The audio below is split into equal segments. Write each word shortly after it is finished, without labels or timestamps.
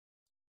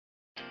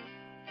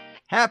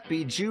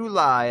Happy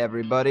July,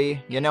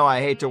 everybody. You know I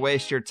hate to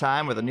waste your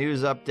time with a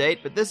news update,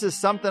 but this is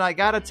something I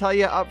gotta tell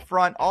you up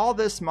front all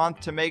this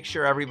month to make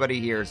sure everybody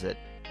hears it.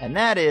 And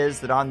that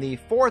is that on the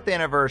 4th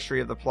anniversary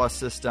of the Plus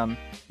system,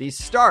 the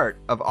start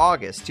of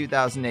August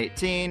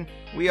 2018,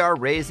 we are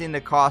raising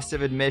the cost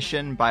of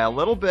admission by a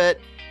little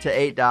bit to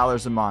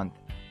 $8 a month.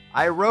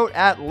 I wrote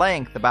at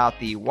length about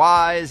the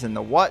whys and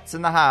the whats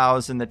and the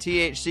hows in the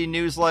THC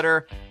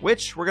newsletter,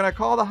 which we're going to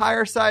call the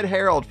Higherside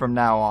Herald from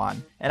now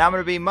on, and I'm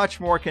going to be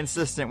much more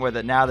consistent with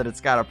it now that it's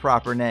got a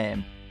proper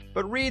name.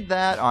 But read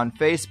that on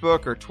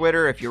Facebook or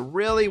Twitter if you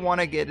really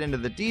want to get into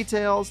the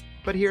details,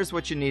 but here's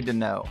what you need to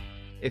know.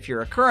 If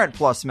you're a current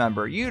Plus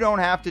member, you don't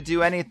have to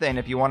do anything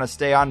if you want to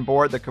stay on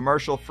board the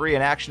commercial-free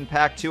and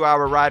action-packed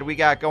 2-hour ride we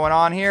got going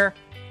on here,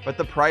 but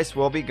the price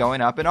will be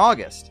going up in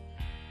August.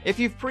 If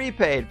you've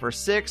prepaid for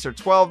 6 or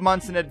 12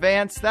 months in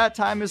advance, that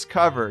time is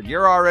covered.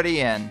 You're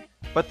already in.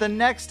 But the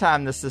next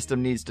time the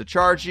system needs to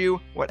charge you,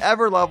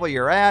 whatever level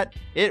you're at,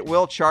 it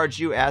will charge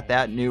you at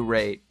that new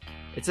rate.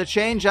 It's a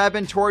change I've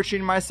been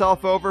torturing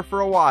myself over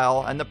for a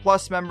while, and the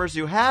Plus members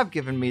who have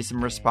given me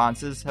some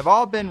responses have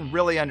all been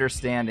really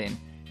understanding,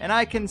 and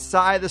I can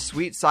sigh the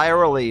sweet sigh of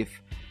relief.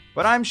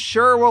 But I'm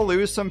sure we'll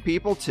lose some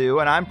people too,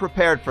 and I'm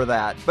prepared for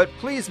that. But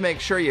please make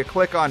sure you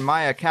click on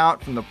My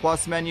Account from the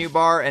Plus menu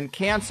bar and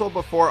cancel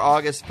before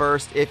August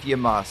 1st if you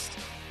must.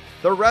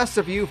 The rest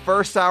of you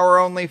first hour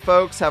only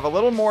folks have a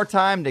little more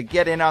time to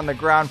get in on the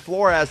ground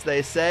floor, as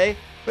they say,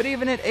 but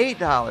even at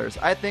 $8,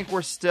 I think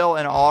we're still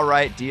an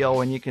alright deal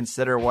when you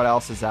consider what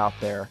else is out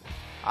there.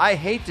 I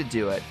hate to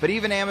do it, but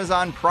even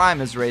Amazon Prime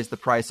has raised the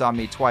price on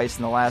me twice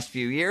in the last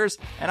few years,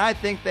 and I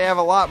think they have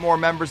a lot more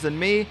members than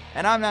me,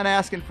 and I'm not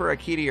asking for a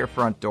key to your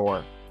front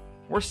door.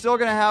 We're still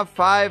going to have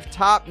 5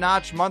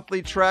 top-notch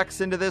monthly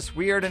treks into this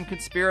weird and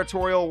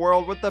conspiratorial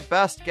world with the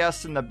best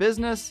guests in the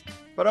business,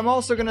 but I'm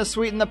also going to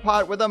sweeten the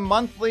pot with a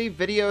monthly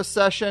video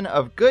session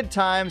of good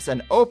times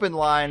and open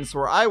lines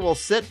where I will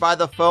sit by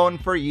the phone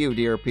for you,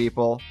 dear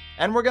people,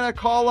 and we're going to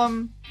call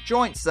them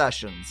joint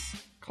sessions.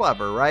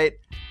 Clever, right?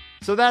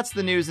 So that's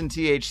the news in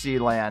THC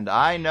land.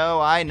 I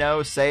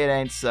know, say it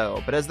ain't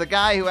so. But as the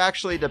guy who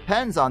actually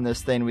depends on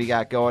this thing we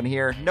got going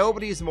here,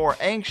 nobody's more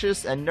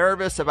anxious and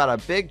nervous about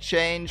a big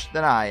change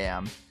than I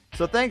am.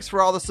 So thanks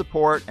for all the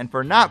support and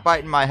for not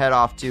biting my head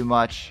off too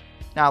much.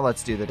 Now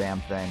let's do the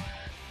damn thing.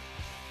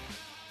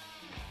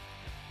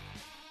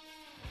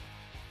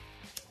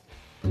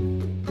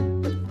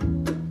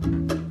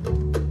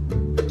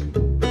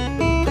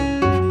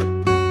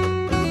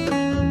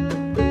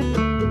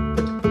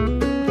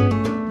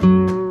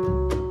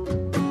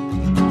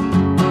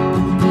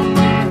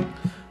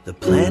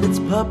 Planet's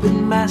puppet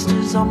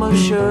masters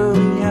almost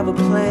surely have a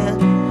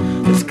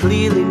plan. There's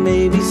clearly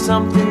maybe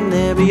something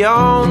there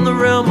beyond the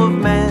realm of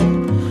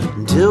man.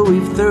 Until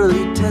we've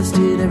thoroughly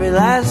tested every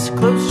last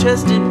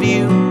close-chested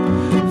view,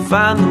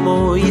 find the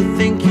more you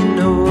think you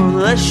know, the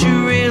less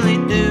you really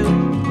do.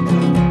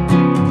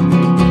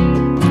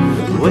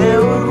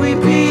 Where would we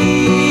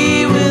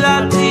be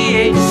without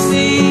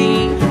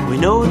THC? We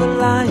know they're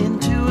lying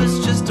to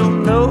us, just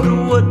don't know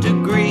to what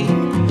degree.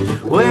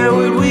 Where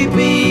would we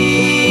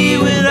be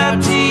without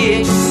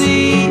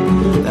THC?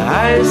 The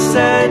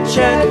Higherside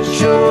Chat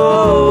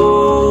Show.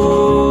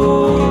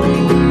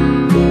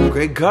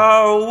 Greg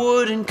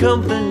Carlwood and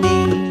Company.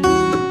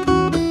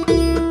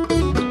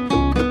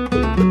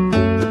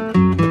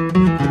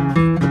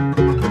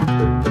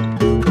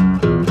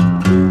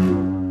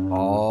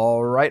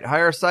 All right,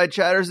 Higherside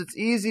Chatters, it's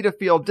easy to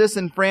feel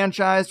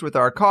disenfranchised with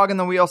our cog in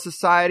the wheel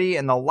society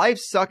and the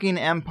life-sucking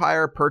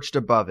empire perched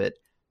above it,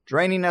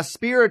 draining us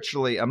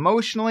spiritually,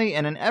 emotionally,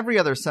 and in every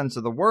other sense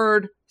of the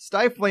word,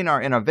 stifling our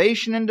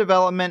innovation and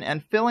development,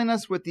 and filling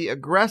us with the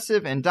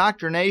aggressive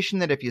indoctrination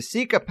that if you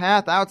seek a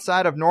path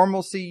outside of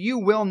normalcy, you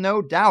will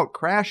no doubt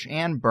crash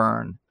and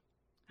burn.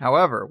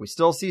 However, we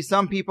still see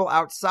some people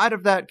outside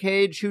of that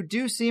cage who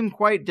do seem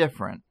quite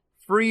different,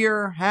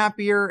 freer,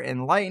 happier,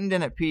 enlightened,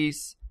 and at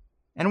peace.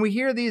 And we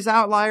hear these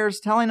outliers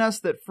telling us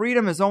that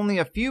freedom is only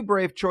a few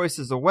brave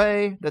choices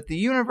away, that the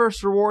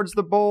universe rewards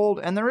the bold,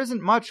 and there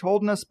isn't much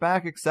holding us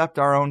back except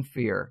our own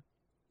fear.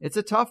 It's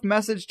a tough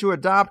message to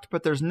adopt,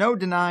 but there's no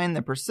denying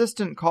the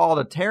persistent call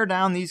to tear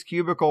down these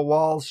cubicle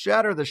walls,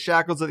 shatter the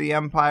shackles of the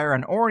empire,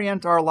 and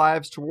orient our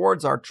lives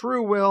towards our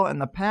true will and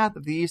the path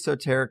of the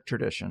esoteric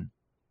tradition.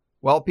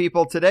 Well,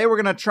 people, today we're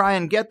going to try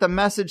and get the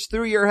message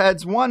through your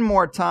heads one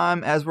more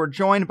time as we're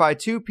joined by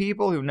two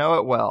people who know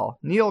it well,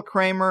 Neil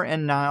Kramer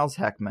and Niles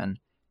Heckman.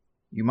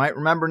 You might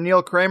remember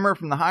Neil Kramer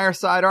from the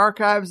Higherside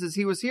archives as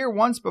he was here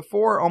once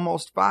before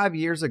almost 5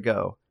 years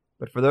ago.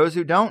 But for those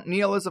who don't,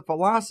 Neil is a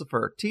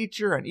philosopher,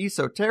 teacher, and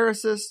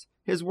esotericist.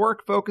 His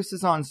work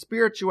focuses on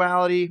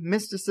spirituality,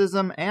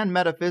 mysticism, and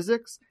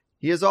metaphysics.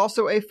 He is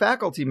also a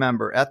faculty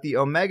member at the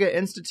Omega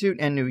Institute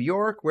in New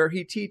York, where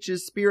he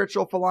teaches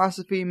spiritual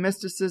philosophy,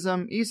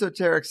 mysticism,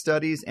 esoteric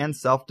studies, and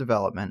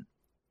self-development.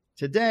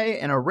 Today,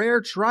 in a rare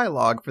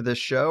trilog for this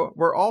show,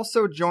 we're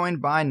also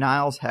joined by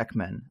Niles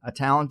Heckman, a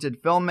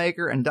talented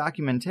filmmaker and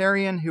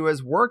documentarian who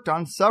has worked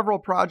on several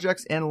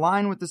projects in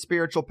line with the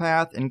spiritual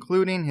path,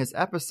 including his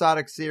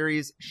Eposodic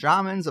Series,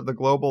 Shamans of the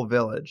Global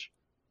Village.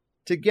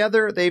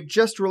 Together, they've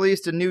just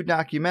released a new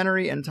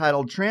documentary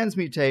entitled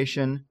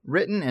Transmutation,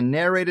 written and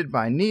narrated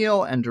by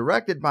Neil and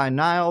directed by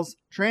Niles.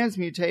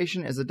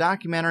 Transmutation is a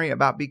documentary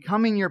about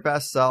becoming your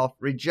best self,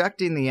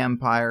 rejecting the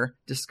empire,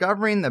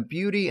 discovering the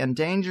beauty and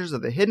dangers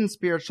of the hidden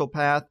spiritual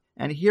path,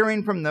 and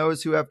hearing from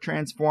those who have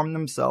transformed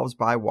themselves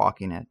by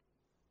walking it.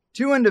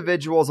 Two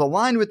individuals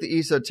aligned with the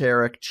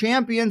esoteric,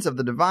 champions of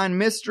the divine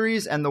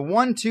mysteries, and the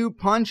 1-2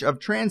 punch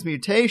of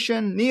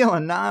transmutation, Neil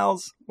and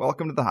Niles,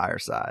 welcome to the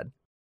Higherside.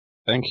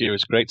 Thank you.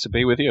 It's great to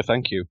be with you.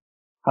 Thank you.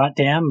 Hot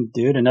damn,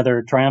 dude.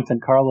 Another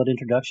triumphant Carlwood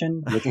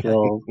introduction, which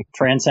will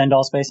transcend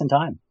all space and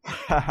time.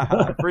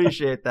 I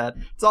appreciate that.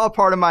 It's all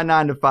part of my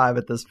 9 to 5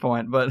 at this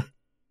point, but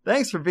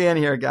thanks for being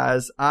here,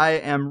 guys. I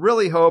am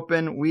really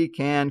hoping we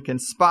can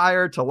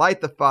conspire to light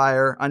the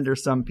fire under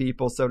some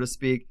people, so to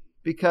speak,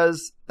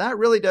 because that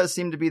really does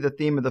seem to be the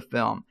theme of the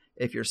film.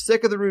 If you're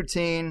sick of the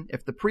routine,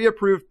 if the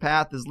pre-approved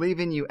path is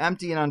leaving you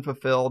empty and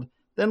unfulfilled,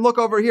 then look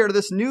over here to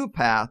this new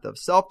path of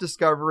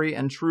self-discovery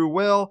and true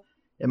will.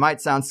 It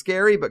might sound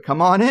scary, but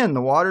come on in,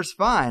 the water's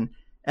fine.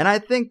 And I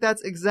think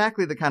that's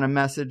exactly the kind of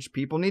message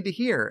people need to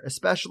hear,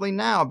 especially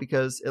now,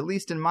 because, at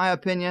least in my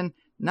opinion,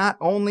 not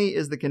only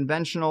is the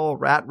conventional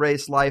rat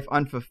race life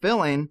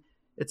unfulfilling,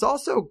 it's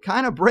also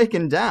kind of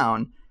breaking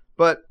down.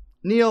 But,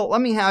 Neil,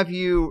 let me have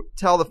you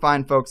tell the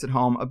fine folks at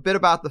home a bit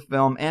about the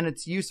film and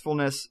its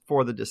usefulness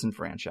for the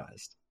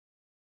disenfranchised.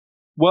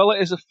 Well, it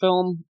is a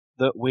film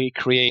that we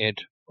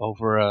created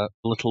over a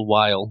little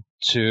while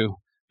to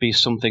be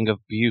something of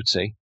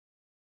beauty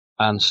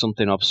and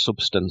something of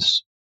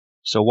substance.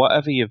 So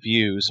whatever your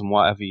views and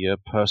whatever your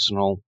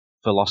personal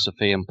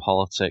philosophy and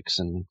politics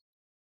and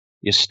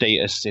your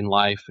status in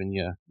life and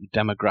your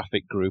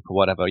demographic group or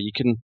whatever, you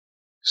can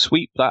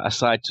sweep that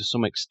aside to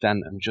some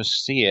extent and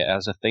just see it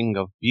as a thing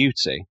of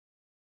beauty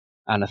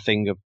and a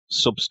thing of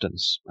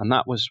substance. And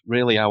that was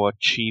really our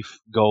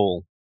chief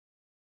goal.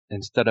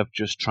 Instead of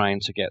just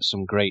trying to get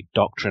some great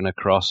doctrine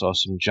across or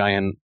some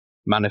giant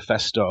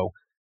manifesto,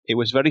 it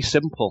was very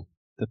simple.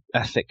 The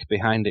ethic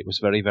behind it was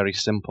very, very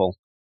simple.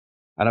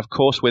 And of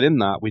course, within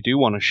that, we do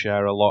want to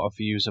share a lot of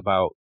views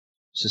about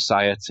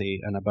society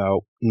and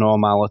about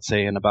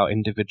normality and about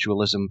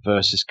individualism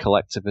versus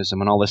collectivism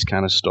and all this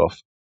kind of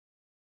stuff.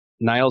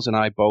 Niles and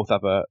I both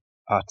have an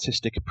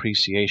artistic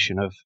appreciation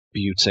of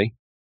beauty.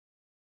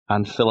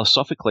 And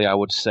philosophically, I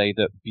would say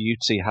that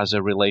beauty has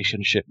a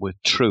relationship with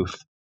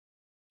truth.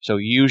 So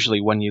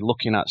usually when you're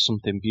looking at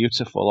something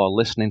beautiful or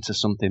listening to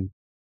something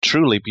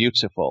truly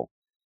beautiful,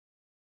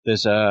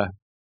 there's an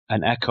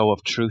echo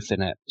of truth in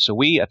it. So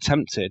we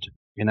attempted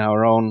in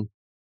our own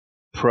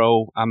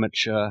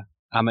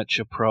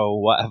amateur pro,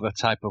 whatever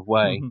type of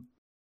way,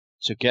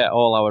 to get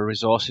all our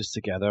resources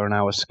together and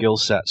our skill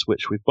sets,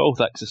 which we've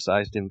both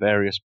exercised in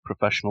various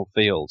professional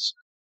fields,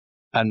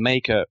 and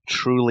make a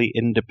truly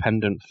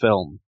independent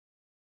film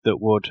that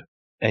would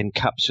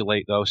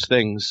encapsulate those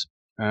things.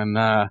 And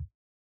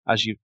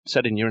as you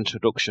said in your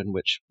introduction,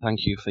 which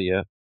thank you for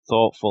your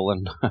thoughtful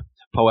and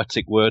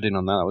poetic wording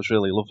on that, that was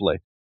really lovely.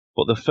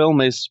 But the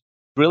film is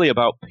really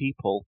about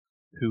people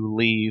who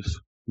leave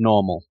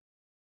normal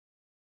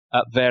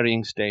at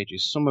varying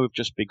stages. Some have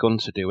just begun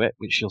to do it,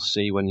 which you'll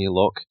see when you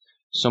look.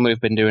 Some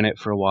have been doing it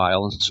for a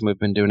while, and some have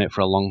been doing it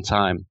for a long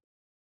time.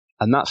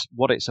 And that's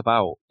what it's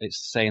about.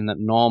 It's saying that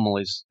normal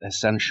is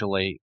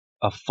essentially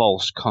a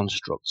false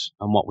construct,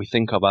 and what we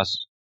think of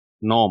as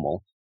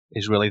normal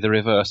is really the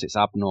reverse. It's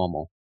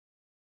abnormal.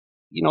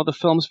 You know, the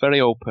film's very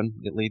open.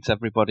 It leads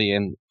everybody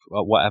in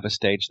at whatever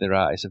stage they're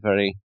at. It's a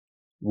very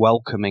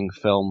welcoming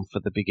film for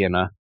the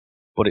beginner,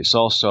 but it's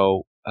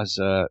also, as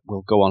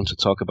we'll go on to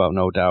talk about,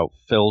 no doubt,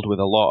 filled with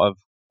a lot of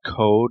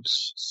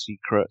codes,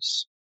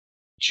 secrets,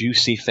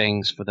 juicy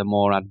things for the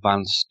more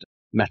advanced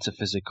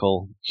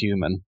metaphysical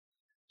human.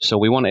 So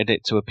we wanted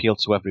it to appeal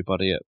to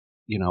everybody at,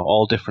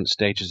 all different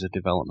stages of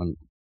development.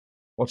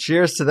 Well,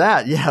 cheers to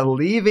that. Yeah,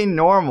 leaving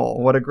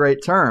normal. What a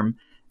great term.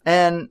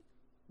 And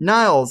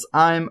Niles,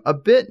 I'm a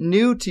bit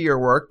new to your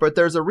work, but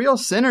there's a real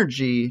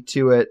synergy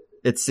to it,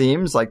 it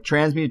seems, like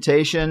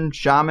Transmutation,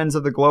 Shamans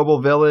of the Global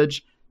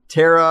Village,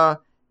 Terra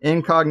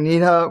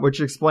Incognita,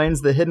 which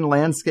explains the hidden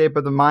landscape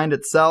of the mind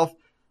itself.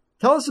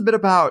 Tell us a bit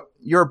about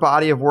your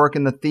body of work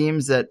and the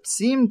themes that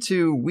seem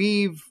to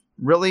weave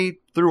really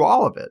through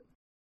all of it.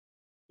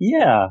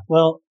 Yeah,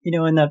 well,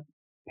 in the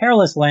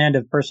perilous land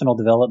of personal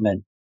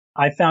development,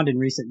 I found in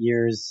recent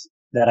years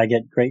that I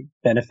get great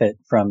benefit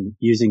from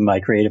using my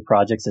creative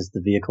projects as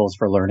the vehicles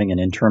for learning and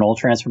internal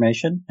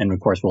transformation. And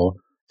of course, we'll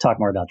talk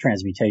more about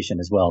transmutation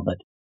as well. But,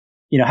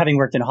 having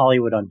worked in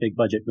Hollywood on big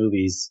budget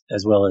movies,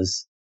 as well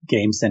as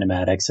game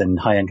cinematics and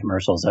high-end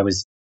commercials, I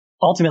was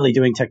ultimately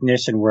doing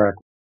technician work,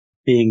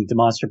 being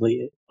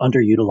demonstrably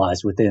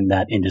underutilized within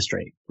that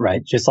industry,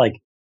 right? Just like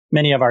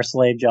many of our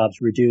slave jobs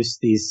reduce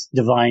these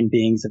divine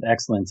beings of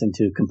excellence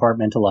into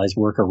compartmentalized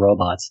worker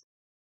robots.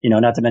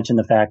 not to mention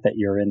the fact that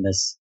you're in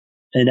this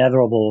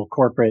inevitable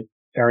corporate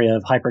area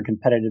of hyper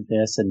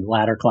competitiveness and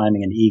ladder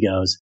climbing and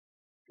egos,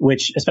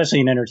 which especially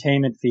in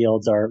entertainment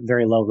fields are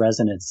very low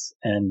resonance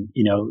and,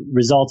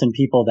 result in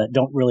people that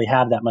don't really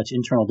have that much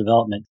internal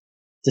development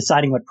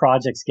deciding what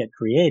projects get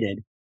created.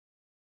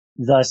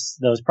 Thus,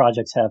 those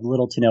projects have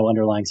little to no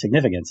underlying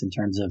significance in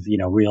terms of,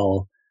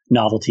 real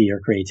novelty or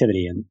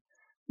creativity. And,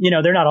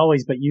 they're not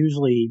always, but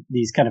usually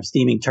these kind of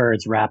steaming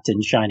turds wrapped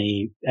in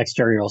shiny,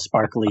 exterior,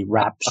 sparkly,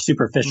 wrapped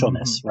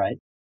superficialness, right?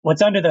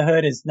 What's under the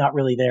hood is not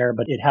really there,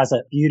 but it has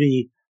a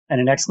beauty and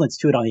an excellence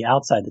to it on the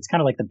outside that's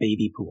kind of like the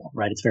baby pool,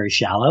 right? It's very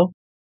shallow.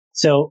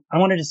 So I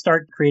wanted to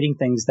start creating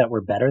things that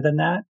were better than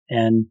that.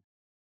 And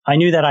I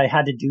knew that I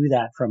had to do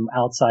that from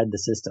outside the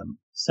system.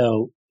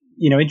 So,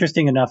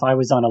 interesting enough, I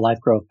was on a life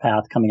growth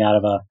path coming out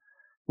of a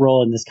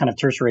role in this kind of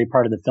tertiary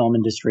part of the film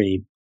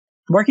industry,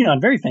 working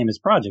on very famous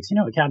projects,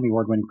 Academy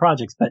Award winning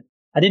projects, but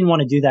I didn't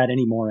want to do that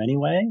anymore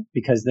anyway,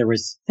 because there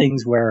was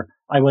things where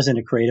I wasn't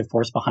a creative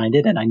force behind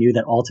it. And I knew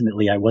that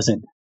ultimately I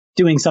wasn't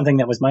doing something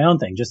that was my own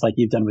thing, just like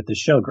you've done with this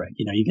show, Greg.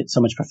 You get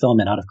so much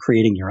fulfillment out of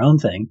creating your own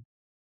thing.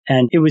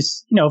 And it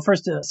was,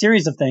 first a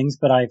series of things,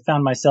 but I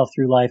found myself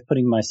through life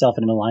putting myself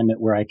in an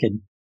alignment where I could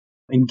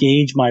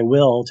engage my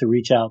will to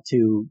reach out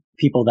to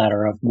people that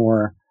are of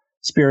more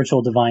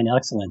spiritual divine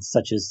excellence,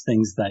 such as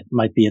things that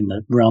might be in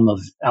the realm of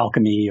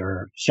alchemy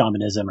or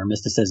shamanism or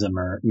mysticism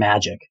or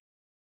magic,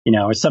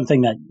 or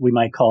something that we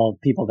might call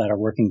people that are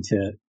working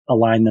to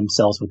align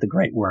themselves with the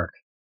great work.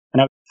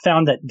 And I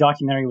found that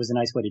documentary was a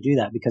nice way to do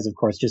that because, of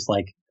course, just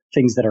like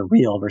things that are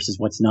real versus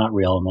what's not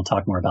real, and we'll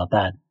talk more about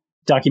that,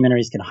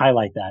 documentaries can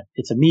highlight that.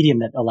 It's a medium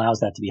that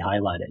allows that to be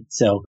highlighted.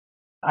 So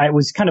I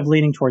was kind of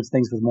leaning towards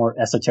things with more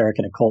esoteric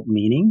and occult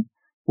meaning,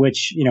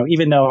 which,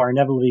 even though are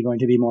inevitably going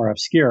to be more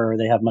obscure,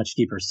 they have much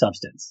deeper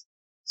substance.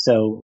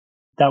 So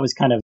that was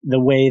kind of the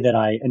way that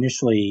I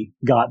initially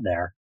got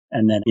there.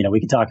 And then, we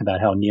could talk about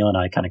how Neil and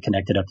I kind of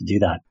connected up to do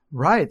that.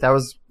 Right. That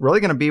was really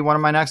going to be one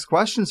of my next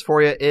questions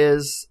for you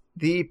is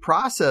the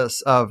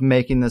process of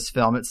making this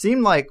film. It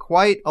seemed like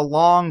quite a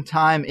long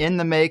time in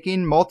the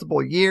making,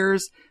 multiple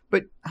years.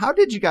 But how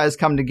did you guys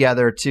come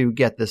together to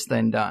get this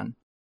thing done?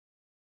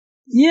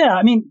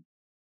 Yeah,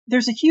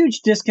 there's a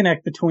huge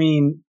disconnect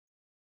between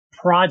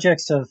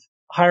projects of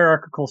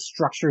hierarchical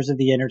structures of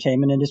the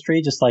entertainment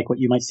industry, just like what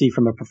you might see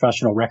from a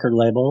professional record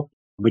label,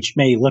 which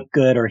may look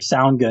good or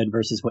sound good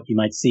versus what you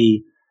might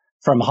see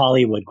from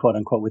Hollywood, quote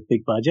unquote, with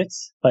big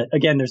budgets. But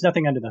again, there's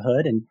nothing under the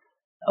hood. And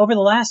over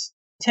the last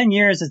 10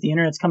 years, as the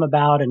internet's come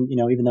about, and,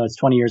 even though it's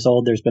 20 years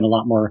old, there's been a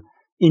lot more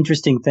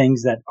interesting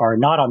things that are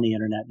not on the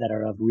internet that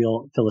are of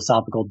real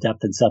philosophical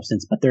depth and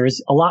substance. But there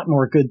is a lot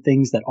more good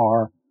things that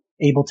are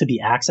able to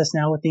be accessed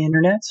now with the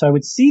internet. So I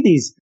would see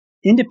these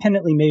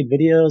independently made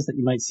videos that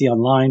you might see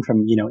online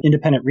from,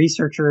 independent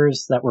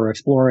researchers that were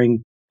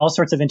exploring all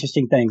sorts of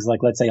interesting things,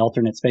 like, let's say,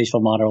 alternate spatial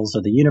models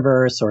of the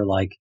universe, or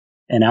like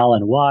an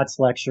Alan Watts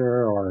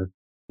lecture, or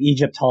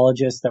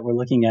Egyptologists that were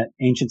looking at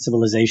ancient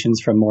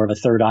civilizations from more of a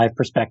third eye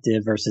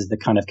perspective versus the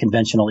kind of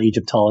conventional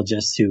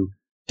Egyptologists who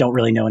don't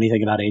really know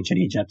anything about ancient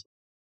Egypt.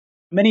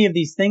 Many of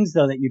these things,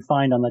 though, that you'd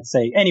find on, let's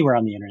say, anywhere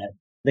on the internet,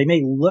 they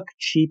may look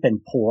cheap and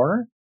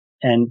poor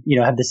and,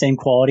 have the same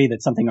quality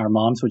that something our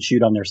moms would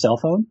shoot on their cell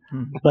phone,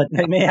 but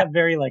they may have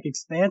very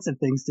expansive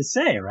things to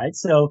say, right?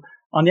 So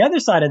on the other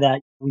side of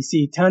that, we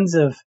see tons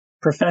of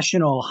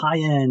professional,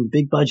 high-end,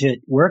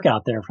 big-budget work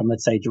out there from,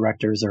 let's say,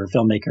 directors or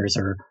filmmakers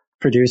or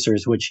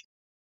producers, which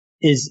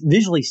is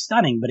visually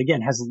stunning, but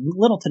again, has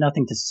little to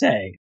nothing to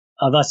say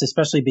of us,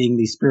 especially being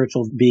these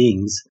spiritual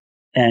beings.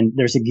 And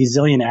there's a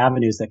gazillion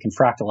avenues that can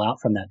fractal out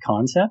from that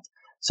concept.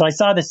 So I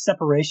saw this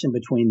separation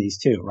between these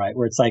two, right?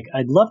 Where it's like,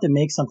 I'd love to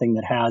make something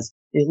that has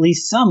at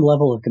least some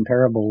level of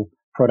comparable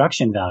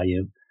production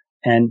value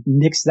and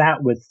mix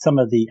that with some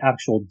of the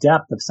actual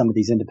depth of some of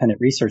these independent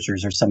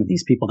researchers or some of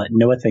these people that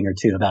know a thing or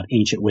two about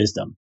ancient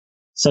wisdom.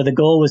 So the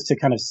goal was to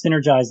kind of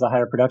synergize the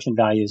higher production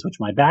values, which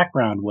my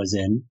background was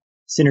in,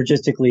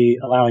 synergistically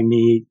allowing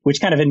me, which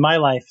kind of in my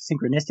life,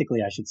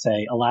 synchronistically, I should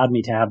say, allowed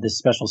me to have this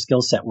special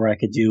skill set where I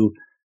could do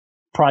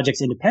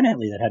projects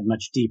independently that had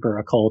much deeper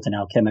occult and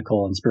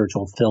alchemical and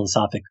spiritual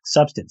philosophic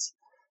substance.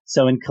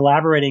 So in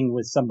collaborating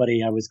with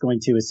somebody, I was going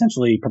to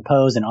essentially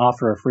propose and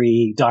offer a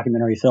free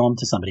documentary film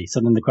to somebody. So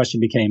then the question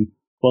became,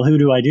 well, who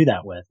do I do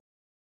that with?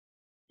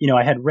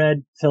 I had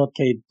read Philip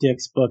K.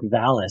 Dick's book,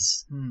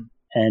 Valis.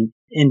 And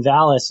in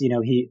Valis,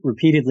 he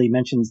repeatedly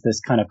mentions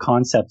this kind of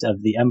concept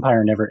of the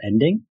empire never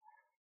ending.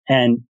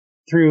 And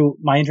through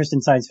my interest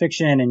in science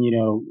fiction and,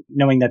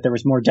 knowing that there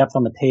was more depth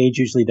on the page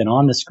usually than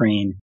on the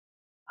screen,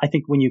 I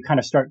think when you kind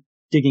of start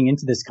digging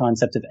into this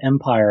concept of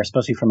empire,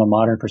 especially from a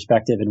modern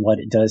perspective and what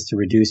it does to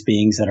reduce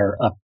beings that are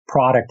a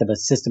product of a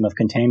system of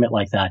containment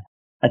like that,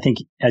 I think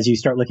as you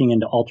start looking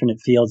into alternate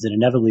fields, it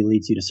inevitably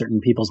leads you to certain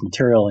people's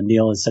material. And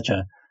Neil is such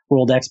a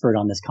world expert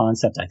on this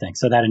concept, I think.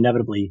 So that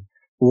inevitably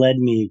led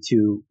me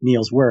to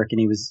Neil's work. And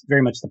he was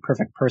very much the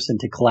perfect person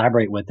to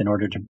collaborate with in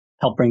order to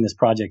help bring this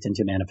project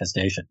into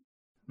manifestation.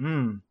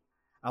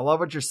 I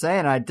love what you're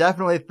saying. I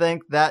definitely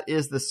think that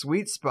is the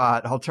sweet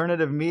spot.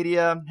 Alternative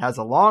media has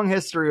a long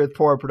history with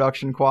poor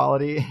production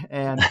quality,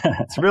 and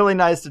it's really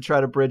nice to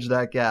try to bridge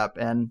that gap.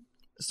 And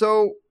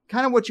so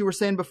kind of what you were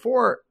saying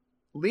before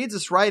leads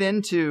us right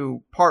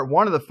into part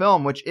one of the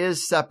film, which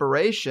is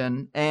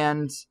separation.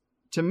 And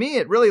to me,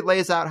 it really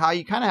lays out how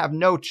you kind of have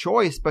no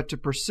choice but to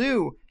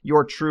pursue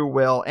your true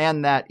will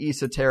and that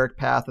esoteric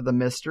path of the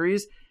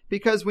mysteries.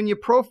 Because when you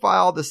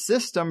profile the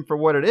system for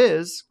what it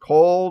is,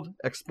 cold,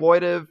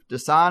 exploitive,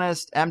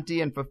 dishonest,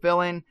 empty, and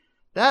fulfilling,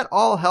 that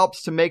all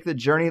helps to make the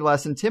journey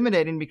less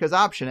intimidating, because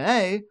option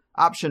A,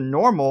 option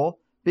normal,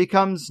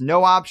 becomes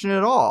no option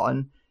at all.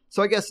 And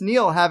so I guess,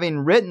 Neil, having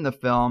written the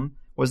film,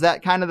 was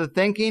that kind of the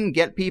thinking?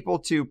 Get people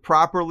to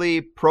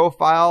properly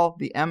profile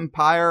the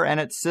empire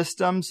and its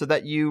system so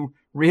that you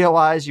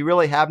realize you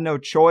really have no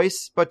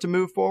choice but to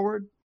move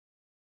forward?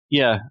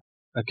 Yeah.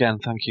 Again,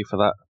 thank you for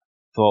that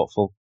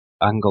thoughtful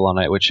angle on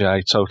it, which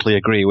I totally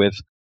agree with.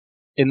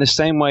 In the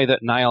same way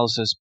that Niles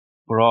has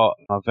brought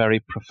a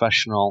very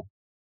professional,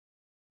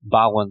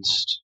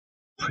 balanced,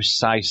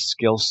 precise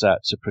skill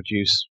set to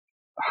produce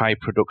high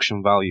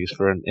production values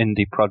for an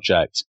indie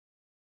project,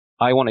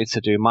 I wanted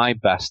to do my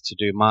best to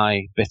do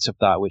my bit of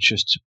that, which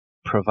is to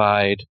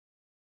provide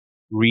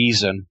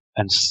reason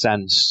and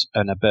sense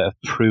and a bit of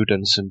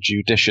prudence and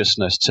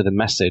judiciousness to the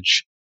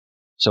message.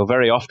 So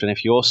very often,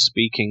 if you're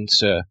speaking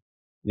to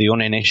the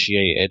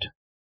uninitiated,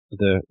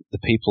 the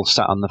people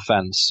sat on the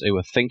fence who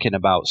are thinking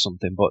about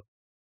something but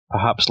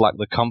perhaps lack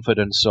the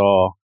confidence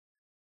or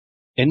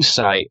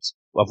insight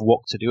of what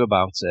to do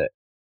about it.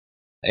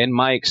 In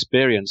my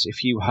experience,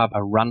 if you have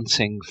a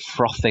ranting,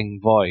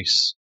 frothing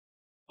voice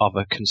of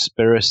a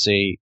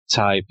conspiracy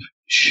type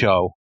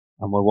show,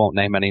 and we won't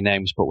name any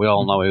names, but we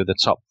all know who the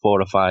top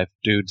 4 or 5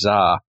 dudes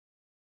are,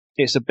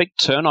 it's a big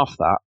turn off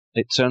that.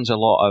 It turns a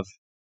lot of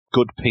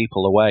good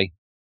people away.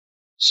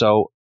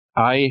 So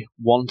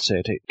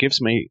it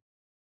gives me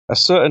a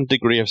certain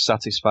degree of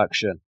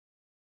satisfaction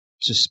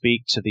to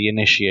speak to the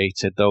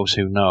initiated, those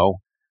who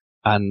know,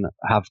 and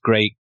have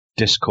great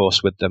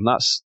discourse with them.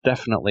 That's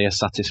definitely a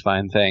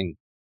satisfying thing.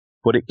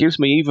 But it gives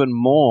me even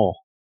more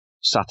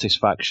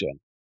satisfaction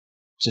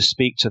to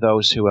speak to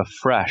those who are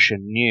fresh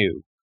and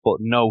new, but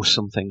know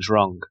something's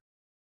wrong,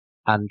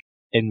 and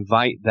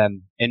invite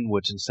them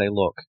inwards and say,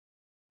 look,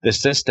 the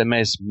system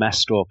is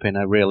messed up in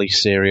a really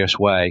serious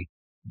way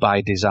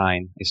by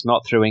design. It's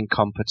not through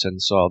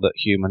incompetence or that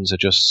humans are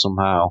just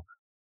somehow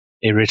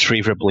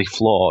irretrievably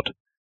flawed.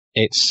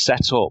 It's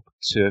set up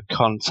to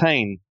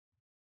contain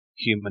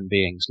human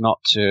beings, not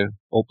to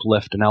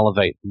uplift and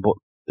elevate them, but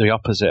the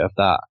opposite of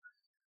that.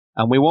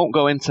 And we won't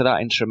go into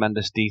that in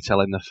tremendous detail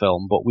in the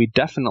film, but we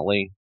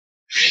definitely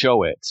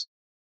show it,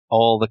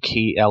 all the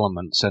key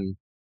elements. And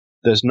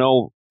there's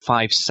no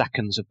 5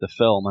 seconds of the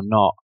film are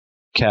not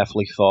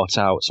carefully thought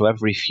out. So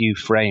every few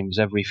frames,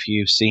 every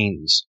few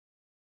scenes,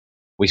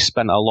 we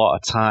spent a lot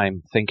of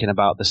time thinking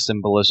about the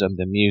symbolism,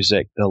 the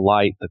music, the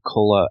light, the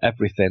color,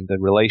 everything, the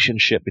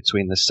relationship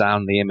between the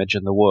sound, the image,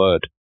 and the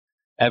word,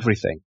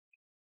 everything.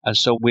 And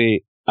so we're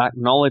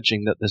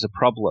acknowledging that there's a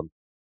problem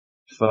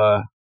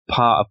for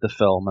part of the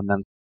film and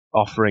then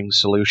offering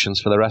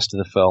solutions for the rest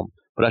of the film.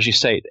 But as you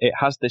say, it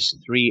has this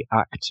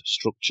 3-act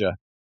structure,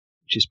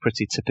 which is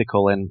pretty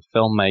typical in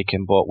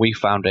filmmaking, but we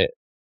found it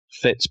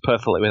fits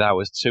perfectly with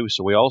ours too.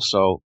 So we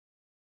also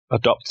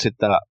adopted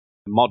that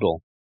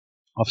model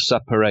of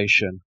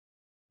separation,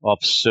 of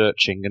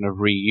searching, and of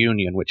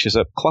reunion, which is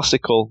a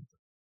classical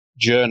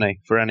journey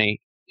for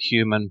any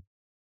human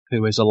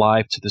who is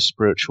alive to the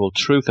spiritual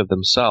truth of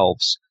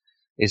themselves,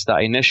 is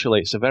that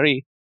initially it's a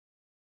very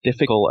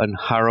difficult and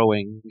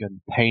harrowing and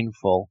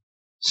painful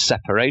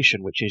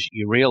separation, which is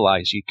you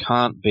realize you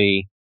can't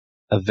be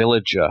a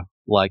villager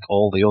like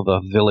all the other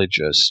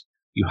villagers.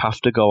 You have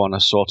to go on a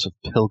sort of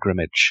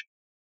pilgrimage,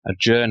 a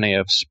journey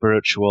of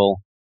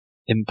spiritual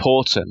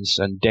importance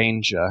and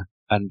danger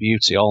and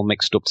beauty all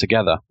mixed up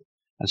together.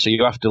 And so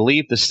you have to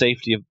leave the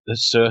safety of the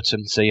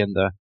certainty and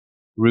the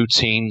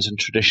routines and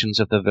traditions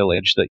of the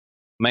village that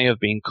may have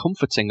been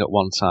comforting at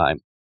one time.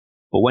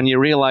 But when you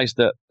realize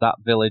that that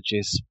village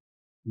is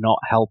not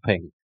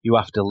helping, you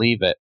have to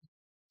leave it.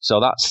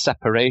 So that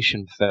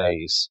separation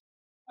phase,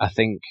 I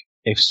think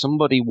if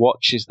somebody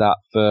watches that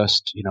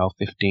first,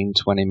 15,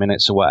 20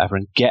 minutes or whatever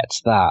and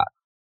gets that,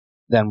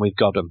 then we've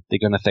got them. They're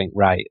going to think,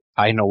 right,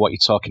 I know what you're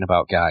talking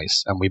about,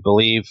 guys. And we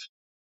believe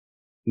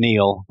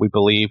Neil, we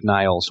believe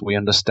Niles, we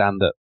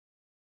understand that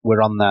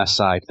we're on their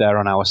side, they're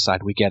on our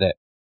side, we get it.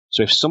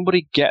 So if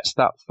somebody gets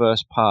that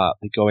first part,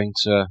 they're going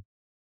to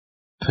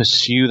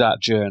pursue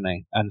that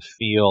journey and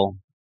feel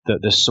that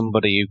there's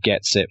somebody who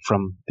gets it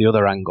from the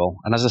other angle.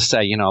 And as I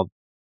say,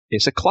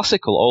 it's a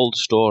classical old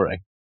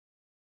story,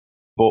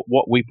 but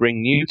what we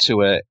bring new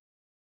to it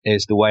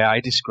is the way I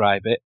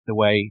describe it, the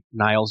way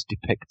Niles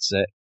depicts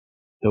it,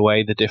 the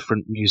way the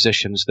different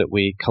musicians that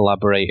we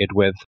collaborated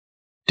with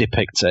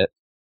depict it.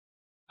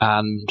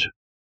 And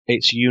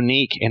it's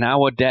unique in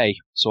our day.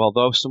 So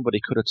although somebody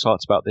could have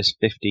talked about this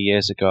 50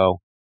 years ago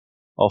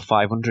or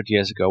 500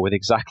 years ago with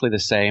exactly the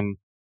same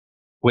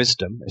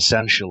wisdom,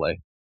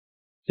 essentially,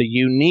 the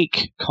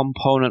unique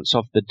components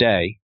of the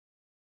day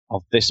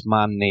of this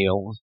man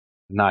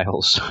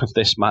Niles, of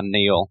this man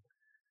Neil,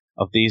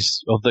 of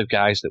these other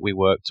guys that we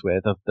worked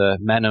with, of the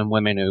men and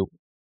women who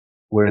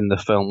were in the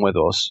film with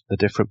us, the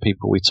different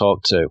people we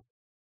talked to,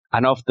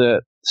 and of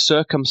the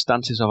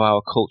circumstances of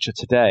our culture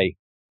today,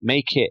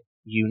 make it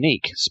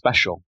unique,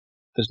 special.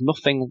 There's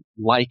nothing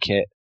like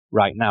it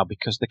right now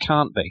because there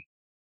can't be.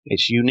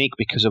 It's unique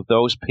because of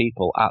those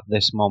people at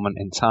this moment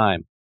in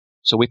time.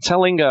 So we're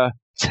telling a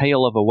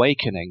tale of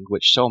awakening,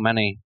 which so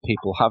many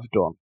people have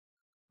done,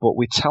 but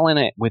we're telling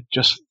it with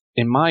just,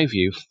 in my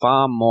view,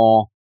 far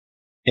more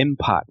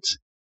impact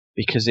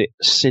because it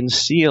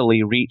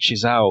sincerely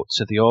reaches out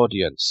to the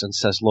audience and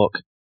says, look,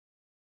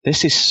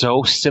 this is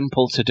so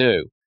simple to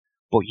do,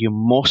 but you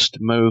must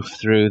move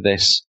through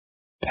this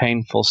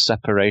painful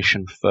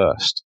separation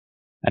first.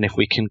 And if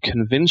we can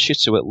convince you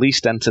to at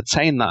least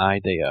entertain that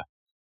idea,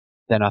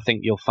 then I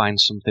think you'll find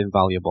something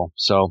valuable.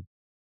 So,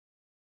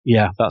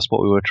 yeah, that's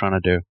what we were trying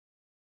to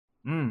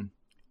do.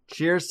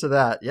 Cheers to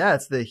that. Yeah,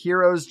 it's the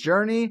hero's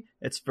journey.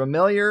 It's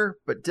familiar,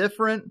 but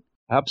different.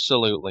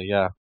 Absolutely,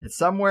 yeah. It's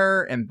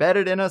somewhere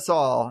embedded in us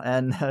all,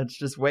 and it's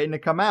just waiting to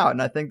come out.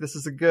 And I think this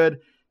is a good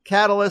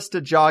catalyst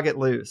to jog it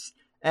loose.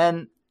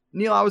 And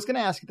Neil, I was going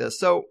to ask you this.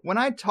 So when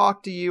I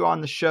talked to you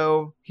on the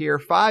show here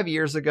 5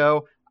 years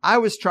ago, I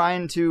was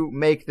trying to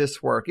make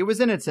this work. It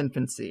was in its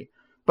infancy,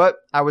 but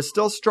I was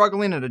still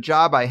struggling at a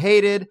job I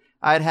hated.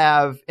 I'd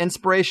have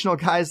inspirational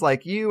guys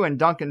like you and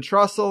Duncan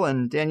Trussell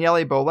and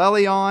Daniele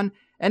Bolelli on,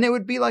 and it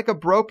would be like a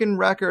broken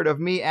record of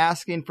me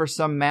asking for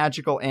some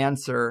magical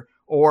answer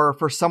or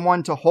for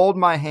someone to hold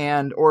my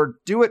hand or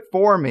do it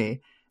for me.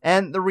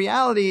 And the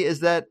reality is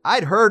that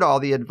I'd heard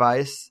all the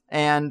advice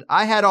and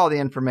I had all the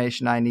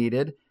information I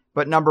needed.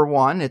 But number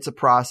one, it's a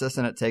process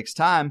and it takes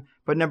time.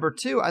 But number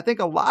two, I think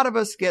a lot of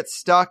us get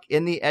stuck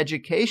in the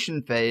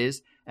education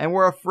phase and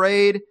we're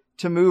afraid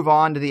to move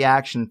on to the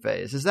action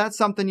phase. Is that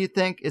something you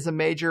think is a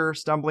major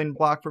stumbling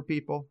block for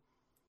people?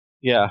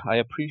 Yeah, I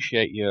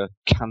appreciate your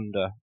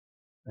candor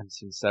and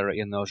sincerity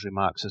in those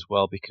remarks as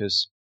well,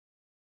 because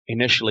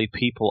initially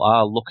people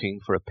are looking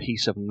for a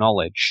piece of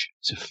knowledge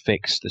to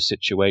fix the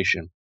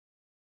situation.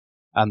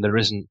 And there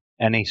isn't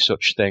any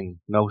such thing.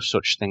 No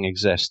such thing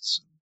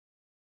exists.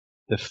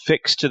 The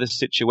fix to the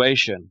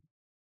situation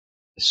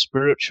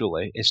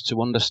spiritually is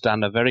to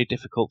understand a very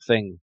difficult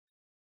thing,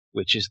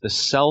 which is the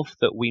self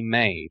that we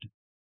made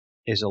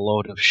is a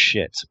load of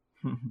shit.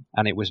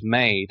 And it was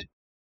made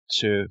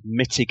to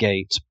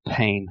mitigate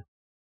pain.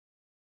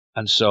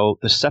 And so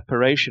the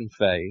separation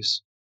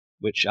phase,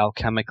 which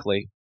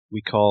alchemically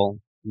we call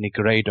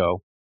nigredo,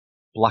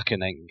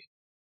 blackening,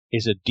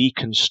 is a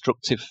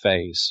deconstructive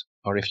phase.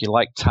 Or if you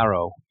like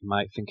tarot, you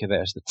might think of it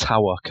as the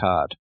Tower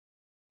card,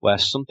 where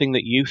something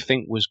that you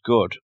think was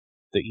good,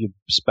 that you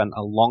spent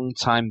a long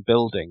time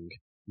building,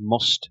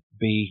 must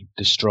be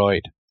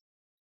destroyed.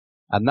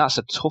 And that's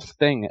a tough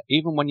thing.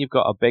 Even when you've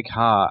got a big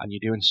heart and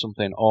you're doing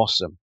something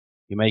awesome,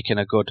 you're making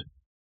a good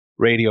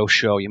radio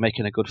show, you're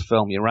making a good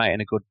film, you're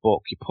writing a good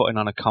book, you're putting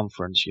on a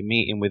conference, you're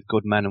meeting with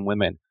good men and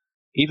women.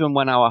 Even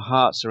when our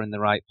hearts are in the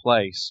right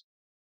place,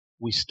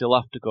 we still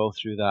have to go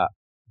through that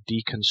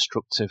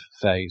deconstructive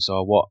phase,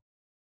 or what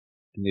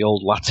in the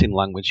old Latin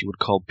language you would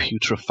call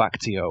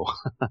putrefactio.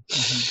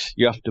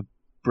 You have to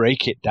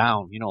break it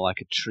down,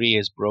 like a tree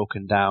is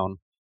broken down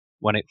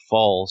when it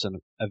falls and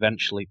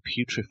eventually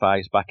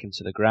putrefies back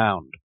into the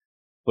ground.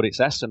 But its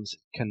essence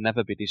can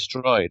never be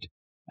destroyed,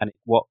 and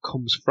what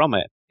comes from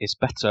it is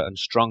better and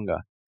stronger.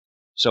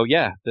 So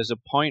yeah, there's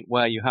a point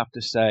where you have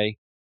to say,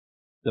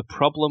 the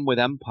problem with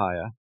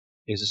empire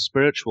is a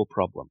spiritual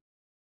problem.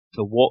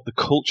 The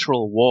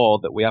cultural war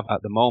that we have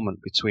at the moment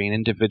between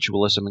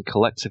individualism and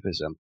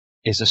collectivism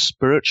is a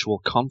spiritual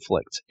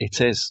conflict.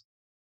 It is.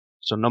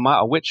 So no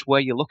matter which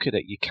way you look at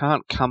it, you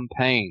can't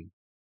campaign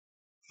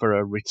for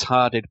a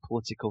retarded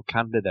political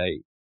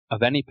candidate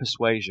of any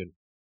persuasion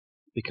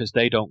because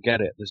they don't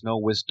get it. There's no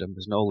wisdom,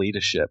 there's no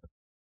leadership,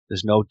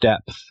 there's no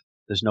depth,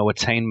 there's no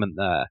attainment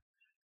there.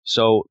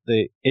 So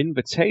the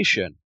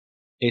invitation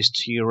is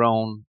to your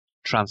own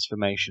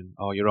transformation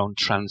or your own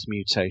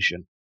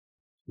transmutation.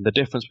 The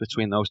difference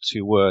between those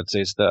two words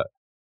is that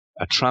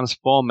a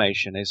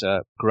transformation is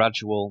a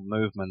gradual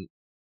movement,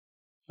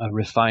 a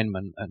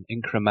refinement, an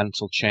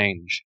incremental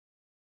change.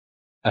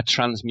 A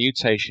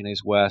transmutation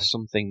is where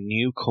something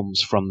new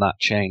comes from that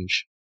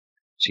change.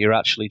 So you're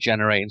actually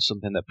generating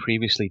something that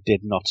previously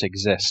did not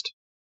exist.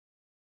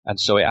 And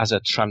so it has a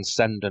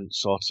transcendent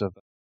sort of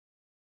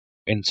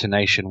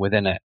intonation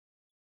within it.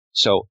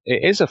 So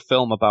it is a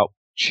film about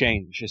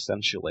change,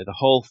 essentially. The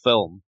whole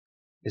film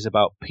is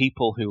about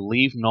people who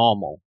leave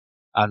normal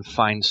and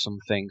find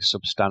something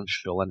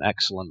substantial and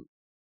excellent.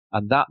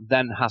 And that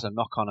then has a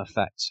knock-on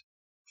effect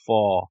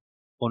for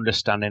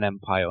understanding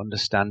empire,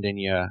 understanding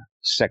your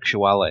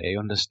sexuality,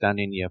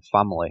 understanding your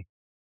family,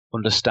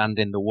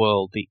 understanding the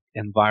world, the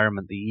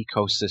environment, the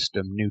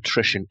ecosystem,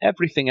 nutrition,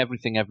 everything.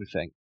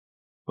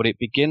 But it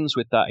begins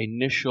with that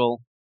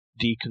initial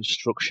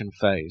deconstruction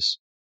phase.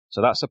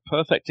 So that's a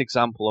perfect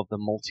example of the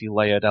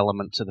multi-layered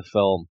element to the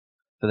film.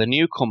 For the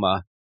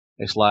newcomer,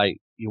 It's like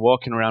you're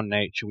walking around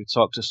nature. We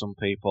talk to some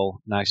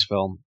people. Nice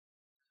film.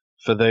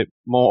 For the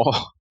more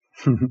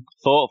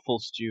thoughtful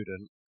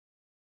student,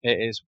 it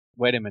is,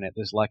 wait a minute,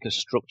 there's like a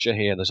structure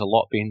here. There's a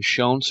lot being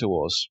shown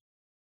to us.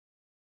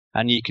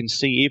 And you can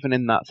see even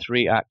in that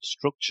 3-act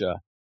structure,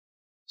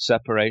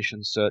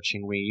 separation,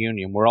 searching,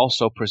 reunion, we're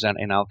also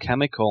presenting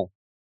alchemical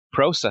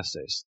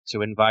processes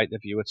to invite the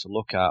viewer to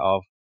look at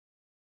of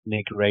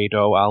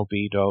nigredo,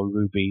 albedo,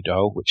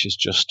 rubedo, which is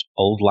just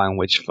old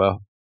language for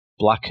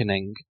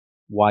blackening,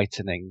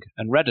 whitening,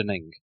 and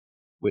reddening,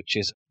 which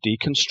is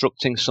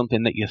deconstructing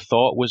something that you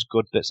thought was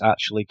good that's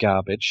actually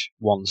garbage,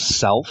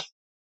 oneself,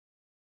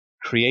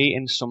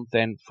 creating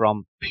something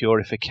from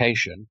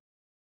purification,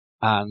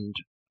 and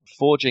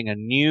forging a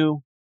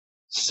new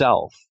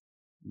self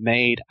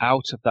made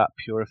out of that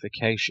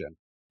purification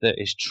that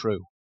is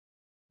true.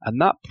 And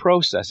that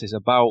process is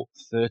about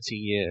 30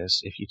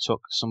 years. If you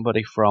took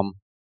somebody from,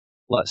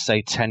 let's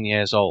say, 10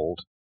 years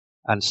old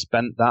and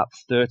spent that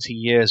 30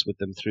 years with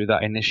them through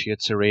that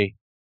initiatory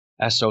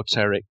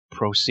esoteric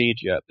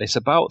procedure, it's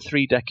about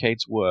 3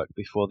 decades work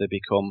before they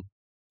become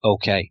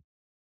okay.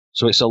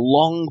 So it's a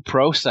long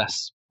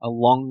process, a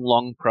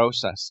long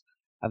process.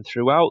 And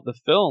throughout the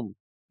film,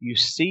 you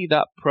see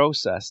that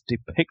process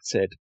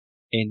depicted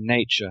in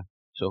nature.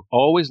 So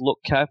always look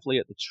carefully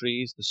at the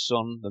trees, the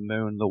sun, the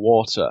moon, the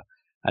water,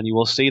 and you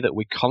will see that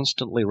we're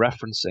constantly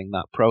referencing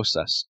that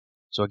process.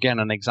 So again,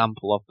 an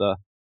example of the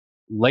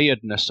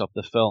layeredness of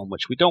the film,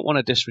 which we don't want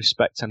to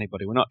disrespect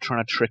anybody. We're not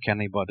trying to trick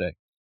anybody.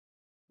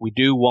 We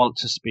do want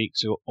to speak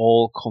to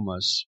all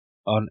comers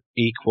on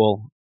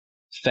equal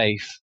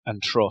faith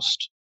and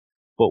trust,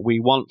 but we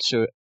want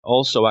to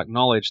also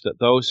acknowledge that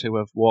those who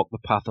have walked the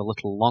path a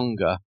little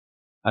longer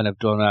and have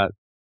done a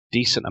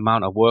decent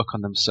amount of work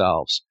on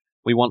themselves,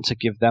 we want to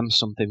give them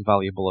something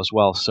valuable as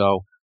well.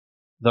 So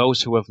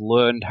those who have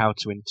learned how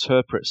to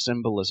interpret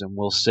symbolism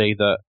will see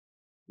that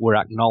we're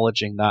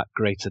acknowledging that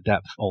greater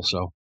depth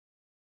also.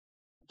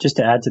 Just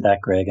to add to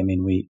that, Greg, I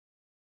mean,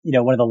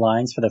 one of the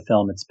lines for the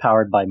film, it's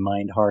powered by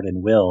mind, heart,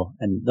 and will.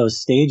 And those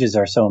stages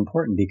are so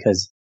important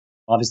because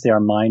obviously our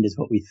mind is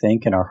what we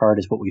think and our heart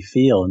is what we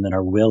feel. And then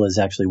our will is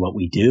actually what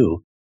we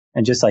do.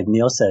 And just like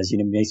Neil says,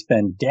 you may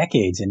spend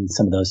decades in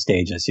some of those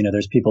stages.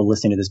 There's people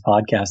listening to this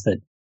podcast that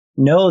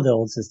know the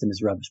old system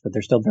is rubbish, but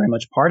they're still very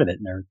much part of it.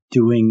 And they're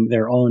doing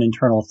their own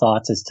internal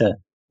thoughts as to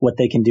what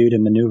they can do to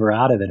maneuver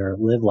out of it or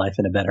live life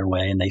in a better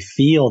way. And they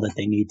feel that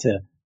they need to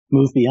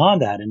move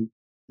beyond that. And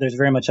there's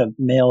very much a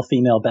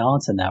male-female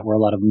balance in that, where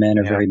a lot of men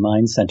are very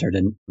mind-centered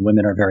and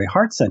women are very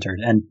heart-centered.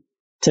 And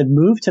to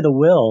move to the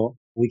will,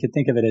 we could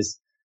think of it as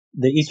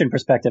the Eastern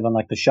perspective on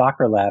like the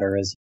chakra ladder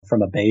is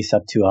from a base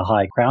up to a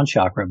high crown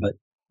chakra, but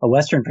a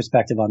Western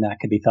perspective on that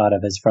could be thought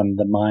of as from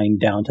the mind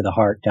down to the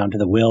heart, down to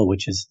the will,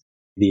 which is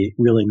the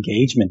real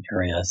engagement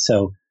area.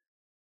 So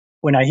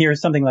when I hear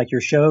something like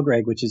your show,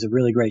 Greg, which is a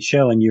really great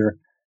show, and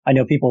I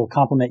know people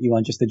compliment you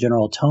on just the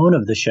general tone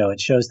of the show, it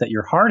shows that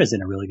your heart is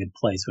in a really good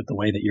place with the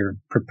way that you're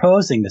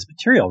proposing this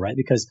material, right?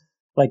 Because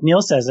like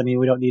Neil says, I mean,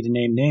 we don't need to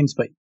name names,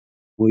 but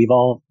we've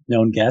all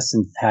known guests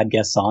and had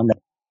guests on that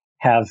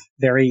have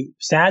very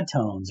sad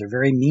tones or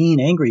very mean,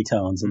 angry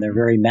tones, and they're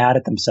very mad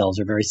at themselves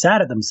or very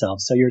sad at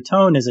themselves. So your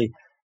tone is a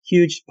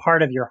huge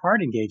part of your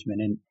heart engagement.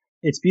 And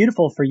it's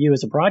beautiful for you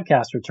as a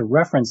broadcaster to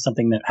reference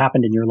something that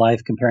happened in your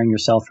life, comparing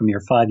yourself from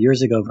your 5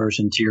 years ago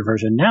version to your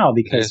version now,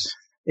 because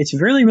it's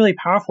really, really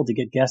powerful to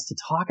get guests to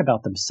talk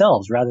about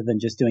themselves rather than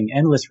just doing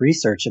endless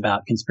research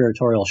about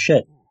conspiratorial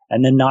shit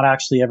and then not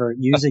actually ever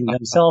using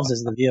themselves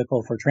as the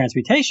vehicle for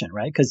transmutation,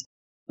 right? Because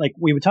like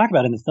we would talk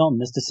about in the film,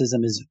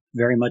 mysticism is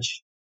very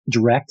much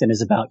direct and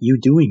is about you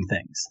doing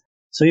things.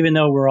 So even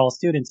though we're all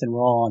students and we're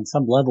all on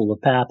some level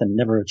of path and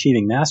never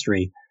achieving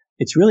mastery,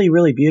 it's really,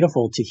 really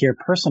beautiful to hear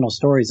personal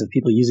stories of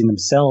people using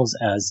themselves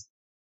as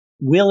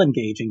will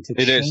engaging to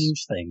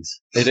change things.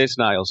 It is,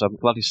 Niles. I'm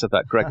glad you said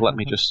that, Greg. Let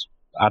me just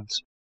add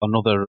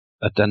another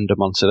addendum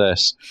onto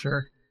this.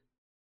 Sure.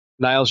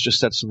 Niles just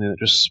said something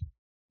that just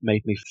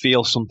made me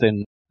feel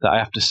something that I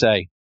have to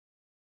say.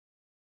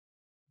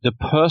 The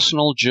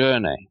personal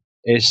journey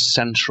is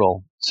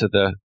central to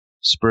the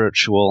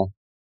spiritual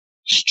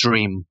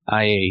stream,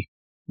 i.e.,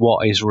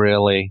 what is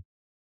really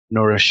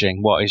nourishing,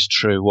 what is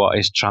true, what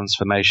is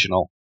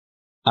transformational.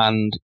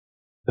 And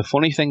the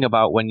funny thing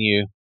about when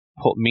you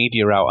put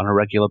media out on a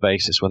regular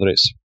basis, whether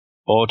it's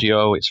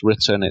audio, it's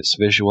written, it's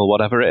visual,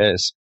 whatever it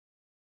is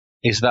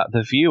that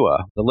the viewer,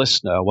 the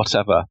listener,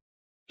 whatever,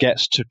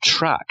 gets to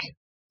track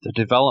the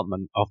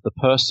development of the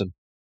person.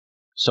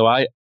 So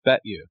I bet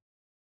you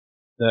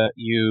that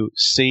you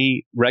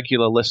see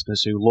regular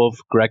listeners who love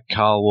Greg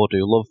Carlwood,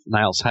 who love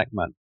Niles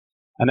Heckman,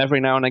 and every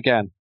now and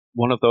again,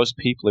 one of those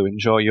people who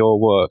enjoy your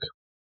work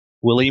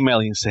will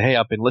email you and say, hey,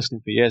 I've been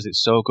listening for years,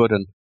 it's so good,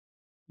 and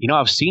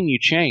I've seen you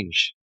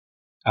change.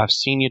 I've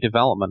seen your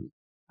development.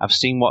 I've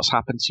seen what's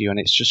happened to you, and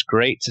it's just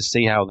great to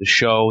see how the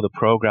show, the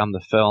program,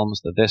 the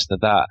films, the this, the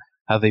that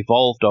have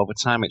evolved over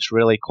time. It's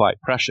really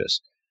quite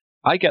precious.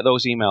 I get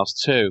those emails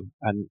too,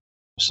 and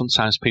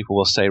sometimes people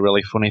will say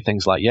really funny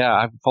things like, yeah,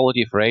 I've followed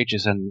you for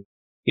ages and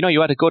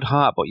you had a good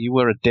heart, but you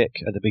were a dick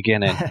at the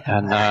beginning,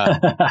 and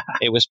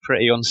it was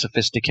pretty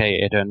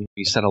unsophisticated, and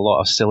you said a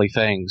lot of silly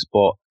things,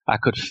 but I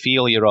could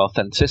feel your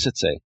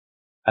authenticity.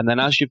 And then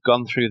as you've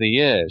gone through the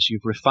years,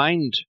 you've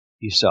refined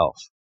yourself.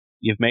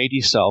 You've made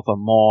yourself a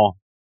more,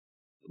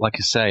 like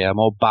I say, a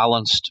more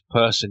balanced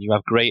person. You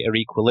have greater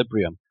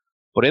equilibrium.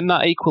 But in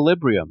that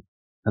equilibrium,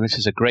 and this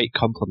is a great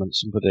compliment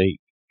somebody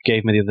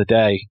gave me the other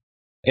day,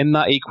 in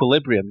that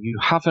equilibrium, you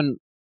haven't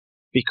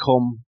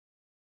become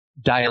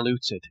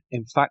diluted.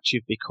 In fact,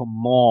 you've become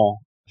more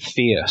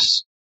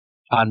fierce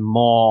and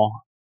more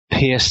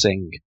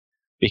piercing,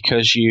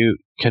 because you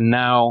can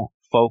now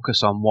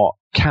focus on what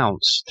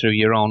counts through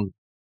your own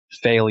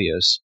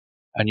failures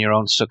and your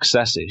own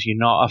successes. You're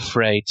not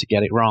afraid to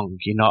get it wrong.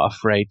 You're not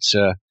afraid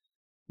to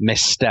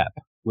misstep,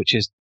 which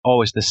is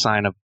always the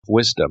sign of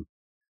wisdom.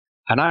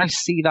 And I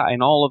see that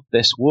in all of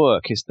this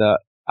work, is that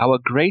our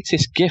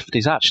greatest gift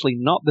is actually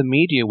not the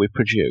media we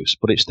produce,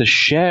 but it's the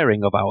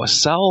sharing of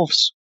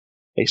ourselves.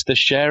 It's the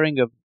sharing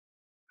of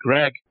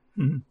Greg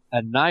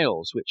and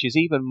Niles, which is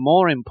even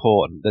more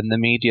important than the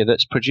media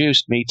that's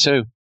produced Me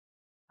Too.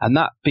 And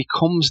that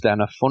becomes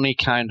then a funny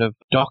kind of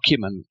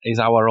document, is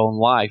our own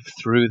life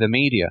through the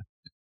media.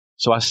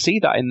 So I see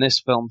that in this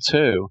film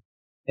too,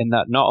 in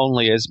that not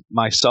only is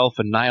myself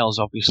and Niles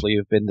obviously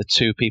have been the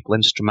two people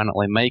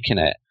instrumental in making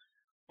it,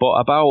 but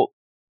about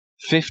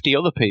 50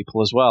 other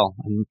people as well,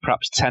 and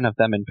perhaps 10 of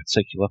them in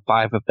particular,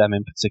 5 of them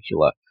in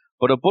particular,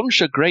 but a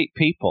bunch of great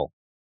people.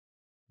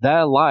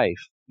 Their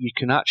life, you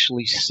can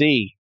actually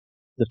see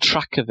the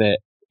track of it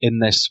in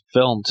this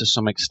film to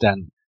some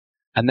extent.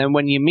 And then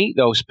when you meet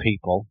those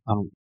people,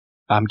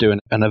 I'm doing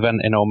an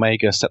event in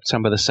Omega,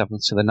 September the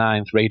 7th to the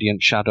 9th,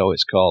 Radiant Shadow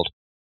it's called.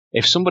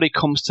 If somebody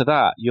comes to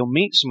that, you'll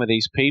meet some of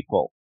these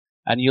people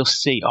and you'll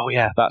see, oh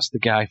yeah, that's the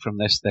guy from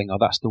this thing, or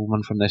that's the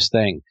woman from this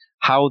thing.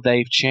 How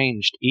they've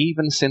changed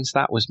even since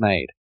that was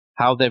made.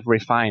 How they've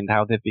refined,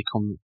 how they've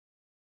become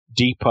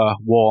deeper,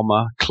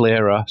 warmer,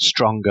 clearer,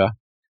 stronger.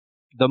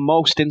 The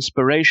most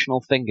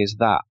inspirational thing is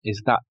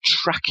that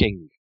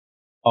tracking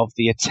of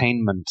the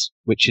attainment,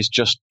 which is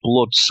just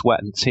blood,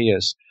 sweat, and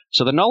tears.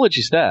 So the knowledge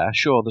is there.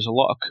 Sure, there's a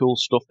lot of cool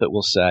stuff that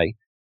we'll say.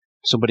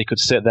 Somebody could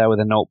sit there with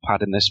a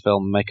notepad in this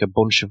film and make a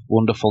bunch of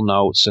wonderful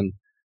notes and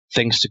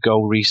things to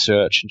go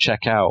research and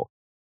check out.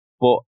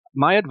 But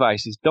my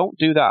advice is don't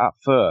do that at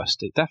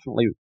first. It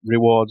definitely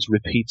rewards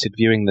repeated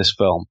viewing this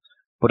film.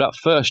 But at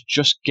first,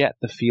 just get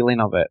the feeling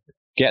of it.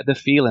 Get the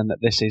feeling that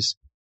this is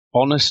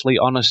honestly,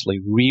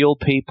 real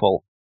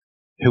people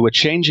who are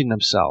changing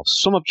themselves.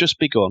 Some have just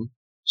begun.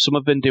 Some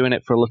have been doing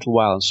it for a little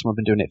while, and some have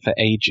been doing it for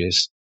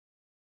ages.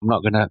 I'm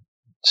not going to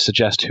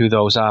suggest who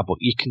those are, but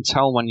you can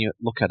tell when you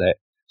look at it.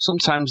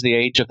 Sometimes the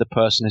age of the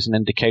person is an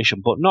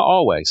indication, but not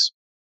always.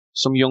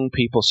 Some young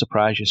people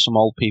surprise you, some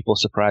old people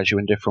surprise you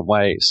in different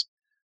ways.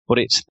 But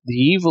it's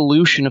the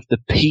evolution of the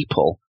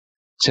people,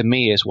 to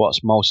me, is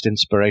what's most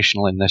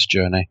inspirational in this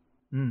journey.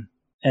 Mm.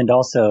 And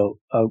also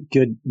a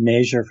good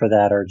measure for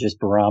that, or just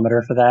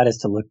barometer for that, is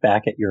to look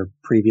back at your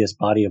previous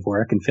body of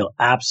work and feel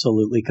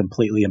absolutely,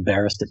 completely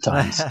embarrassed at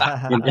times.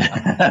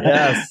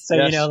 Yes. So,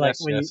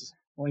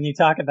 when you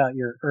talk about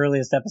your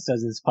earliest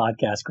episodes of this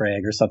podcast,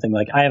 Greg, or something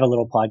like, I have a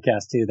little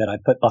podcast too that I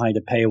put behind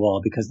a paywall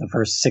because the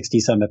first 60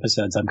 some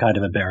episodes I'm kind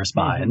of embarrassed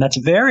by. And that's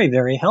very,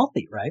 very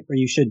healthy, right? Where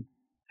you should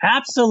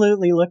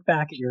absolutely look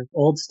back at your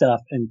old stuff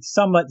and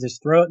somewhat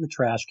just throw it in the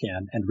trash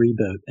can and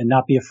reboot, and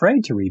not be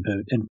afraid to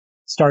reboot and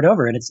start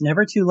over. And it's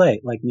never too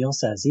late. Like Neil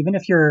says, even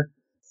if you're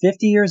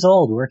 50 years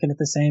old working at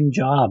the same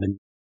job, and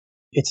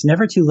it's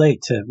never too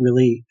late to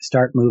really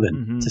start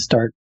moving, to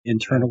start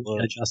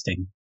internally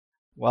adjusting.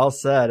 Well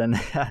said.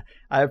 And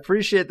I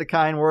appreciate the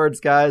kind words,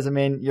 guys. I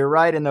mean, you're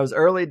right. In those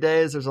early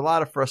days, there's a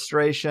lot of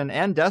frustration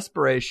and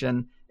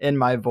desperation in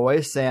my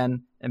voice.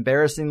 And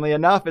embarrassingly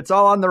enough, it's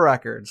all on the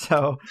record.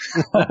 So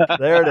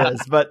there it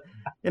is. But,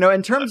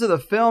 in terms of the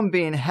film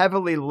being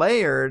heavily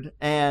layered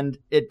and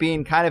it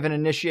being kind of an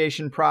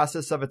initiation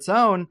process of its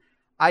own,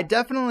 I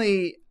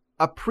definitely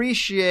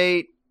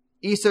appreciate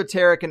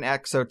esoteric and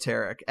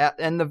exoteric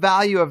and the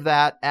value of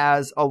that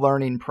as a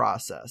learning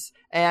process,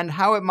 and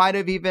how it might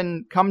have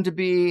even come to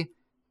be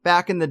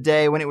back in the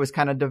day when it was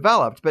kind of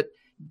developed. But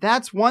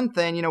that's one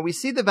thing, we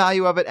see the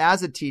value of it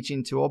as a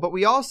teaching tool, but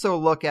we also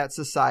look at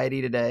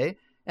society today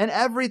and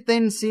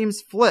everything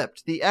seems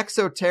flipped. The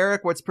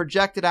exoteric, what's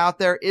projected out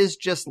there, is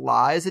just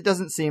lies. It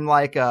doesn't seem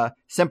like a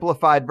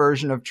simplified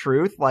version of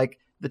truth like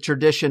the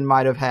tradition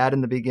might have had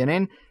in the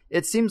beginning.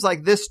 It seems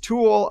like this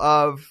tool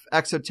of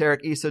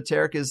exoteric,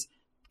 esoteric is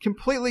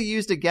completely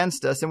used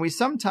against us. And we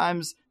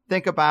sometimes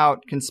think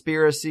about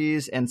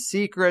conspiracies and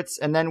secrets,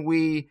 and then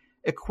we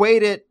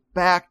equate it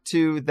back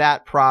to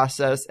that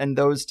process and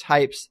those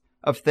types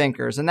of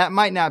thinkers. And that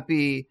might not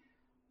be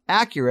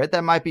accurate.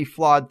 That might be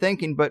flawed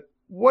thinking. But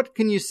what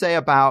can you say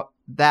about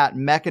that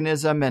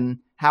mechanism and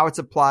how it's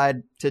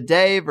applied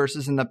today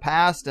versus in the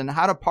past, and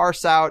how to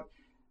parse out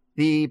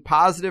the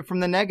positive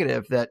from the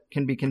negative that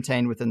can be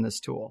contained within this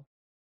tool?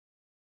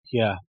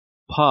 Yeah.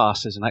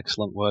 Parse is an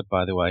excellent word,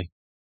 by the way.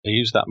 I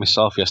used that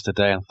myself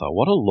yesterday and thought,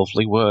 what a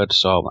lovely word.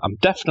 So I'm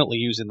definitely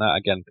using that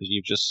again because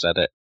you just said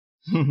it.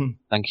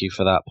 Thank you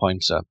for that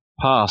pointer.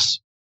 Pass.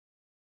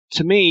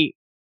 To me,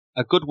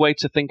 a good way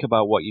to think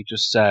about what you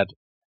just said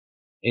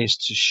is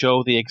to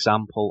show the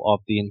example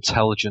of the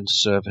intelligence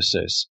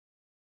services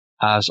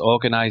as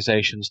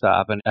organizations that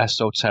have an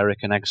esoteric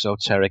and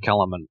exoteric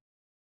element.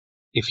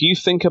 If you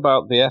think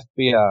about the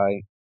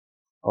FBI,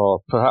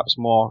 or perhaps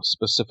more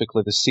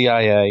specifically the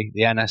CIA,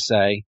 the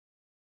NSA,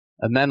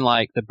 and then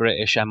like the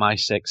British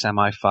MI6,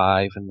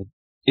 MI5, and the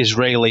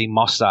Israeli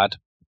Mossad,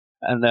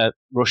 and the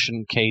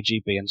Russian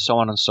KGB, and so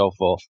on and so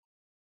forth,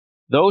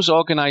 those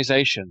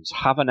organizations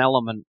have an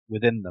element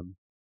within them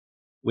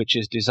which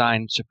is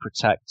designed to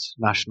protect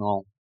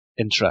national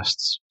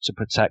interests, to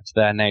protect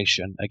their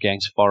nation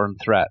against foreign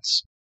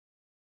threats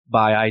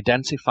by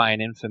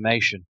identifying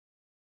information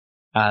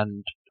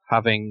and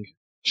having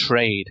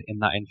trade in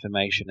that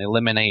information,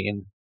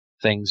 eliminating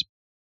things,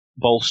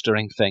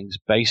 bolstering things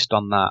based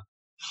on that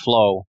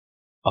flow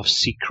of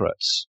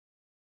secrets.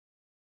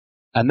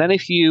 And then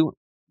if you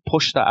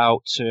push that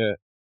out to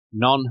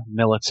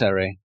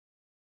non-military,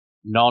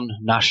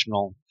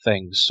 non-national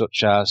things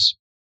such as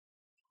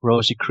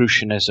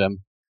Rosicrucianism,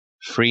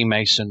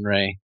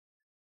 Freemasonry,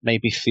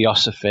 maybe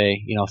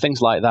Theosophy,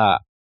 things like that,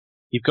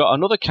 you've got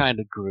another kind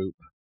of group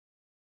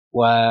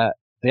where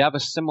they have a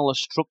similar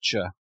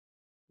structure,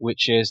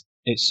 which is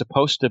it's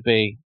supposed to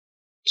be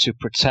to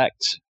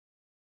protect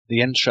the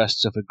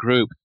interests of a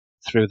group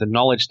through the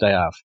knowledge they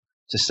have,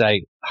 to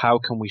say, how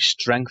can we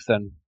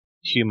strengthen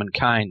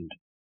humankind?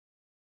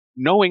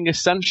 Knowing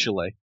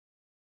essentially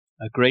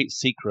a great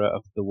secret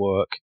of the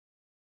work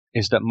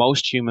is that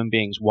most human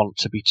beings want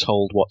to be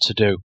told what to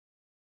do.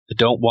 They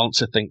don't want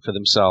to think for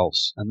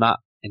themselves. And that,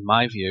 in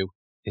my view,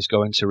 is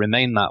going to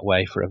remain that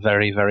way for a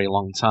very, very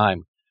long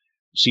time.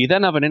 So you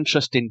then have an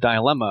interesting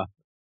dilemma,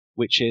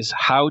 which is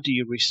how do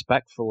you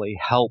respectfully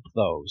help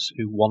those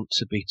who want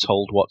to be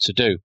told what to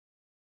do?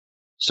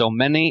 So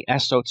many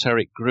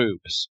esoteric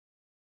groups,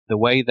 the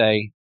way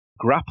they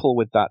grapple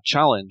with that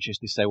challenge is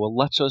they say, well,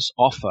 let us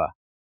offer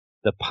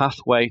the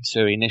pathway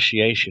to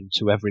initiation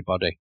to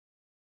everybody.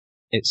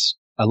 It's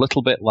a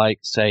little bit like,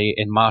 say,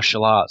 in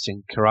martial arts,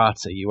 in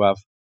karate, you have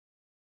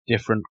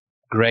different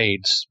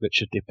grades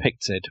which are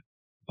depicted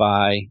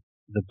by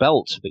the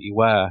belt that you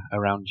wear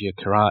around your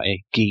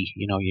karate gi,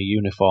 your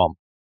uniform.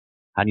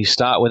 And you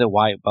start with a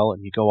white belt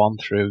and you go on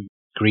through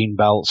green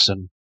belts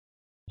and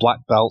black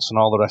belts and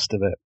all the rest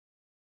of it.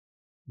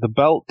 The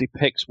belt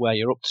depicts where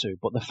you're up to,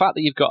 but the fact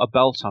that you've got a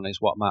belt on is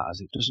what matters.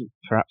 It doesn't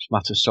perhaps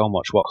matter so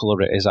much what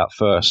colour it is at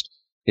first,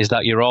 is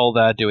that you're all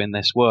there doing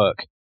this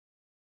work.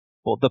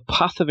 But the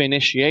path of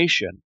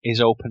initiation is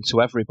open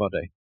to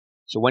everybody.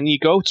 So when you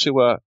go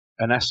to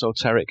an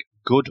esoteric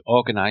good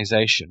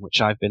organization,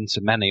 which I've been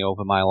to many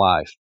over my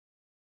life,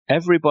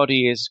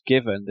 everybody is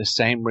given the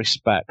same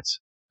respect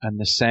and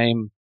the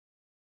same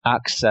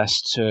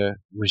access to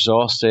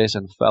resources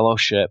and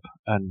fellowship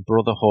and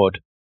brotherhood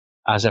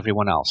as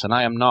everyone else. And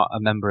I am not a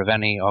member of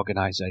any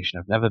organization.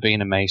 I've never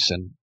been a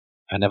Mason.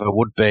 I never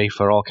would be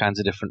for all kinds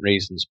of different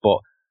reasons. But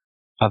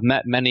I've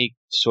met many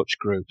such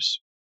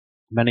groups,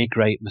 many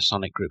great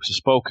Masonic groups. I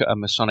spoke at a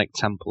Masonic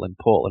temple in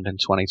Portland in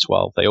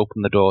 2012. They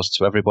opened the doors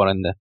to everyone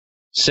in the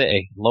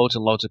city. Loads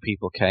and loads of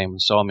people came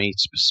and saw me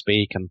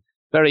speak, and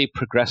very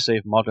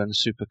progressive, modern,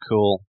 super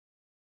cool,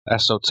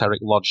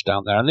 esoteric lodge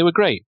down there. And they were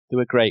great. They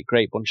were great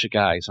bunch of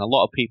guys. And a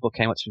lot of people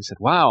came up to me and said,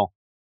 wow,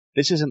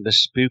 this isn't the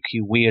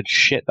spooky, weird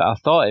shit that I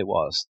thought it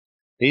was.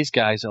 These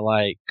guys are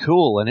like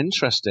cool and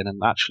interesting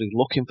and actually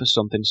looking for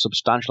something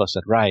substantial. I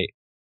said, right.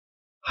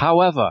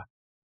 However,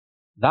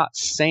 that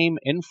same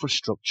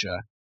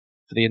infrastructure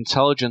for the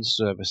intelligence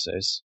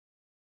services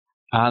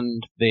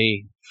and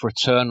the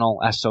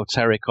fraternal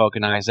esoteric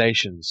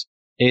organizations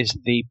is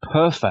the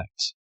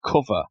perfect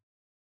cover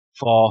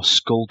for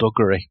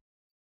skullduggery.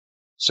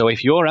 So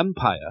if you're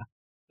empire,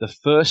 the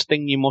first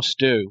thing you must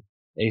do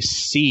is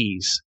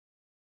seize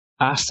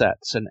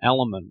assets and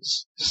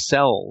elements,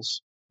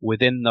 cells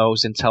within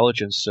those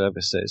intelligence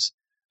services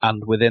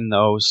and within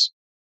those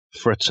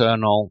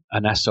fraternal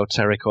and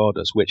esoteric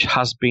orders, which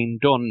has been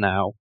done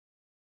now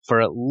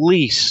for at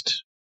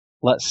least,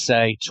 let's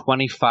say,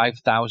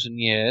 25,000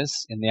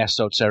 years in the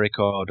esoteric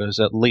orders,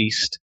 at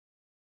least,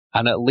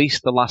 and at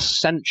least the last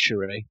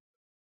century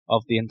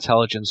of the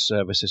intelligence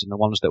services, and the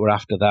ones that were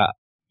after that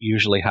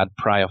usually had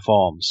prior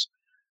forms.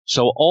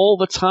 So all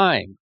the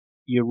time,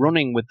 you're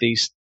running with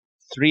these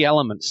three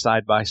elements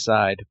side by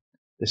side.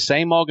 The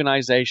same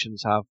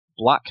organizations have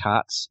black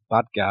hats,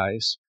 bad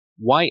guys,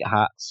 white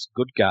hats,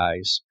 good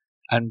guys,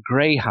 and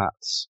grey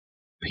hats,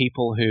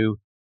 people who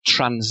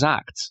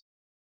transact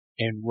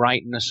in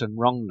rightness and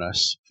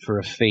wrongness for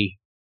a fee.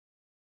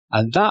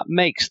 And that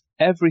makes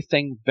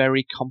everything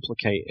very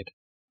complicated.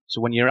 So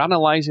when you're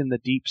analyzing the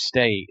deep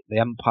state, the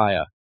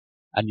empire,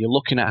 and you're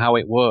looking at how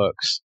it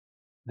works,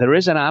 there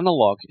is an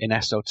analog in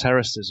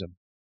esotericism,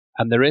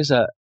 and there is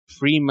a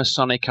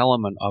Freemasonic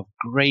element of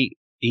great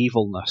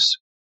evilness.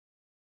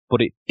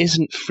 But it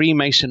isn't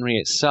Freemasonry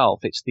itself,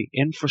 it's the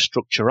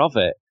infrastructure of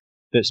it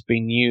that's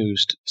been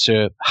used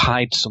to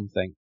hide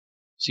something.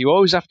 So you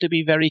always have to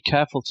be very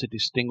careful to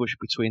distinguish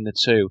between the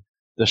two.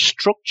 The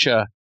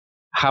structure,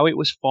 how it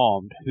was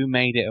formed, who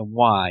made it and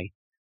why,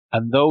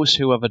 and those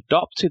who have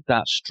adopted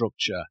that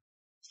structure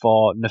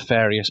for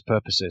nefarious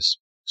purposes.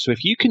 So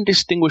if you can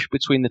distinguish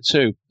between the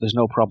two, there's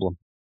no problem.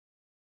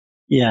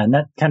 Yeah, and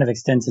that kind of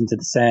extends into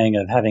the saying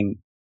of having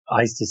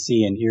eyes to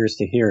see and ears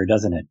to hear,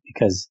 doesn't it?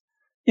 Because,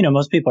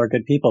 most people are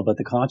good people, but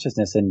the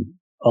consciousness in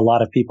a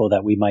lot of people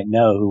that we might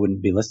know who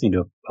wouldn't be listening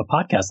to a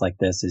podcast like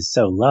this is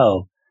so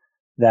low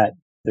that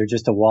they're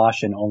just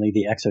awash in only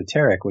the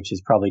exoteric, which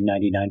is probably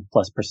 99+%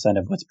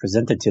 of what's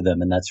presented to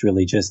them. And that's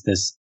really just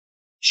this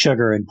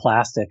sugar and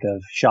plastic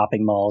of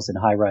shopping malls and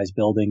high-rise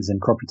buildings and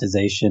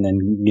corporatization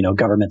and,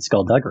 government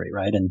skullduggery,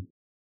 right? And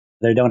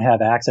they don't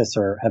have access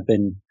or have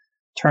been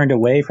turned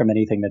away from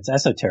anything that's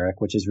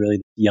esoteric, which is really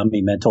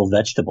yummy mental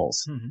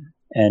vegetables. Mm-hmm.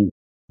 And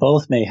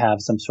both may have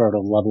some sort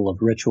of level of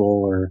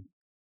ritual or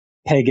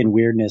pagan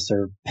weirdness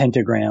or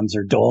pentagrams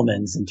or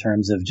dolmens in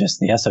terms of just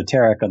the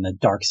esoteric on the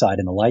dark side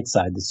and the light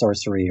side, the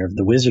sorcery or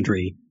the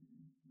wizardry.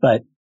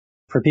 But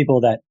for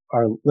people that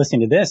are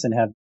listening to this and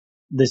have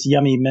this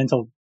yummy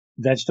mental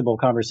vegetable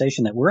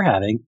conversation that we're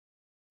having,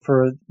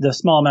 for the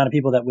small amount of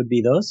people that would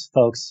be those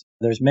folks,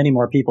 there's many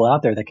more people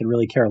out there that could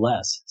really care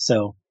less.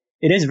 So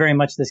it is very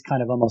much this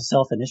kind of almost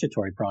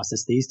self-initiatory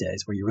process these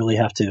days where you really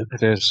have to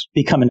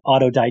become an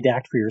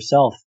autodidact for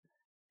yourself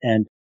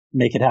and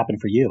make it happen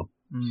for you.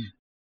 Mm.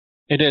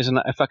 It is. And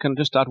if I can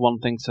just add one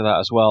thing to that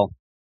as well,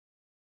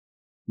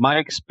 my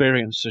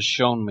experience has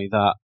shown me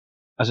that,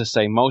 as I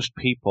say, most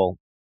people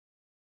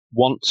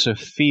want to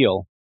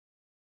feel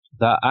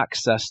that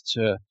access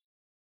to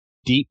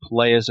deep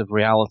layers of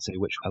reality,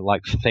 which are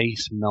like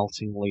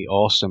face-meltingly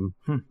awesome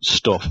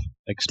stuff,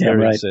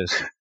 experiences.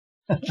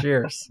 Right.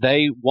 Cheers.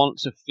 They want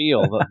to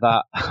feel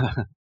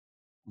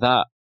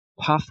that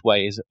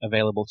pathway is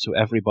available to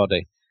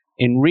everybody.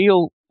 In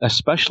real,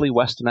 especially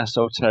Western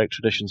esoteric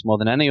traditions, more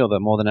than any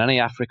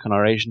African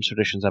or Asian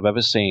traditions I've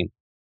ever seen,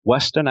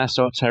 Western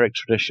esoteric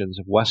traditions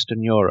of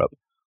Western Europe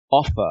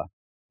offer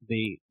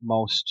the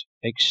most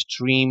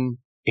extreme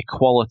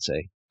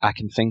equality I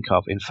can think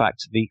of. In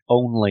fact, the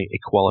only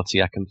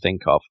equality I can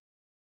think of,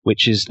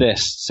 which is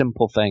this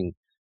simple thing.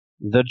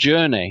 The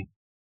journey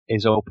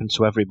is open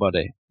to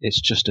everybody.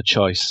 It's just a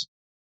choice.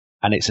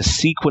 And it's a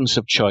sequence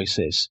of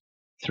choices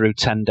through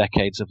 10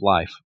 decades of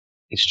life.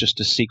 It's just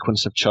a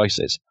sequence of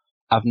choices.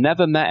 I've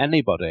never met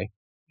anybody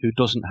who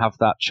doesn't have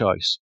that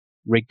choice,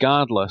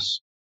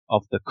 regardless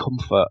of the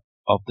comfort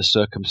of the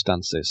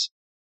circumstances.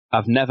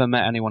 I've never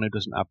met anyone who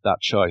doesn't have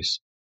that choice.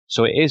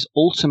 So it is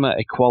ultimate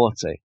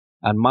equality.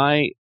 And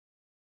my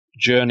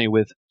journey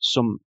with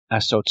some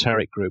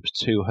esoteric groups,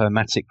 two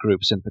hermetic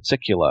groups in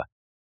particular,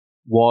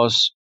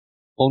 was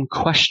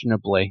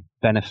unquestionably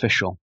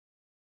beneficial.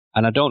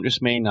 And I don't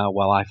just mean,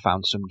 I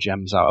found some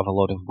gems out of a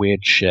lot of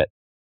weird shit.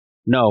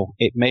 No,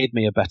 it made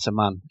me a better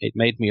man. It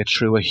made me a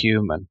truer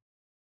human,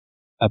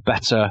 a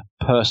better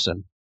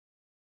person,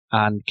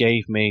 and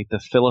gave me the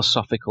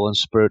philosophical and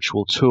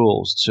spiritual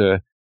tools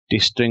to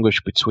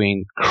distinguish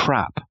between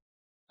crap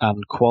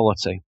and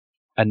quality,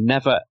 and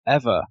never,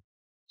 ever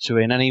to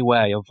in any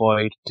way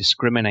avoid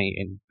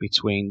discriminating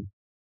between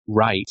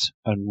right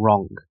and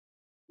wrong,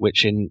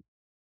 which in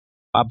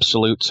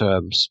absolute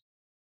terms,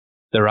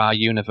 there are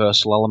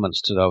universal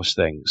elements to those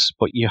things,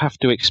 but you have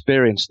to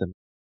experience them.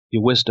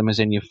 Your wisdom is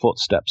in your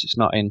footsteps. It's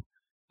not in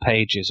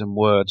pages and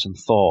words and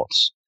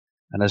thoughts.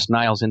 And as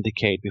Niles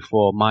indicated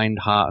before, mind,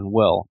 heart, and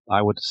will,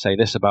 I would say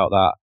this about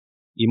that.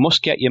 You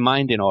must get your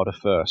mind in order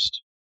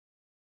first.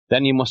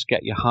 Then you must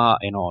get your heart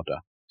in order.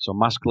 So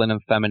masculine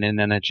and feminine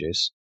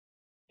energies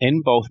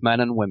in both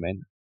men and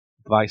women,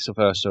 vice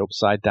versa,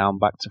 upside down,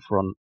 back to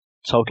front,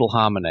 total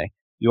harmony.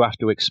 You have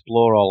to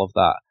explore all of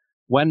that.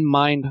 When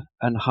mind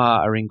and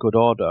heart are in good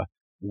order,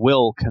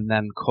 will can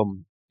then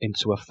come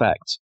into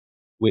effect,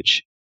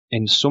 which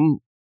in some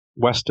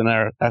Western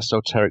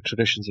esoteric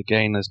traditions,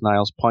 again, as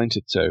Niles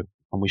pointed to,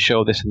 and we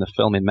show this in the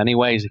film in many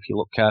ways if you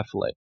look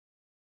carefully,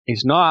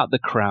 is not at the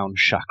crown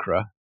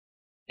chakra.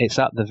 It's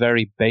at the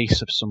very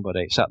base of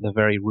somebody. It's at the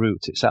very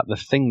root. It's at the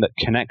thing that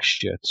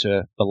connects you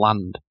to the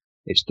land.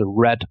 It's the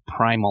red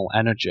primal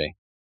energy.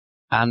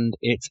 And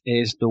it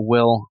is the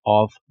will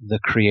of the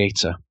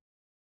Creator.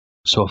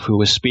 So if we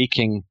were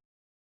speaking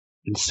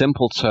in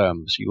simple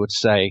terms, you would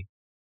say,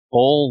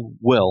 all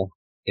will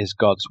is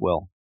God's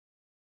will.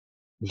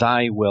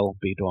 Thy will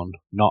be done,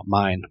 not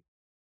mine.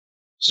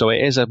 So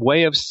it is a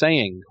way of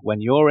saying,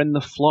 when you're in the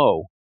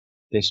flow,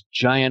 this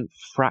giant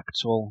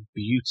fractal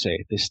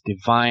beauty, this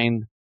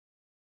divine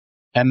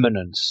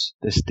eminence,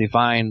 this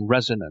divine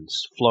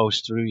resonance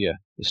flows through you.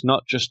 It's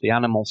not just the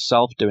animal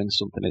self doing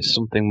something, it's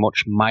something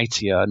much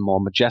mightier and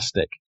more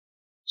majestic.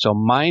 So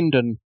mind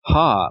and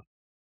heart,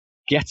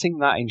 getting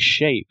that in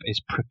shape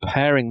is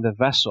preparing the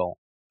vessel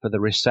for the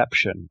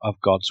reception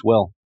of God's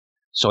will.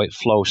 So it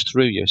flows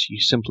through you. So you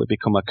simply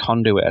become a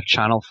conduit, a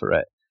channel for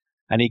it.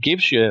 And he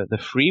gives you the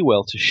free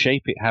will to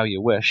shape it how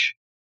you wish.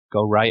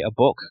 Go write a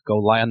book, go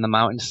lie on the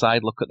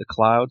mountainside, look at the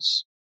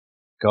clouds,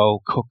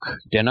 go cook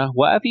dinner,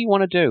 whatever you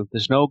want to do.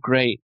 There's no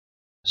great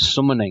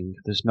summoning.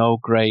 There's no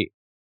great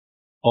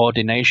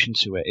ordination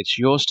to it. It's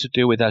yours to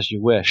do with as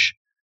you wish.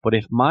 But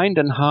if mind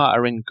and heart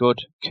are in good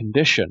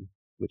condition,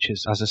 which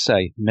is, as I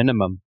say,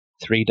 minimum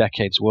 3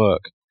 decades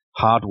work,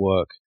 hard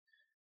work,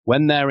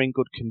 when they're in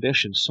good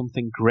condition,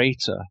 something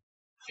greater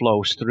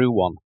flows through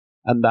one,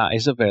 and that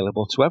is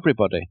available to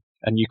everybody.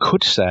 And you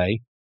could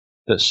say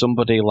that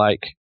somebody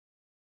like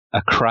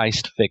a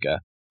Christ figure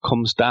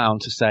comes down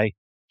to say,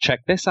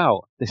 check this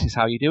out. This is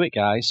how you do it,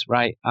 guys.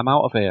 Right, I'm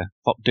out of here.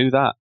 Do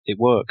that. It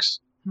works.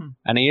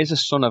 And he is a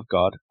son of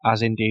God,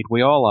 as indeed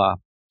we all are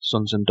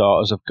sons and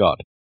daughters of God.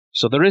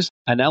 So there is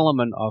an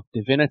element of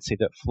divinity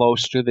that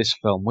flows through this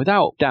film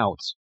without doubt.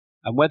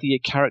 And whether you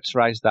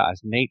characterize that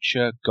as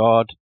nature,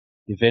 God,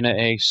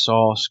 divinity,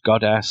 source,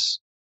 goddess,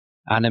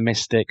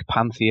 animistic,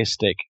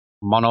 pantheistic,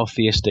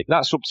 monotheistic,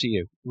 that's up to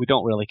you. We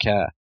don't really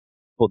care.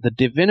 But the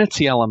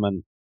divinity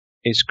element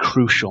is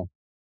crucial.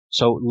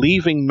 So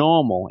leaving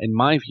normal, in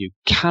my view,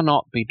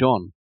 cannot be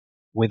done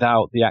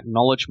without the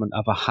acknowledgement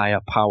of a higher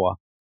power.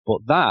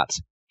 But that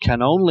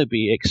can only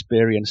be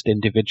experienced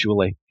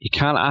individually. You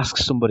can't ask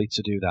somebody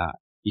to do that.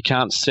 You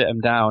can't sit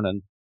them down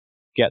and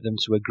get them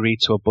to agree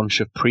to a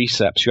bunch of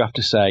precepts. You have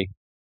to say,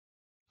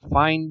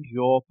 find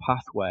your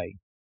pathway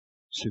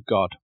to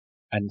God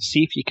and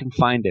see if you can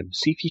find him.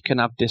 See if you can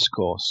have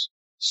discourse.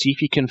 See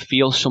if you can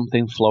feel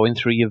something flowing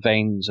through your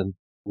veins and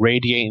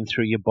radiating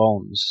through your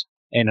bones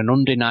in an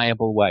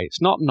undeniable way.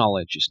 It's not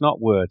knowledge. It's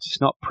not words.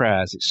 It's not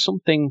prayers. It's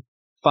something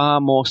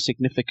far more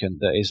significant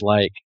that is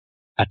like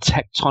a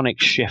tectonic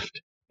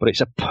shift, but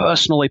it's a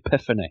personal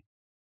epiphany.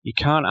 You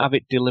can't have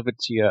it delivered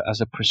to you as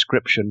a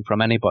prescription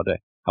from anybody,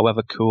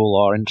 however cool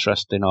or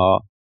interesting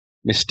or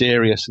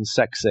mysterious and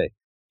sexy.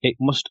 It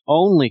must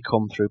only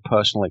come through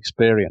personal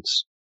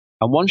experience.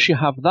 And once you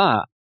have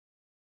that,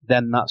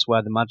 then that's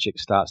where the magic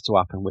starts to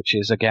happen, which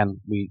is, again,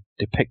 we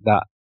depict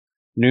that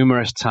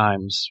numerous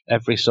times,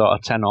 every sort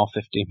of 10 or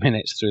 15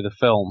 minutes through the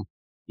film.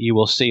 You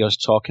will see us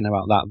talking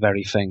about that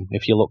very thing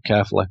if you look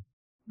carefully.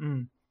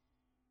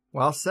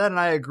 Well said, and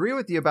I agree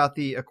with you about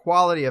the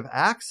equality of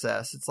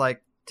access. It's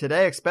like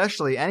today,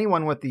 especially,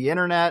 anyone with the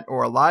internet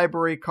or a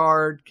library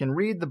card can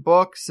read the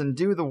books and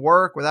do the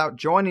work without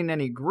joining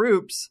any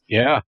groups.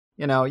 Yeah.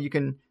 You know, you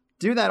can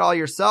do that all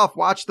yourself.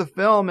 Watch the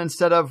film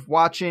instead of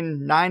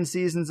watching 9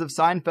 seasons of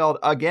Seinfeld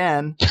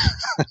again.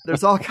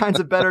 There's all kinds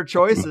of better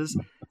choices.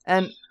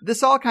 And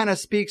this all kind of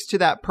speaks to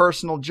that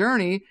personal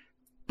journey.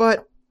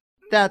 But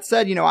that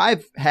said, you know,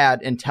 I've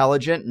had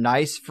intelligent,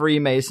 nice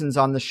Freemasons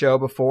on the show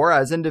before.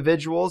 As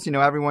individuals, you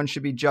know, everyone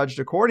should be judged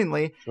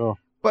accordingly. Sure.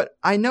 But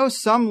I know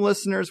some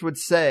listeners would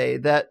say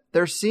that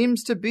there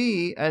seems to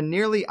be a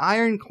nearly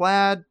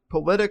ironclad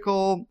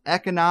political,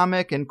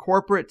 economic, and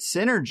corporate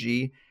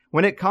synergy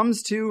when it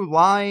comes to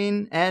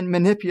lying and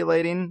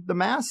manipulating the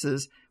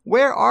masses.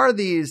 Where are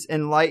these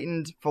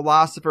enlightened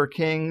philosopher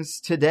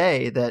kings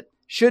today that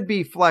should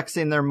be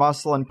flexing their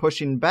muscle and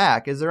pushing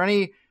back? Is there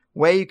any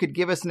way you could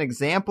give us an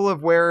example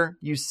of where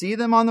you see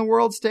them on the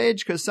world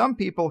stage? Because some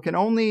people can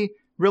only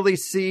really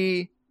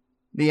see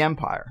the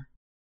empire.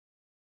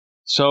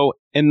 So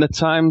in the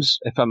times,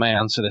 if I may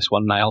answer this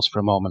one, Niles, for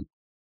a moment.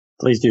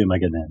 Please do, my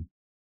good man.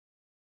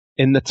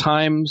 In the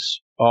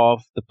times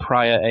of the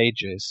prior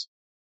ages,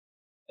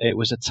 it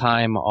was a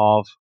time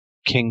of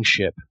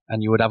kingship,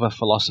 and you would have a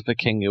philosopher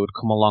king who would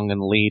come along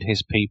and lead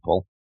his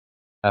people.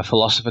 A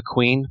philosopher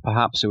queen,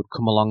 perhaps, who would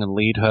come along and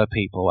lead her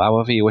people,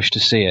 however you wish to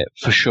see it,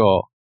 for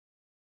sure.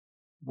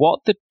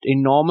 What the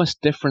enormous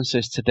difference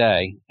is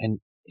today, and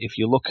if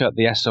you look at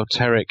the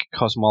esoteric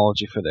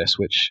cosmology for this,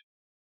 which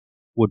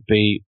would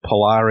be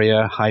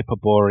Polaria,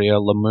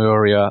 Hyperborea,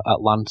 Lemuria,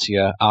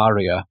 Atlantia,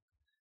 Aria.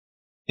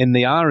 In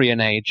the Aryan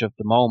age of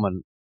the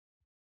moment,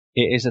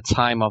 it is a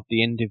time of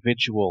the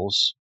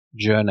individual's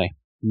journey,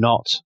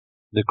 not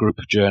the group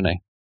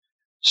journey.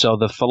 So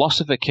the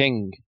philosopher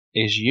king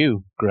is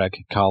you,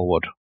 Greg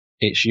Carlwood.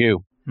 It's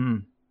you.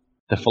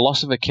 The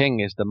philosopher king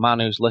is the man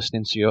who's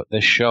listening to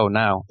this show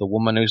now, the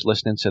woman who's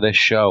listening to this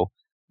show.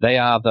 They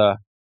are the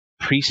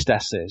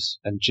priestesses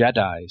and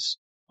Jedis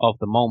of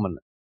the moment.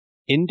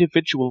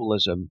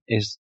 Individualism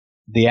is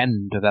the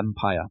end of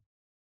empire.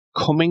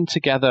 Coming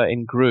together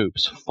in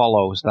groups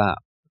follows that.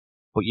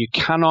 But you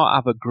cannot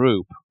have a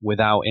group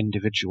without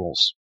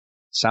individuals.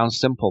 Sounds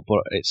simple,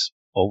 but it's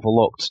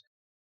overlooked.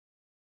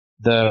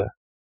 The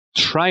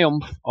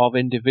triumph of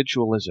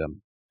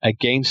individualism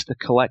against the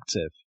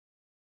collective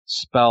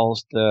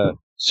spells the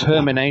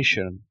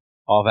termination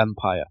of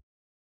empire.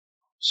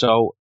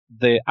 So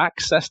the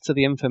access to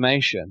the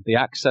information, the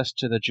access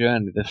to the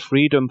journey, the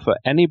freedom for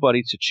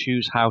anybody to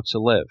choose how to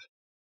live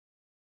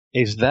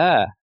is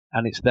there.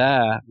 And it's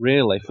there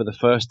really for the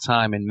first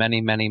time in many,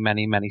 many,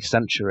 many, many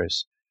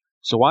centuries.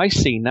 So I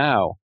see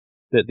now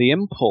that the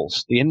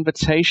impulse, the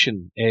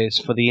invitation is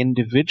for the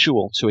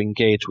individual to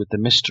engage with the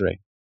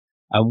mystery.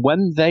 And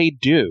when they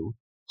do,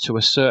 to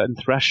a certain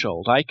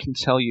threshold, I can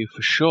tell you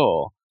for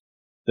sure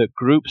that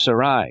groups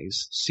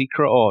arise,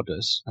 secret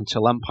orders,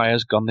 until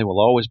empire's gone, they will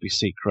always be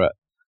secret,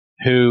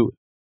 who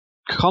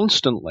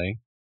constantly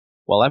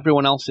while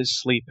everyone else is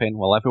sleeping,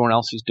 while everyone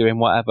else is doing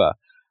whatever,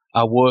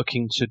 are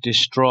working to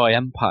destroy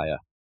empire.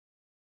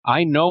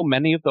 I know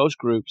many of those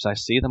groups, I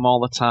see them all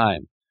the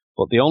time,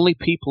 but the only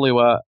people who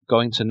are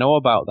going to know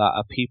about that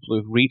are people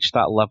who've reached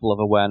that level of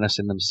awareness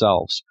in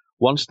themselves.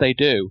 Once they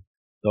do,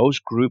 those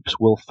groups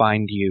will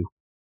find you.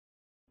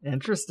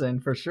 Interesting,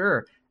 for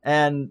sure.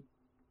 And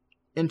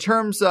in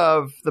terms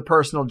of the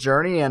personal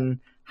journey and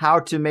how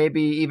to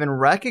maybe even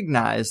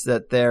recognize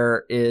that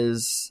there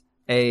is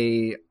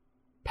a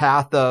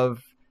path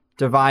of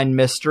divine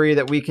mystery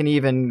that we can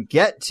even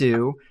get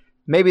to,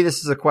 maybe this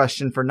is a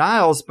question for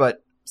Niles, but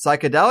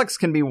psychedelics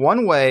can be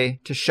one way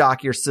to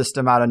shock your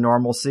system out of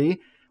normalcy.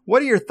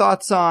 What are your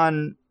thoughts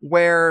on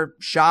where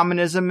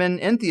shamanism and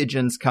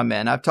entheogens come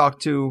in? I've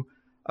talked to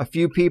a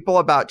few people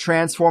about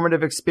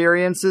transformative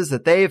experiences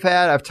that they've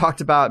had. I've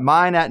talked about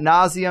mine ad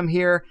nauseum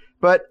here,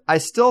 but I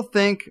still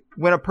think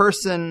when a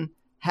person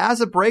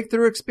has a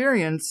breakthrough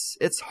experience,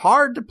 it's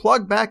hard to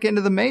plug back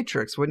into the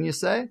matrix, wouldn't you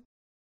say?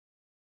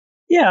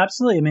 Yeah,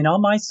 absolutely. I mean, all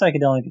my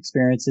psychedelic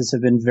experiences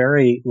have been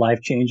very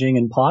life-changing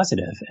and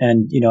positive.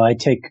 And, I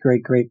take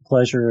great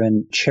pleasure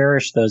and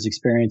cherish those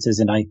experiences.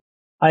 And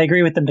I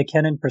agree with the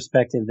McKinnon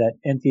perspective that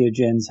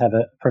entheogens have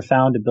a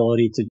profound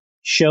ability to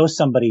show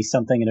somebody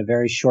something in a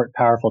very short,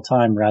 powerful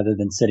time rather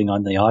than sitting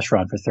on the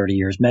ashram for 30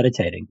 years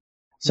meditating.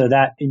 So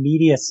that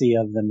immediacy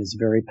of them is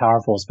very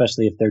powerful,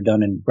 especially if they're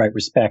done in right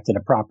respect in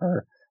a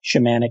proper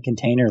shamanic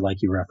container,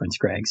 like you referenced,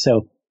 Greg.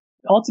 So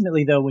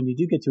ultimately, though, when you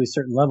do get to a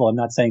certain level, I'm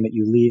not saying that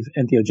you leave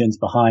entheogens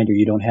behind or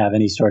you don't have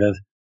any sort of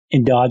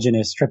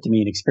endogenous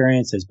tryptamine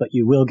experiences, but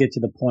you will get to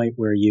the point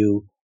where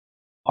you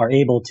are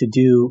able to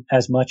do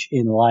as much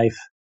in life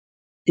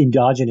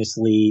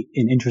endogenously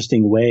in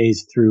interesting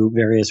ways through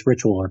various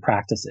ritual or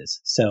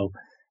practices. So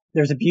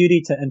there's a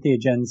beauty to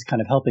entheogens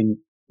kind of helping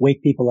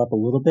wake people up a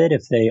little bit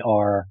if they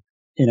are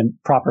in a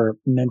proper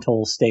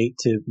mental state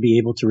to be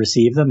able to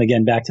receive them.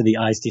 Again, back to the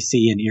eyes to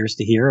see and ears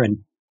to hear, and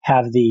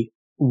have the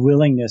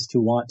willingness to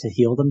want to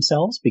heal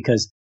themselves,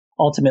 because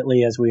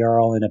ultimately, as we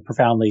are all in a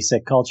profoundly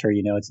sick culture,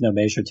 it's no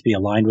measure to be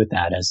aligned with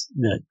that, as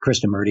the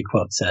Krishnamurti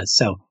quote says.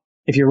 So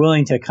if you're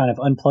willing to kind of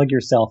unplug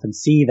yourself and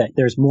see that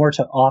there's more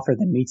to offer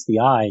than meets the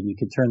eye, and you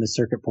can turn the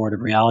circuit board of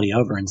reality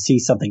over and see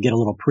something, get a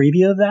little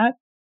preview of that,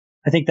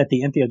 I think that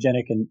the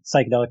entheogenic and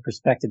psychedelic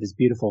perspective is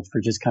beautiful for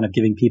just kind of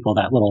giving people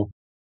that little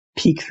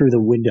peek through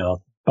the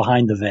window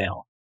behind the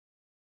veil.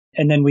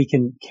 And then we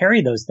can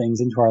carry those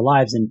things into our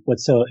lives. And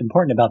what's so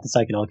important about the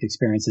psychedelic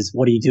experience is,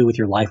 what do you do with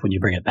your life when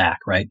you bring it back,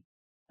 right?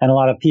 And a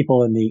lot of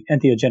people in the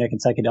entheogenic and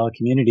psychedelic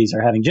communities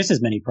are having just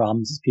as many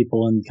problems as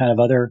people in kind of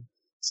other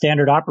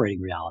standard operating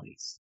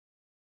realities.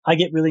 I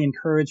get really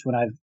encouraged when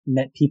I've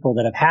met people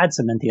that have had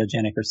some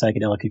entheogenic or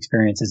psychedelic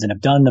experiences and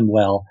have done them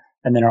well,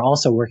 and then are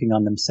also working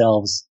on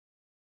themselves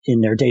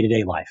in their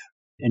day-to-day life,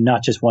 and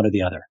not just one or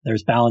the other.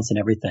 There's balance in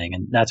everything.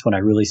 And that's when I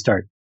really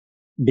start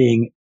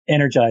being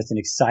energized and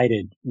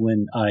excited,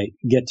 when I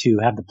get to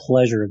have the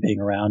pleasure of being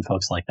around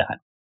folks like that.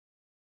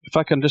 If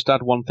I can just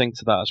add one thing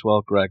to that as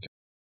well, Greg.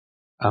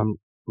 I'm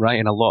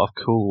writing a lot of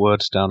cool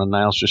words down, and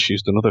Niles just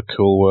used another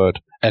cool word,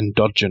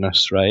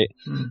 endogenous, right?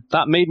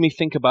 That made me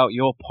think about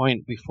your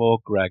point before,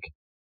 Greg,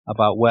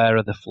 about where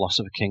are the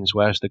philosopher kings,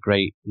 where's the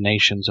great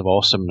nations of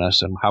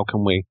awesomeness, and how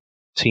can we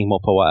team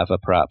up or whatever,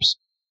 perhaps.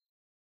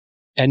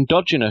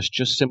 Endogenous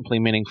just simply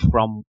meaning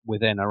from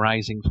within,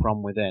 arising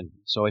from within.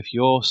 So if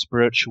your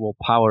spiritual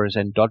power is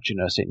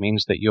endogenous, it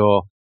means that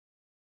you're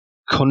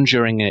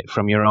conjuring it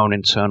from your own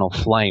internal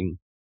flame.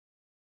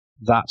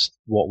 That's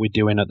what we're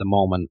doing at the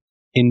moment.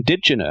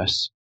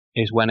 Indigenous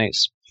is when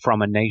it's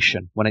from a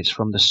nation, when it's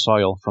from the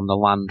soil, from the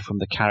land, from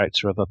the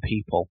character of a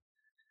people.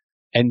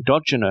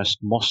 Endogenous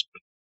must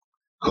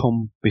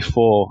come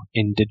before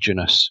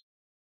indigenous.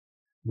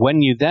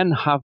 When you then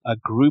have a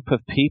group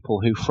of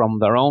people who from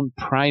their own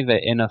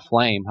private inner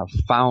flame have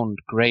found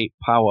great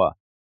power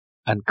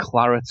and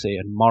clarity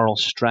and moral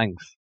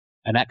strength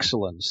and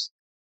excellence,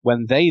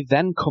 when they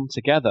then come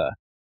together,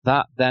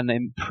 that then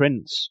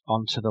imprints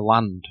onto the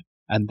land.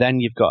 And then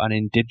you've got an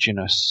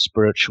indigenous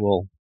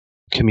spiritual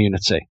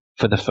community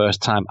for the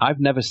first time. I've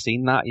never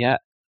seen that yet,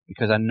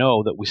 because I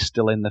know that we're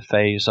still in the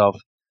phase of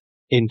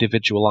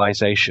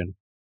individualization.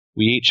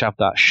 We each have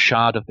that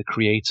shard of the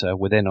creator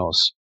within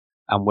us,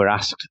 and we're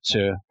asked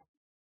to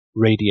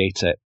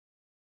radiate it.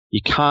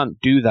 You can't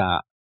do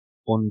that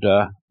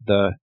under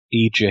the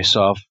aegis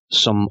of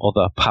some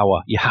other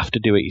power. You have to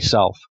do it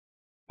yourself.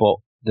 But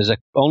there's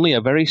only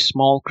a very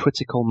small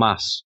critical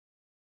mass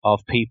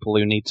of people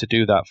who need to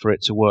do that for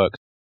it to work.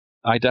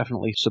 I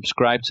definitely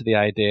subscribe to the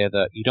idea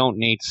that you don't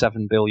need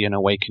 7 billion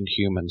awakened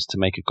humans to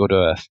make a good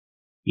earth.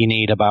 You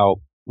need about,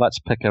 let's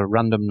pick a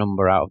random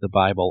number out of the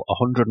Bible,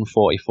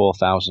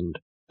 144,000.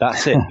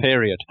 That's it,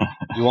 period.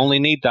 You only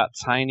need that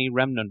tiny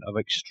remnant of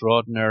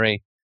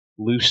extraordinary,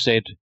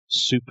 lucid,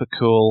 super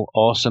cool,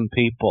 awesome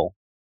people.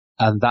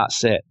 And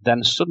that's it.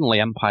 Then suddenly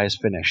empire's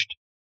finished.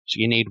 So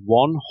you need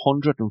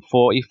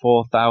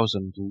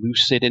 144,000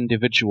 lucid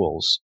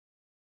individuals,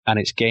 and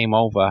it's game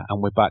over,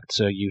 and we're back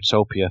to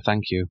utopia.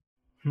 Thank you.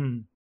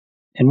 And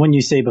when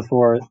you say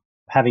before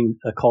having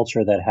a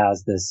culture that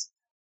has this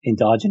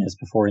endogenous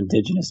before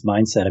indigenous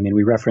mindset. I mean,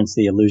 we reference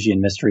the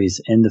Eleusinian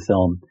mysteries in the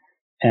film.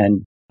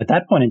 And at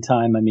that point in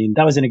time, I mean,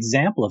 that was an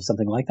example of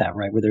something like that,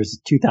 right? Where there's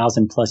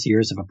 2,000 plus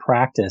years of a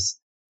practice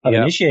of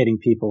initiating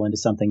people into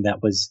something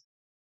that was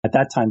at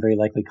that time very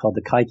likely called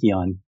the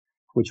Kaikion,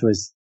 which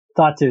was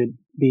thought to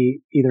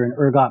be either an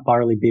ergot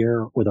barley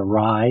beer with a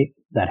rye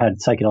that had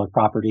psychedelic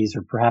properties,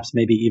 or perhaps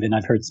maybe even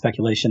I've heard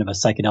speculation of a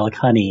psychedelic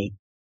honey.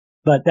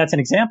 But that's an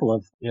example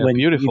of when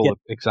beautiful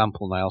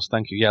example, Niles.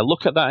 Thank you. Yeah,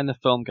 look at that in the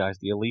film, guys.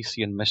 The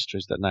Elysian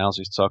mysteries that Niles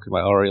is talking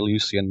about, or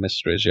Eleusinian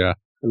mysteries. Yeah,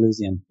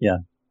 Eleusinian. Yeah.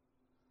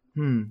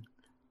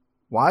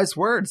 Wise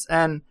words.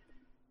 And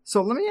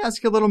so let me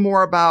ask you a little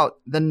more about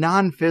the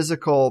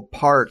non-physical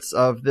parts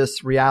of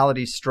this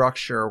reality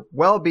structure,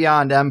 well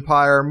beyond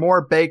empire,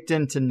 more baked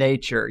into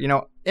nature. You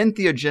know,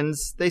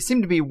 entheogens, they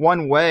seem to be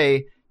one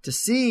way to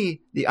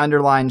see the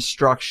underlying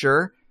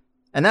structure.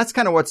 And that's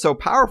kind of what's so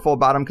powerful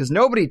about them, because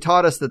nobody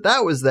taught us that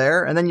that was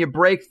there. And then you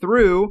break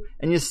through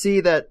and you see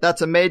that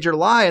that's a major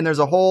lie. And there's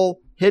a whole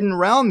hidden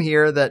realm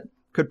here that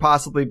could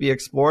possibly be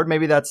explored.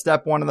 Maybe that's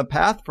step one on the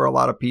path for a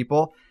lot of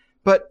people.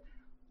 But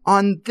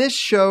on this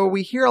show,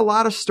 we hear a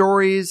lot of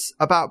stories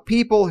about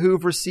people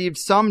who've received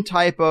some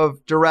type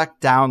of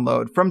direct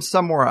download from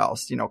somewhere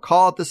else. You know,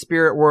 call it the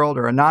spirit world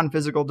or a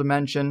non-physical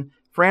dimension.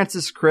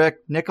 Francis Crick,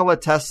 Nikola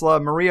Tesla,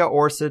 Maria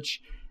Orsic.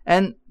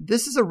 And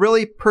this is a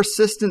really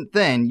persistent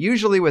thing,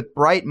 usually with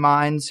bright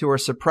minds who are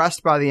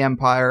suppressed by the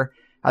empire.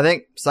 I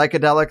think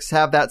psychedelics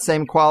have that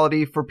same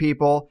quality for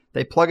people.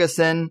 They plug us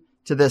in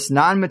to this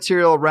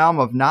non-material realm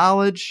of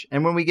knowledge.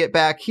 And when we get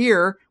back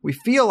here, we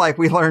feel like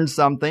we learned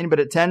something, but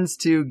it tends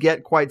to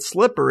get quite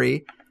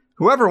slippery.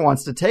 Whoever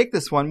wants to take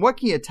this one, what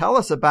can you tell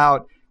us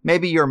about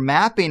maybe your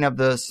mapping of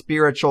the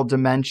spiritual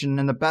dimension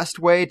and the best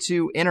way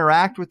to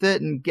interact with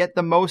it and get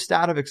the most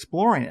out of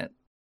exploring it?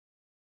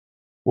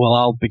 Well,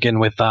 I'll begin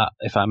with that,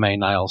 if I may,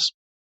 Niles.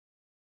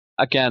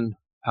 Again,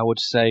 I would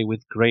say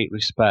with great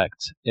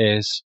respect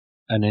is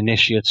an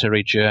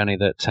initiatory journey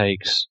that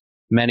takes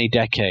many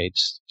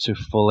decades to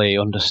fully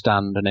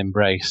understand and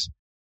embrace.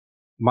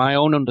 My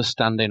own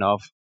understanding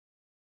of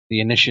the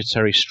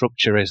initiatory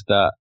structure is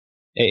that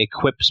it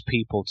equips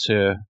people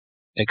to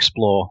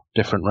explore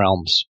different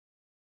realms.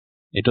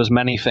 It does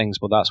many things,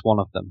 but that's one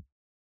of them.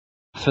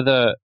 For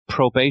the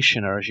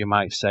probationer, as you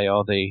might say,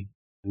 or the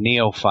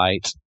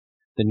neophyte,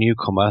 the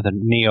newcomer, the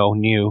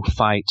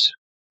neophyte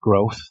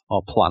growth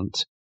or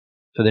plant,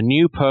 for the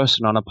new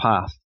person on a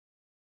path,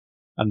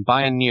 and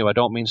by new, I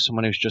don't mean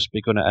someone who's just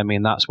begun it. I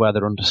mean, that's where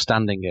their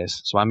understanding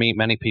is. So I meet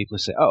many people who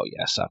say, oh,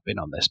 yes, I've been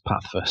on this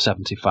path for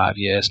 75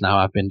 years now.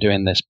 I've been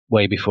doing this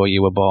way before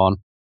you were born.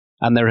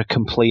 And they're a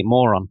complete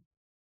moron.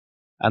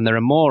 And they're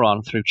a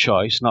moron through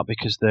choice, not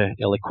because they're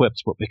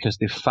ill-equipped, but because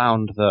they've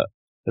found that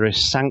there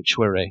is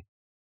sanctuary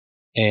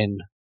in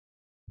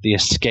the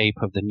escape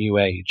of the new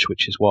age,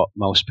 which is what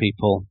most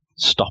people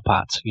stop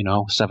at,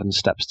 7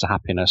 steps to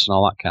happiness and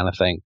all that kind of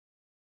thing.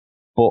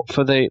 But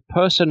for the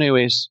person who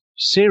is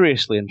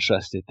seriously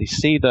interested, they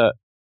see that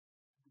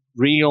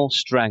real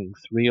strength,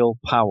 real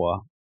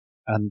power,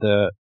 and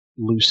the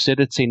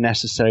lucidity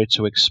necessary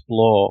to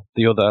explore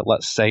the other,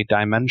 let's say,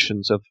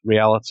 dimensions of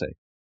reality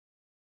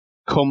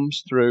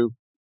comes through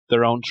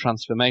their own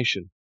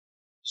transformation.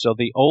 So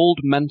the old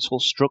mental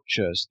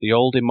structures, the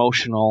old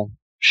emotional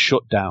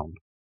shutdown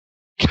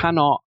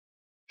cannot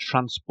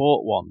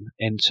transport one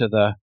into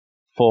the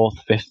 4th,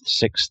 5th,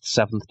 6th,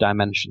 7th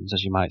dimensions,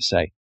 as you might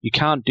say. You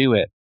can't do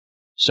it.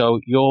 So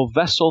your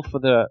vessel for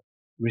the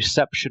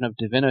reception of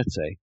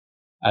divinity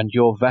and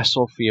your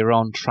vessel for your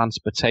own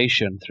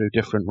transportation through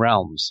different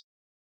realms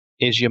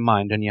is your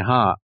mind and your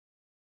heart.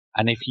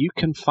 And if you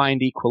can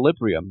find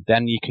equilibrium,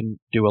 then you can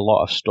do a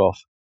lot of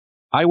stuff.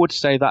 I would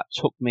say that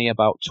took me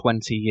about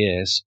 20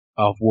 years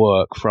of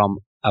work from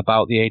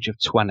about the age of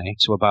 20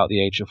 to about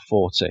the age of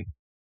 40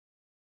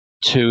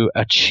 to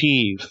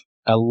achieve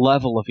a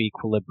level of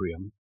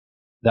equilibrium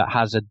that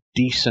has a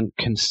decent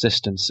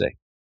consistency.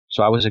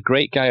 So I was a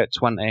great guy at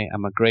 20.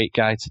 I'm a great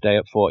guy today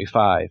at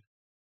 45.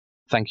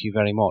 Thank you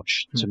very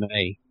much to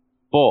me.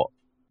 But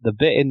the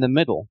bit in the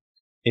middle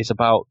is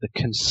about the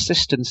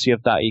consistency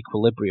of that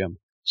equilibrium.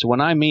 So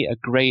when I meet a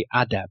great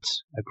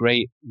adept, a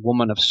great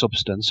woman of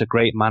substance, a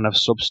great man of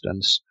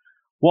substance,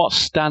 what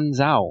stands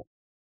out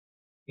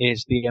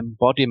is the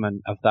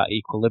embodiment of that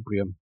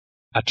equilibrium.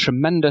 A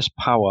tremendous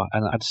power,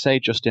 and I'd say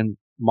just in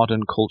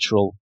modern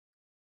cultural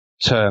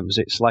terms,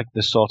 it's like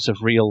the sort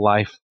of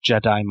real-life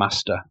Jedi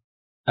Master,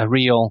 a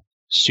real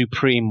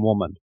supreme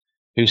woman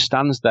who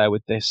stands there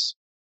with this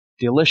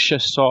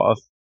delicious sort of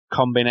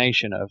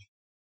combination of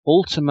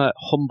ultimate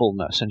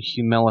humbleness and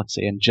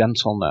humility and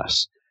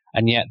gentleness,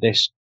 and yet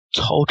this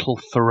total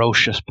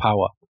ferocious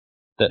power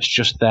that's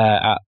just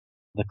there at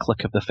the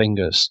click of the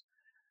fingers.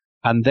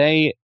 And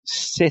they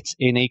sit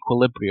in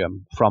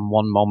equilibrium from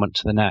one moment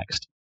to the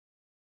next.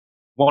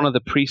 One of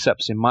the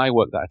precepts in my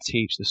work that I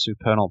teach, the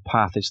supernal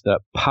path, is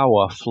that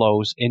power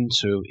flows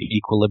into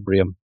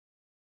equilibrium.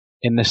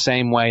 In the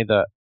same way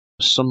that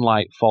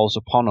sunlight falls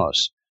upon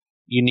us,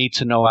 you need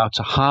to know how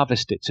to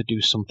harvest it to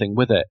do something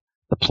with it.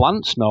 The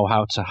plants know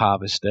how to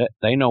harvest it.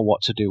 They know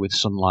what to do with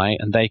sunlight,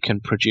 and they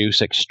can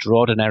produce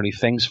extraordinary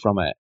things from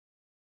it.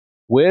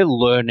 We're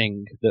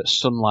learning that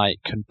sunlight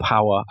can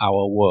power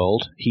our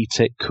world, heat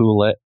it,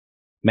 cool it,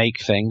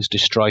 make things,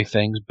 destroy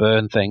things,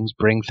 burn things,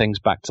 bring things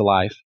back to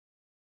life.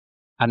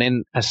 And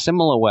in a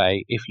similar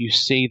way, if you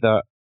see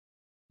that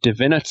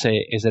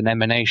divinity is an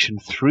emanation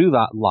through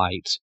that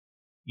light,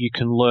 you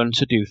can learn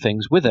to do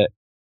things with it.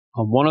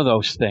 And one of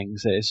those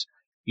things is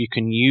you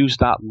can use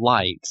that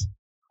light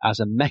as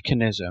a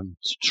mechanism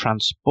to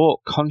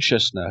transport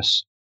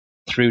consciousness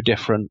through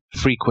different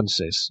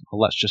frequencies, or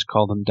let's just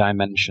call them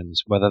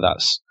dimensions, whether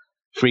that's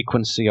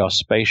frequency or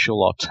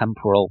spatial or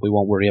temporal, we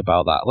won't worry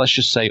about that. Let's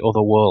just say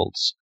other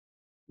worlds.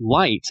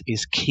 Light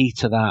is key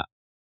to that,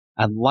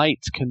 and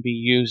light can be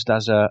used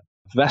as a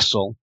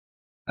vessel,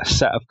 a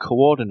set of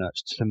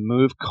coordinates to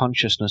move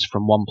consciousness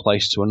from one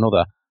place to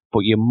another, but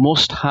you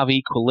must have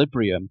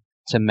equilibrium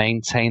to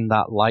maintain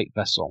that light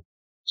vessel.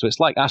 So it's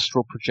like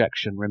astral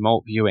projection,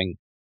 remote viewing.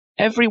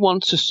 Everyone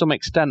to some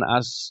extent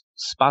has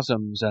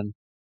spasms and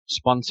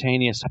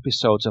spontaneous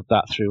episodes of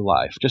that through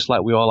life, just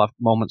like we all have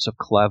moments of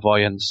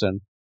clairvoyance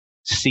and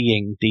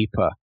seeing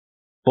deeper.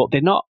 But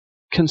they're not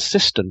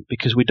consistent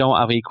because we don't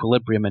have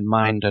equilibrium in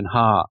mind and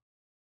heart.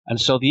 And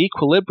so the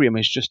equilibrium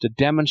is just a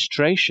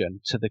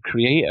demonstration to the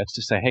creator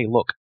to say, hey,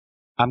 look,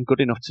 I'm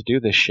good enough to do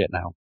this shit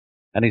now.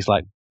 And he's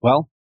like,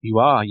 well, you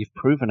are, you've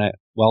proven it.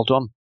 Well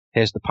done.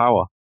 Here's the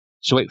power.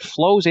 So it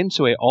flows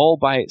into it all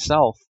by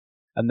itself.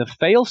 And the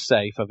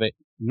fail-safe of it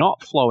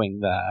not flowing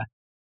there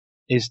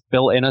is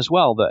built in as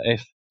well, that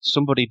if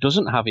somebody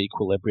doesn't have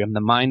equilibrium, the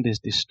mind is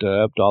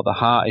disturbed or the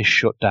heart is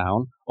shut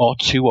down or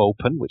too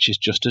open, which is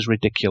just as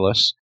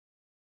ridiculous.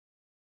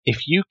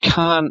 If you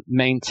can't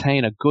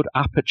maintain a good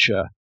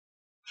aperture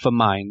for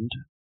mind,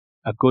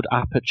 a good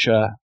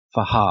aperture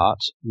for heart,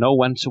 know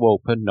when to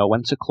open, know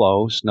when to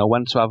close, know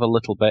when to have a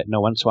little bit,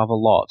 know when to have a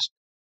lot,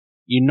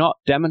 you're not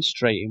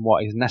demonstrating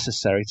what is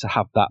necessary to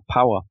have that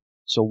power.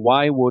 So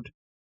why would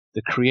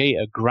the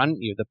creator grant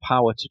you the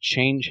power to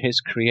change his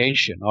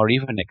creation or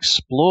even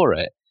explore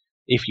it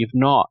if you've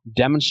not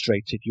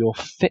demonstrated your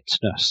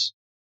fitness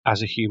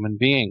as a human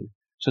being?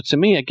 So to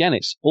me, again,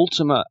 it's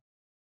ultimate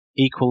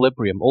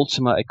equilibrium,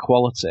 ultimate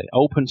equality,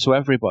 open to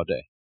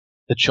everybody.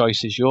 The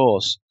choice is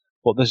yours.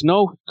 But there's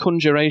no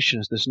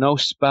conjurations, there's no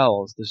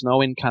spells, there's no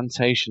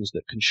incantations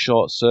that can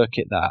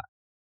short-circuit that.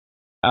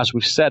 As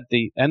we've said,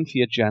 the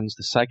entheogens,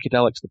 the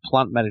psychedelics, the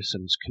plant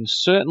medicines can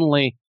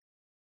certainly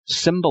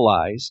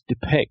symbolize,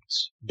 depict,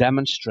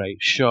 demonstrate,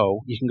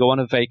 show. You can go on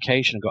a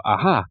vacation and go,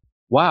 aha,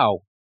 wow,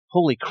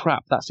 holy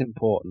crap, that's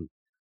important.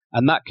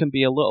 And that can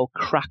be a little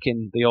crack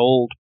in the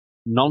old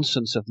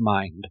nonsense of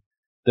mind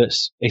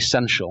that's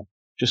essential.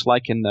 Just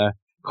like in the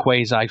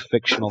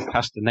quasi-fictional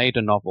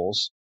Castaneda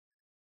novels,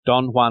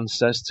 Don Juan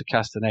says to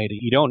Castaneda,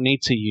 you don't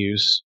need to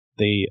use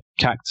the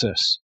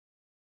cactus,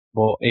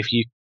 but if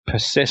you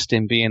persist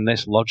in being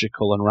this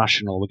logical and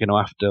rational, we're going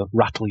to have to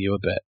rattle you a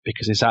bit,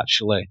 because it's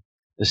actually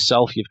the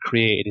self you've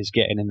created is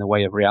getting in the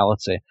way of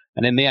reality.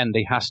 And in the end,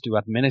 he has to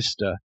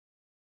administer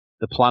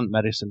the plant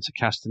medicine to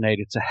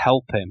Castaneda to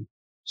help him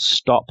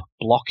stop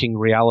blocking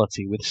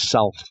reality with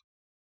self.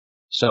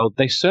 So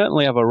they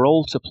certainly have a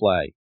role to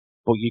play,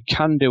 but you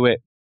can do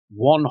it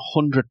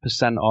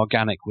 100%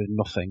 organic with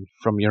nothing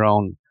from your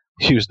own,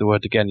 use the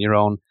word again, your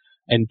own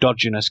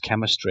endogenous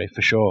chemistry,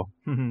 for sure.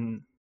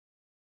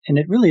 And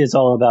it really is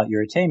all about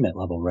your attainment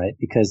level, right?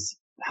 Because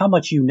how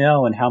much you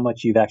know and how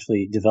much you've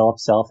actually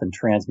developed self and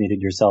transmuted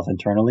yourself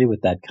internally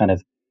with that kind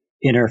of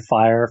inner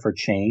fire for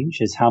change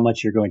is how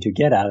much you're going to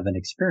get out of an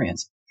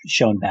experience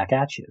shown back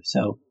at you.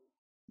 So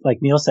like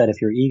Neil said,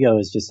 if your ego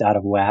is just out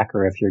of whack,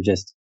 or if you're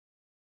just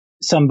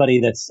somebody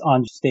that's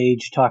on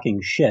stage talking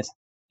shit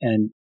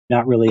and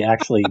not really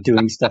actually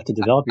doing stuff to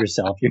develop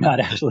yourself, you're not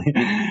actually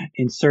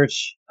in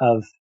search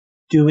of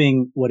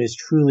doing what is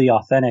truly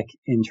authentic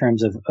in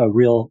terms of a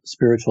real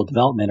spiritual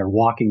development, or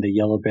walking the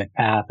yellow brick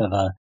path of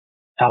a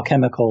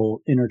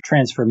alchemical inner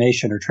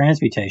transformation or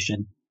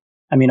transmutation.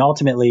 I mean,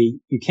 ultimately,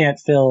 you can't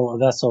fill a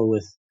vessel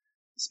with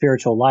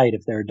spiritual light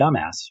if they're a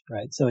dumbass,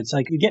 right? So it's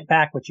like you get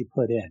back what you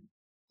put in.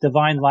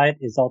 Divine light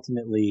is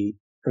ultimately,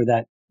 or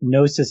that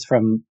gnosis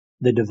from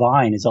the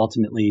divine is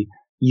ultimately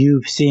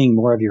you seeing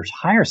more of your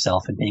higher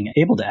self and being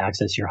able to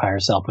access your higher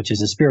self, which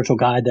is a spiritual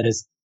guide that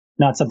is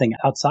not something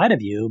outside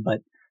of you, but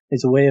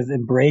it's a way of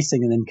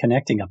embracing and then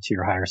connecting up to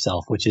your higher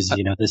self, which is,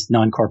 this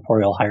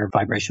non-corporeal higher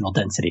vibrational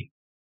density.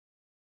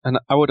 And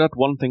I would add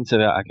one thing to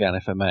that again,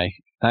 if I may.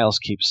 Niles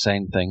keeps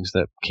saying things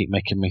that keep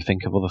making me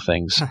think of other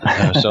things.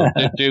 So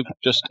do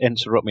just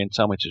interrupt me and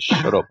tell me to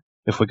shut up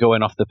if we're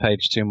going off the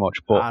page too much.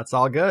 But it's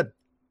all good.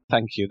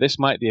 Thank you. This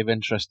might be of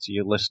interest to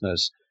you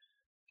listeners.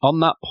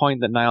 On that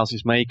point that Niles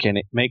is making,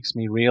 it makes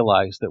me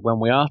realize that when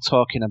we are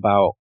talking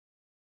about,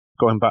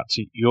 going back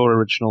to your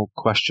original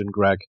question,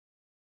 Greg,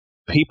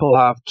 people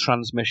have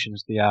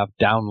transmissions, they have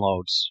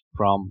downloads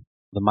from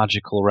the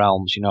magical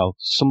realms,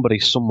 somebody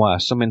somewhere,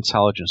 some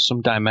intelligence,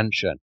 some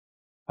dimension.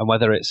 And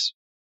whether it's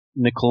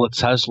Nikola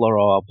Tesla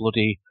or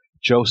bloody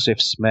Joseph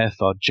Smith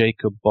or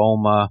Jacob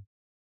Boehmer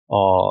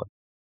or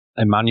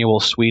Emanuel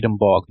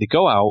Swedenborg. They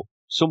go out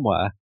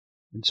somewhere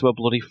into a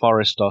bloody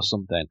forest or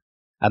something,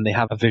 and they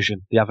have a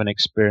vision, they have an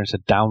experience, a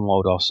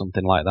download or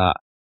something like that.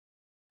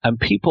 And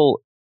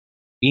people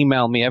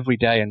email me every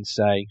day and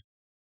say,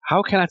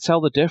 how can I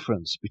tell the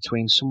difference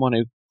between someone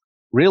who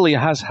really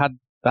has had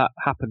that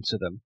happen to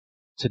them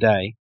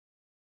today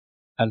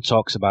and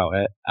talks about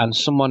it, and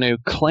someone who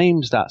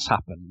claims that's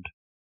happened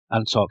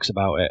and talks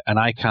about it, and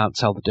I can't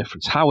tell the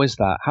difference? How is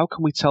that? How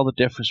can we tell the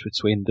difference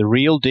between the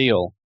real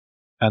deal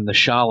and the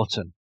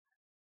charlatan?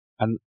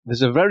 And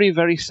there's a very,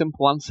 very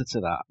simple answer to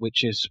that,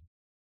 which is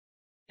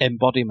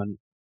embodiment.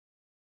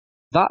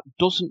 That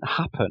doesn't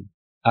happen,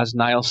 as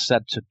Niles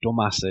said, to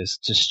dumbasses,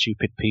 to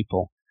stupid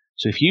people.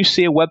 So if you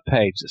see a web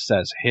page that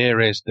says, here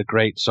is the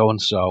great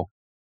so-and-so,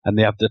 and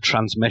they have the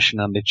transmission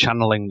and they're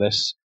channeling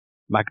this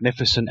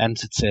magnificent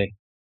entity,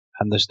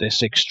 and there's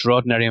this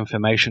extraordinary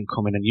information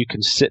coming, and you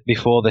can sit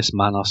before this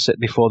man or sit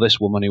before this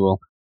woman who will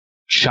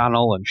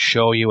channel and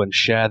show you and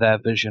share their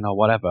vision or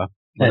whatever.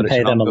 And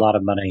pay them a lot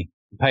of money.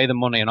 Pay them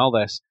money and all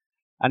this.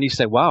 And you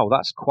say, wow,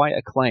 that's quite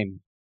a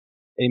claim.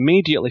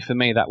 Immediately for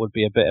me, that would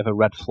be a bit of a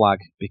red flag,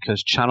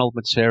 because channeled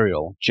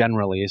material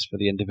generally is for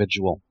the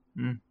individual,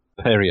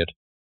 period.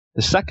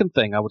 The second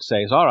thing I would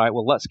say is, all right,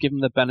 well, let's give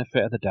them the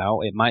benefit of the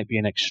doubt. It might be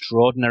an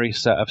extraordinary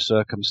set of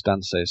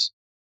circumstances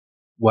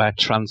where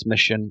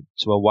transmission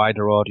to a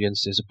wider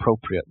audience is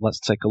appropriate. Let's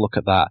take a look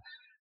at that.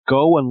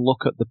 Go and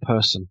look at the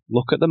person.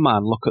 Look at the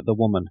man. Look at the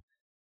woman.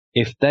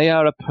 If they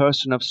are a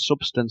person of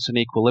substance and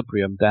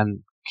equilibrium,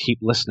 then keep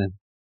listening.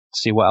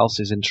 See what else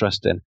is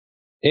interesting.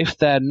 If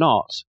they're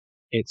not,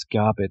 it's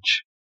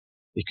garbage.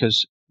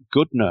 Because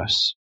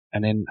goodness,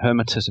 and in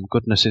Hermetism,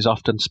 goodness is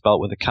often spelt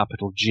with a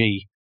capital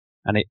G,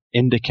 and it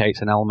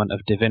indicates an element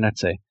of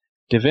divinity.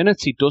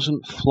 Divinity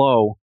doesn't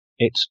flow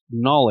its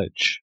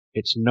knowledge,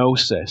 its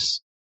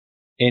gnosis,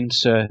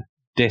 into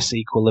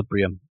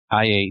disequilibrium,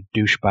 i.e.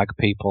 douchebag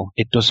people.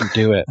 It doesn't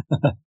do it.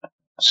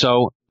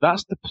 So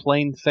that's the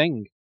plain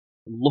thing.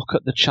 Look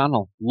at the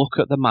channel. Look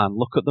at the man.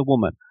 Look at the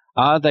woman.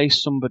 Are they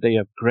somebody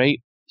of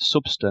great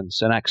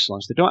substance and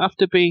excellence? They don't have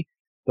to be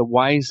the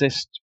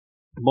wisest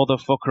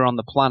motherfucker on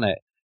the planet.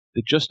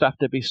 They just have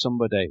to be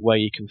somebody where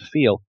you can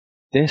feel,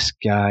 this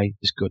guy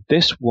is good.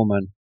 This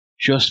woman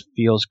just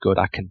feels good.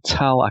 I can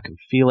tell. I can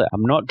feel it.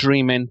 I'm not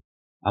dreaming.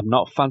 I'm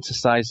not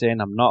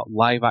fantasizing. I'm not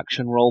live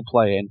action role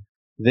playing.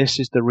 This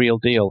is the real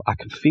deal. I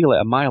can feel it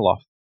a mile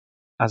off.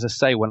 As I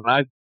say, when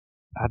I've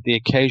had the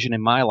occasion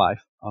in my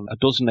life, on a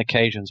dozen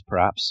occasions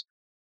perhaps,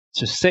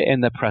 to sit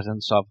in the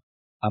presence of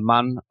a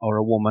man or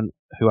a woman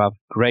who have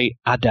great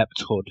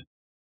adepthood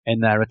in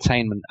their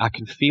attainment, I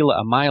can feel it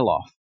a mile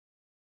off.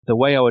 The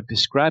way I would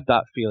describe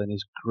that feeling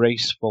is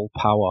graceful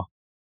power.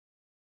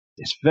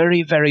 It's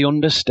very, very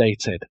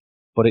understated,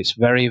 but it's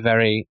very,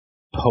 very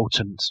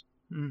potent.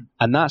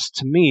 And that's,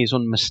 to me, is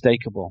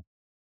unmistakable.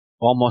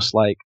 Almost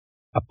like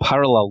a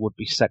parallel would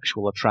be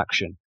sexual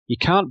attraction. You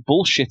can't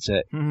bullshit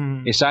it.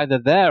 It's either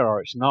there or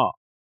it's not.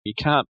 You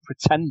can't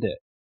pretend it.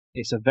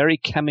 It's a very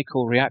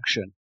chemical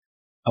reaction.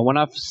 And when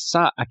I've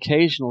sat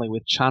occasionally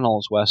with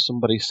channels where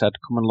somebody said,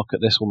 come and look at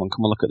this woman,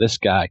 come and look at this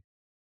guy,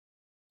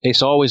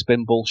 it's always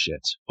been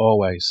bullshit.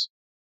 Always.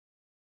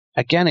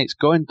 Again, it's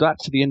going back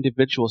to the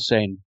individual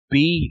saying,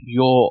 be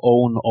your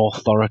own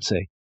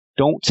authority.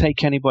 Don't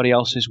take anybody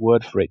else's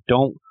word for it.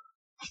 Don't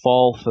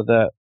fall for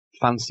the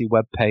fancy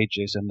web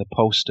pages and the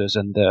posters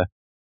and the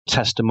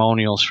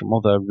testimonials from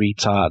other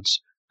retards.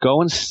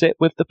 Go and sit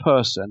with the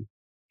person.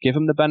 Give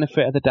them the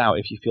benefit of the doubt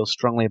if you feel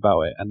strongly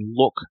about it, and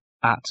look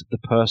at the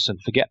person.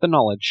 Forget the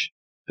knowledge.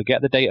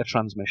 Forget the data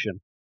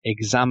transmission.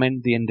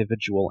 Examine the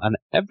individual, and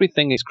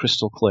everything is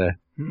crystal clear.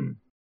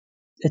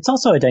 It's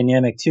also a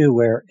dynamic, too,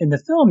 where in the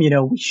film,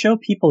 we show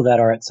people that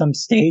are at some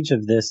stage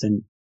of this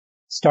and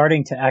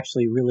starting to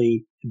actually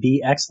really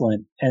be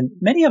excellent. And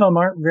many of them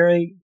aren't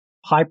very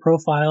high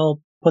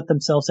profile, put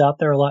themselves out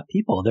there a lot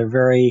people. They're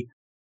very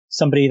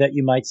somebody that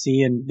you might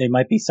see, and they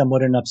might be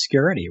somewhat in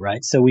obscurity,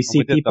 right? So we see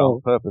we did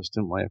people. That on purpose,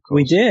 didn't we? Of course.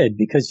 We did,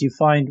 because you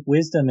find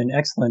wisdom and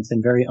excellence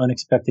in very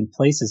unexpected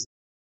places.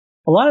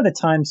 A lot of the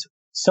times,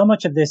 so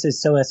much of this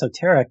is so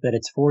esoteric that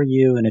it's for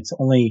you and it's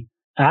only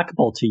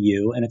applicable to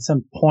you. And at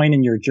some point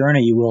in your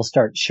journey, you will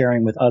start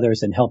sharing with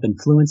others and help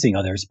influencing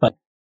others. But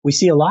we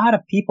see a lot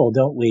of people,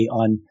 don't we,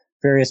 on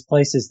various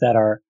places that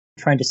are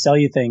trying to sell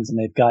you things, and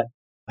they've got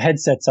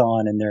headsets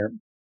on and they're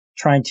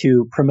trying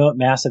to promote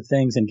massive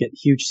things and get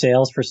huge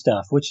sales for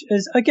stuff, which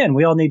is, again,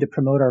 we all need to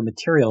promote our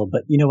material,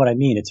 but you know what I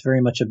mean? It's very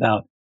much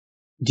about,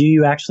 do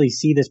you actually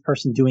see this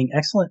person doing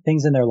excellent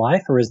things in their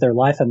life, or is their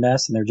life a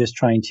mess and they're just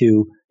trying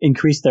to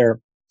increase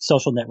their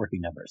social networking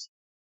numbers?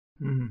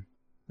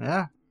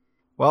 Yeah,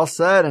 well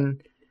said.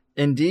 And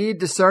indeed,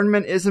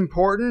 discernment is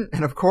important.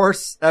 And of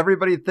course,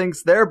 everybody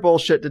thinks their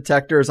bullshit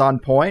detector is on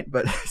point,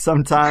 but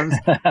sometimes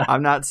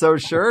I'm not so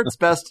sure. It's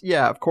best,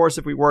 of course,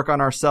 if we work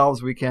on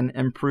ourselves, we can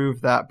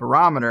improve that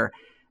barometer.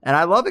 And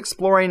I love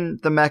exploring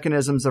the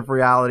mechanisms of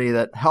reality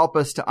that help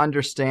us to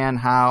understand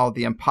how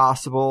the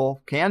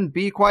impossible can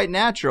be quite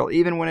natural,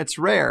 even when it's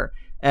rare.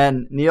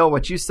 And Neil,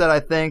 what you said, I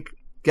think,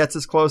 gets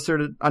us closer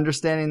to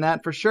understanding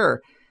that for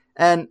sure.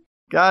 And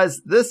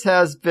guys, this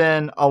has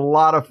been a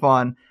lot of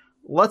fun.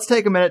 Let's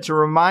take a minute to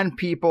remind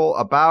people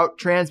about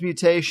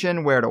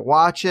Transmutation, where to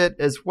watch it,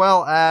 as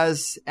well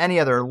as any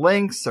other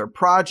links or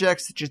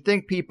projects that you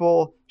think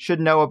people should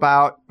know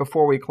about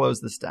before we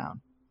close this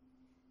down.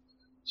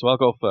 So I'll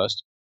go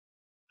first.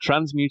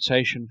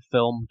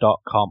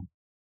 Transmutationfilm.com.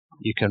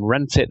 You can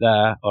rent it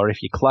there, or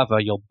if you're clever,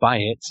 you'll buy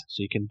it,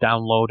 so you can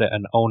download it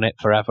and own it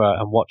forever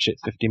and watch it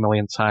 50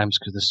 million times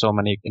because there's so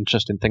many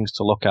interesting things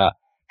to look at.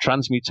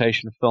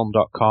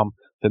 Transmutationfilm.com.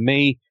 For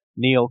me,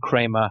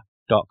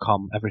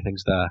 neilkramer.com.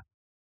 Everything's there.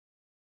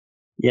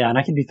 Yeah, and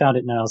I can be found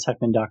at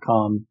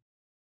nilesheckman.com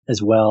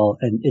as well.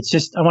 And it's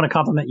just, I want to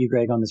compliment you,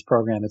 Greg, on this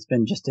program. It's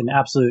been just an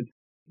absolute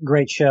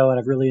great show, and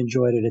I've really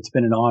enjoyed it. It's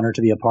been an honor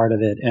to be a part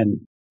of it.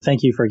 And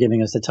thank you for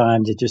giving us the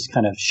time to just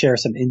kind of share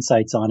some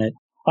insights on it.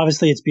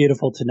 Obviously, it's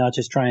beautiful to not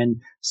just try and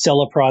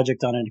sell a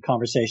project on a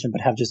conversation,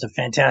 but have just a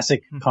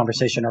fantastic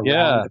conversation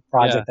around the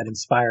project that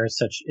inspires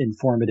such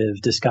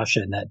informative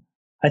discussion. That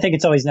I think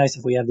it's always nice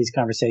if we have these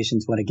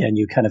conversations when, again,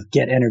 you kind of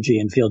get energy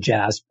and feel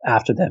jazzed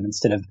after them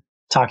instead of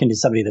talking to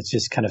somebody that's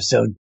just kind of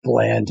so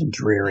bland and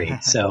dreary.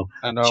 So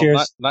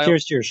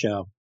cheers to your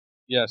show.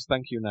 Yes,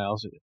 thank you,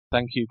 Niles.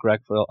 Thank you,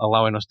 Greg, for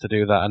allowing us to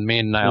do that. And me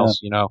and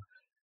Niles, we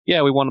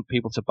want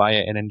people to buy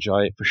it and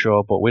enjoy it for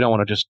sure, but we don't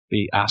want to just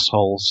be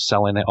assholes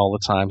selling it all the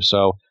time.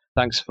 So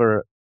thanks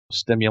for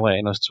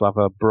stimulating us to have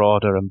a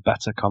broader and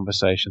better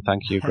conversation.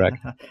 Thank you, Greg.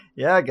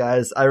 Yeah,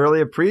 guys, I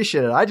really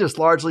appreciate it. I just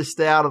largely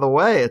stay out of the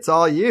way. It's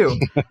all you.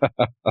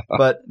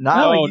 But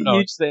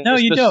it's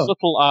the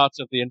subtle art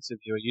of the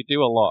interviewer. You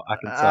do a lot, I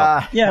can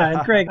tell. Yeah, and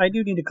Greg, I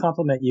do need to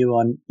compliment you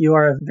on, you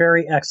are a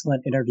very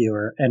excellent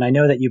interviewer, and I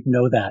know that you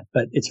know that,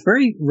 but it's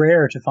very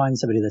rare to find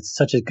somebody that's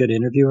such a good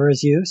interviewer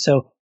as you.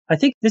 So I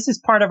think this is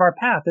part of our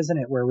path, isn't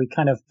it? Where we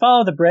kind of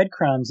follow the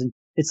breadcrumbs, and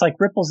it's like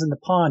ripples in the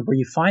pond where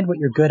you find what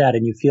you're good at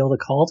and you feel the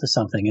call to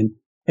something. And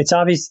it's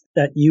obvious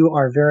that you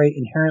are very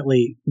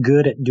inherently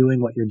good at doing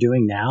what you're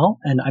doing now.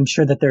 And I'm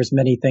sure that there's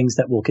many things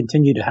that will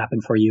continue to happen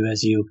for you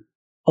as you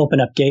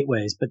open up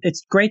gateways. But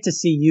it's great to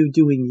see you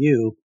doing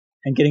you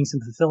and getting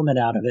some fulfillment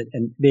out of it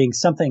and being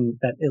something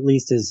that at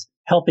least is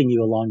helping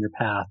you along your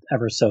path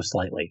ever so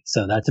slightly.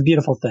 So that's a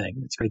beautiful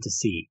thing. It's great to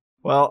see.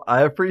 Well,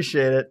 I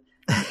appreciate it.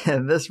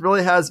 And this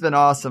really has been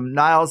awesome.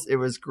 Niles, it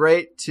was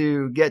great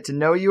to get to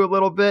know you a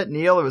little bit.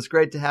 Neil, it was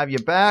great to have you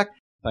back.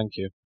 Thank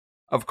you.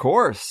 Of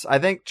course. I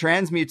think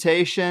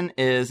Transmutation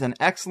is an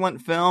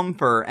excellent film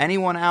for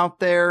anyone out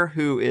there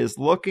who is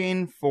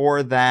looking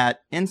for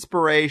that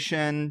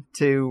inspiration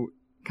to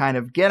kind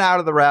of get out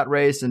of the rat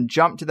race and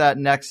jump to that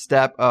next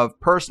step of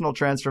personal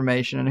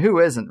transformation. And who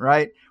isn't,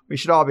 right? We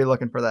should all be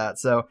looking for that.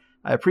 So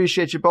I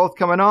appreciate you both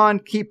coming on.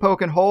 Keep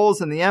poking holes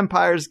in the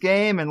Empire's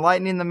game,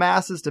 enlightening the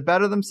masses to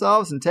better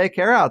themselves, and take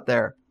care out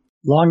there.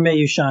 Long may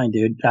you shine,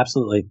 dude.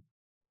 Absolutely.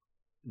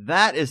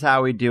 That is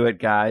how we do it,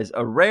 guys.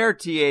 A rare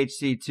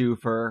THC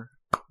twofer.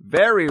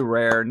 Very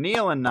rare.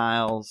 Neil and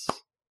Niles.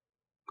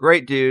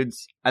 Great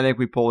dudes. I think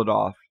we pulled it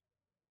off.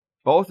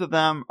 Both of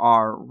them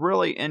are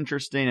really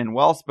interesting and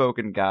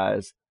well-spoken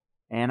guys.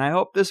 And I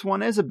hope this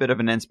one is a bit of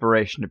an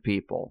inspiration to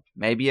people.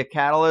 Maybe a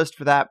catalyst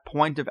for that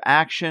point of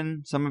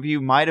action some of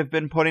you might have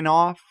been putting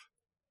off.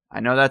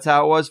 I know that's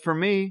how it was for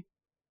me.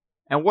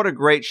 And what a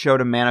great show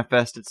to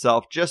manifest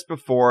itself just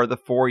before the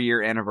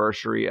 4-year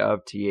anniversary of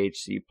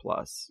THC+.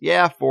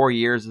 Yeah, 4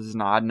 years is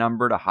an odd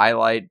number to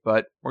highlight,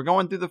 but we're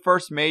going through the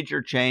first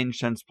major change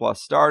since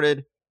Plus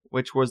started,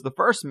 which was the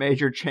first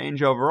major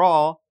change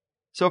overall.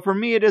 So for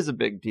me, it is a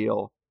big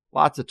deal.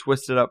 Lots of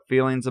twisted up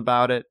feelings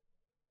about it.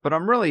 But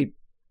I'm really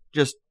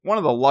just one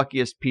of the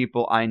luckiest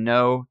people I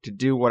know to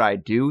do what I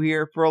do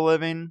here for a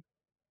living.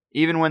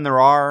 Even when there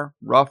are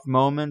rough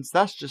moments,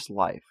 that's just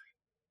life.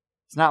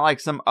 It's not like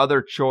some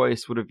other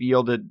choice would have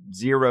yielded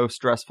 0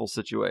 stressful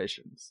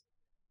situations.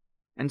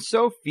 And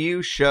so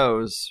few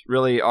shows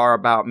really are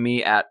about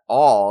me at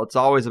all. It's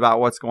always about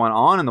what's going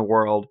on in the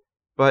world.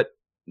 But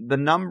the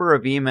number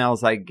of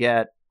emails I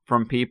get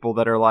from people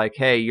that are like,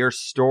 hey, your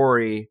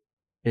story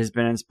has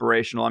been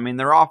inspirational. I mean,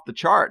 they're off the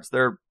charts.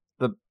 They're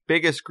the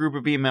biggest group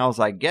of emails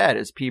I get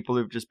is people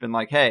who've just been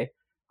like, hey,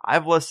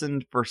 I've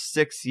listened for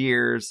 6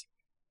 years.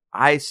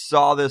 I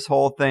saw this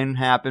whole thing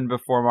happen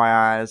before my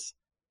eyes.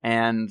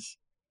 And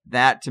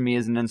that to me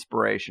is an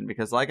inspiration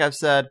because like I've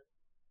said,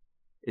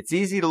 it's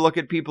easy to look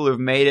at people who've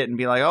made it and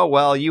be like, oh,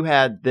 well, you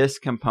had this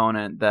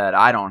component that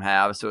I don't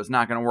have, so it's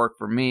not going to work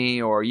for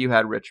me, or you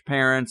had rich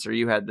parents, or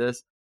you had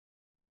this.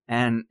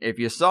 And if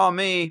you saw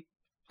me,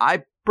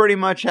 I pretty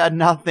much had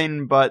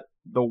nothing but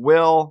the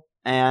will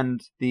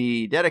and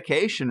the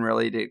dedication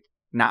really to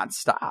not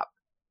stop.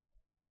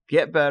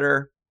 Get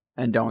better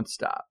and don't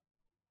stop.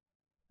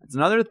 That's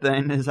another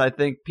thing is I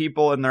think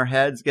people in their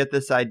heads get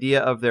this idea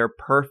of their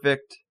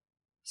perfect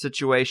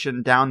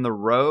situation down the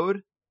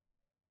road,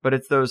 but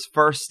it's those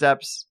first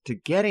steps to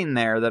getting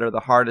there that are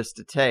the hardest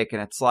to take.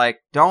 And it's like,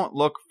 don't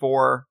look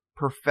for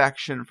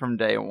perfection from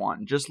day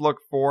one. Just look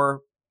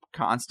for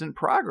constant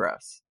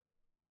progress.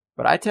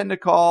 But I tend to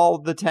call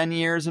the 10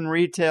 years in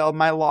retail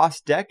my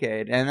lost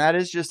decade, and that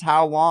is just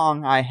how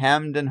long I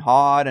hemmed and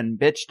hawed and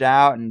bitched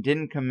out and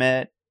didn't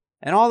commit,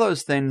 and all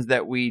those things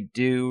that we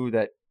do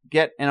that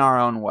get in our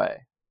own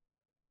way.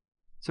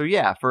 So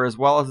yeah, for as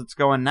well as it's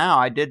going now,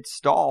 I did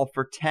stall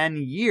for 10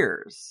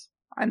 years.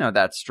 I know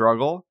that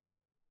struggle.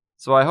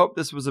 So I hope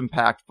this was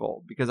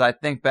impactful, because I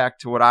think back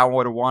to what I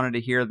would have wanted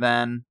to hear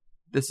then.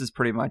 This is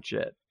pretty much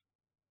it.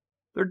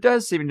 There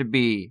does seem to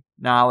be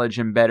knowledge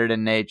embedded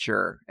in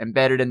nature,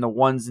 embedded in the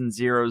ones and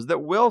zeros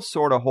that will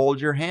sort of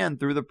hold your hand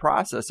through the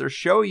process or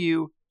show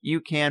you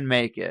can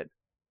make it.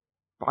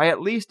 By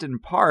at least in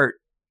part,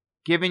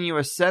 giving you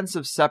a sense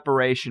of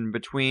separation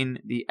between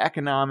the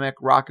economic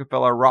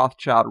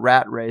Rockefeller-Rothschild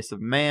rat race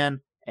of man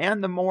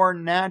and the more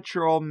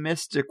natural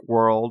mystic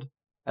world,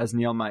 as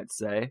Neil might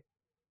say.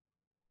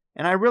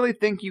 And I really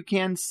think you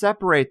can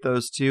separate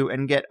those two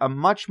and get a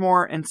much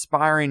more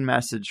inspiring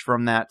message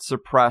from that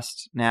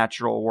suppressed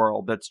natural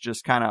world that's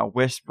just kind of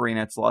whispering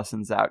its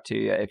lessons out to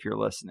you if you're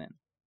listening.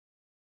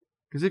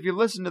 Because if you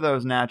listen to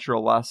those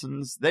natural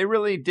lessons, they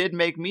really did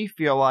make me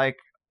feel like,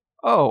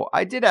 oh,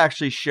 I did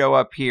actually show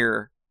up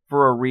here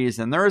for a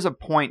reason. There is a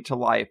point to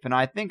life, and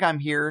I think I'm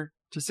here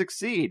to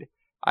succeed.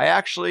 I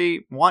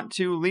actually want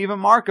to leave a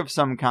mark of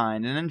some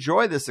kind and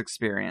enjoy this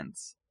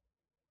experience.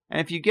 And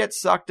if you get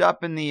sucked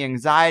up in the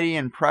anxiety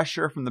and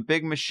pressure from the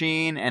big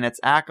machine and its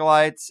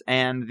acolytes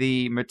and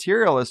the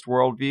materialist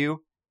worldview,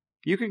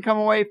 you can come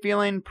away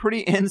feeling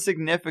pretty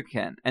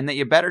insignificant and that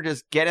you better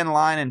just get in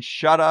line and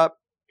shut up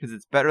because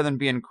it's better than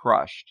being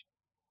crushed.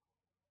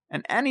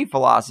 And any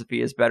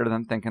philosophy is better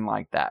than thinking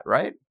like that,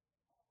 right?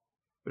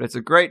 But it's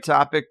a great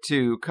topic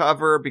to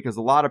cover because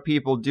a lot of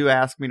people do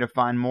ask me to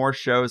find more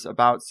shows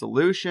about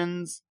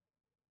solutions.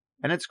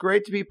 And it's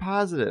great to be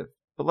positive.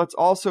 But let's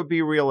also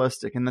be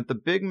realistic in that the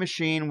big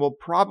machine will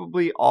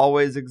probably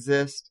always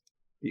exist.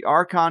 The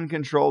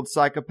Archon-controlled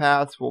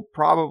psychopaths will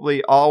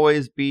probably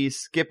always be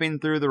skipping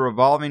through the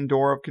revolving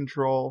door of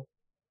control.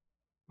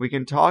 We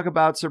can talk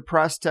about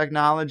suppressed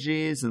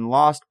technologies and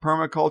lost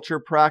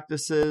permaculture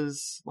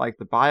practices like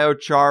the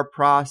biochar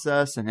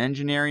process and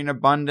engineering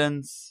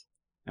abundance,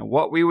 and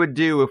what we would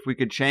do if we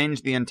could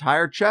change the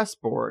entire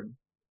chessboard.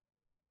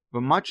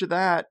 But much of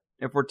that,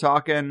 if we're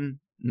talking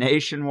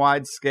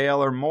nationwide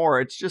scale or more,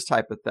 it's just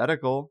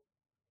hypothetical.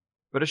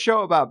 But a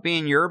show about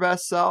being your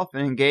best self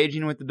and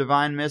engaging with the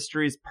divine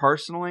mysteries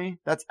personally,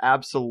 that's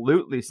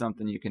absolutely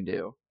something you can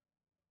do.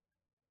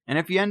 And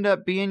if you end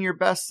up being your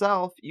best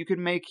self, you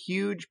can make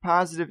huge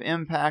positive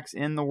impacts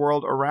in the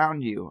world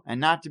around you. And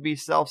not to be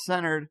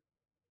self-centered,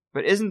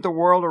 but isn't the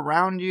world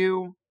around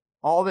you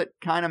all that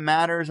kind of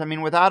matters? I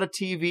mean, without a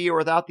TV or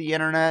without the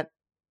internet,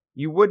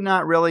 you would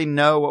not really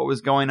know what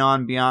was going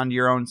on beyond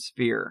your own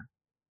sphere.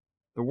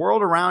 The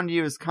world around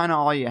you is kind of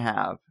all you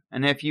have.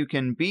 And if you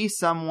can be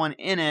someone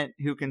in it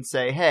who can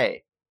say,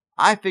 hey,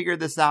 I figured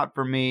this out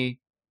for me.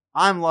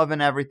 I'm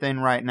loving everything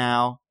right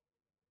now.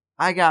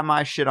 I got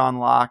my shit on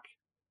lock.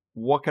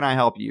 What can I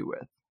help you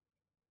with?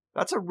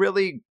 That's a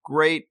really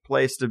great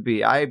place to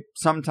be. I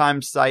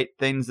sometimes cite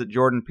things that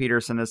Jordan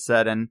Peterson has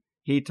said, and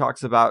he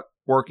talks about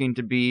working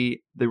to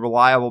be the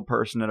reliable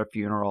person at a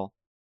funeral.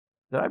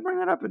 Did I bring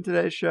that up in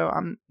today's show?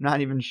 I'm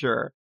not even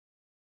sure.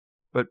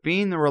 But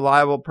being the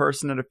reliable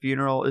person at a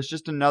funeral is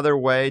just another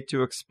way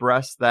to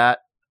express that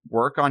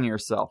work on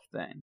yourself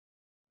thing.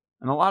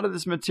 And a lot of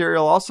this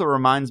material also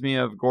reminds me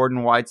of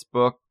Gordon White's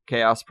book,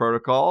 Chaos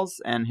Protocols,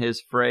 and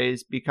his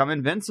phrase, become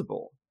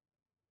invincible.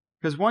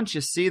 Because once you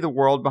see the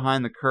world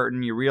behind the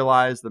curtain, you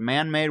realize the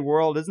man-made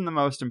world isn't the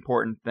most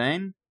important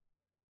thing.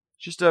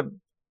 It's just a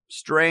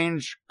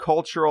strange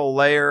cultural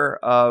layer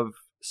of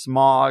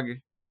smog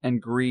and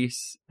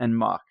grease and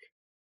muck.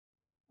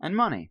 And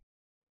money.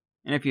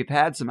 And if you've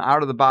had some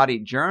out-of-the-body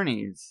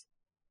journeys,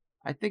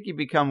 I think you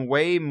become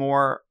way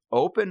more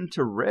open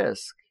to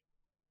risk,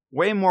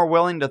 way more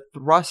willing to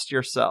thrust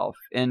yourself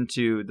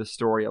into the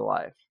story of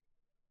life.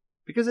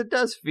 Because it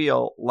does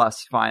feel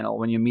less final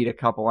when you meet a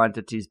couple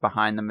entities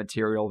behind the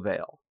material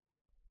veil.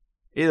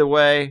 Either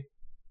way,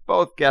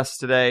 both guests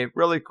today,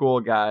 really cool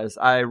guys.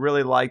 I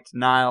really liked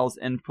Niles'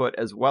 input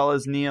as well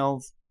as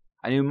Neil's.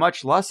 I knew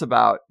much less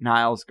about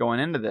Niles going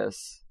into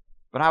this.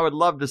 But I would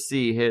love to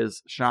see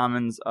his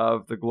Shamans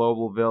of the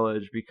Global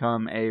Village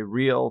become a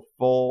real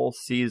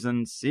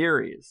full-season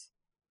series.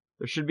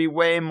 There should be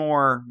way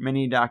more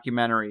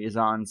mini-documentaries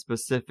on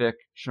specific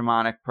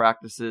shamanic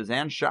practices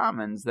and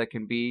shamans that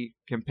can be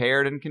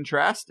compared and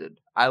contrasted.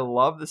 I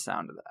love the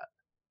sound of that.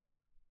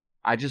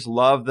 I just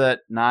love that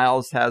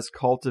Niles has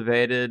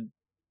cultivated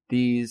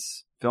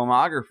these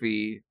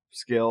filmography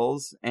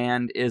skills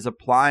and is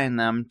applying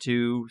them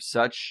to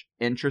such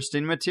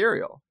interesting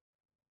material.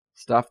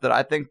 Stuff that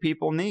I think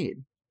people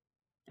need.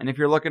 And if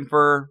you're looking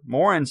for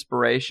more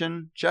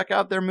inspiration, check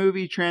out their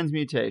movie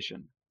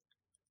Transmutation.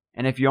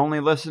 And if you only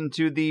listen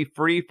to the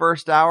free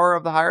first hour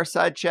of the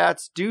Higherside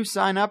Chats, do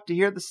sign up to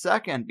hear the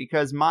second,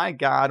 because my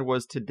God,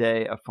 was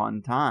today a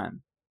fun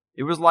time.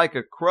 It was like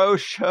a crow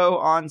show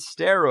on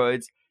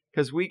steroids,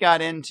 because we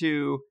got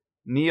into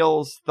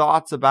Neil's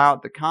thoughts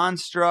about the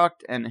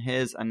construct and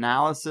his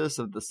analysis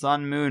of the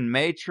sun-moon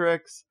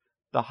matrix,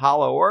 the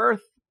hollow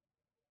earth,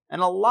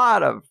 and a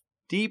lot of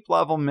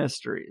deep-level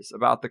mysteries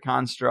about the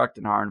construct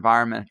and our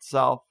environment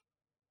itself.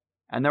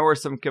 And there were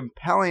some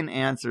compelling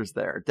answers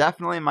there.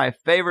 Definitely my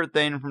favorite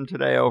thing from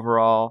today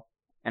overall.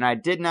 And I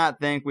did not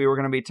think we were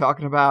going to be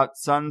talking about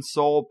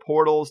sun-soul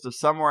portals to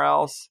somewhere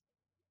else,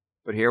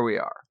 but here we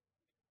are.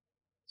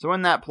 So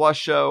in that plus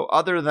show,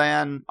 other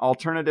than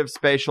alternative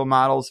spatial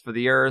models for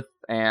the Earth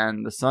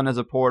and the sun as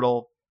a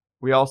portal,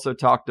 we also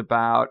talked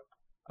about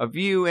a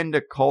view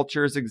into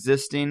cultures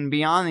existing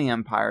beyond the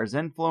Empire's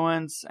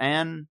influence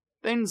and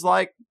things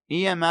like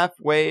EMF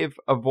wave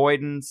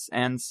avoidance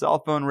and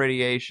cell phone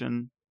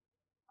radiation.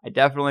 I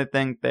definitely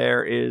think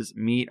there is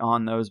meat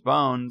on those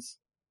bones.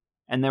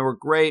 And there were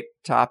great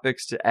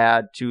topics to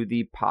add to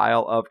the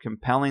pile of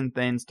compelling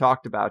things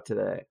talked about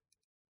today.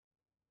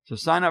 So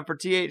sign up for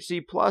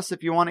THC Plus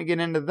if you want to get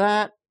into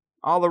that.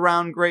 All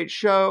around great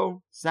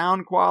show,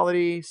 sound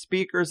quality,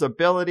 speakers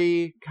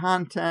ability,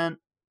 content.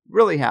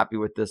 Really happy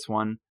with this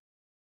one.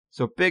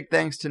 So big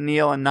thanks to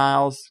Neil and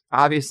Niles.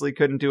 Obviously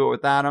couldn't do it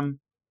without them.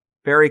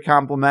 Very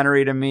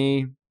complimentary to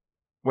me.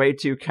 Way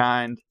too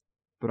kind.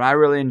 But I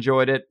really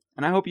enjoyed it,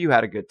 and I hope you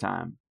had a good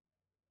time.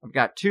 I've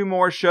got 2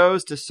 more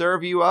shows to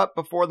serve you up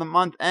before the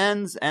month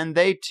ends, and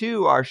they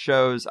too are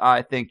shows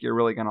I think you're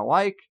really going to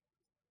like,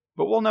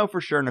 but we'll know for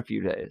sure in a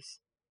few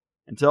days.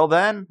 Until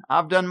then,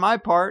 I've done my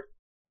part.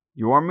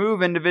 Your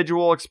move,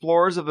 individual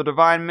explorers of the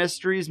divine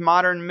mysteries,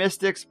 modern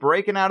mystics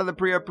breaking out of the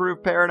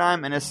pre-approved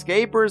paradigm, and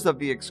escapers of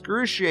the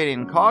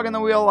excruciating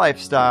cog-in-the-wheel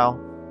lifestyle.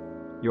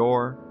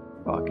 Your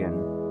fucking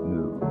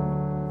move.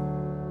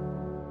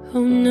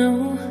 Oh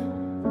no,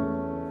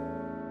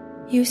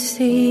 you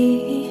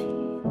see,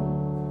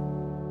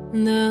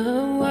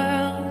 the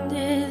world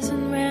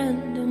isn't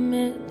random,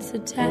 it's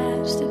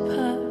attached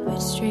to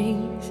puppet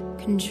strings,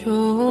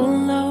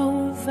 control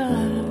over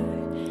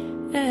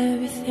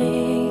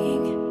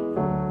everything.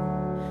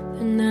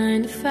 The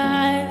 9 to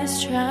 5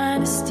 is trying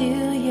to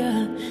steal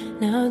you.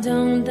 Now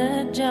don't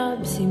that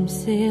job seem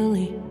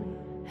silly?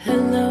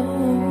 Hello,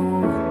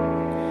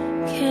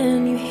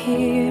 can you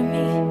hear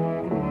me?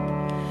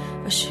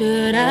 Or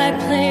should I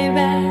play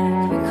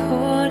back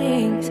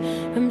recordings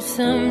from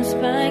some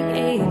spying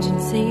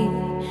agency?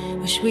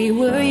 Wish we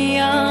were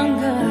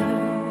younger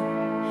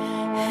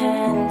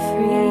and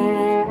free.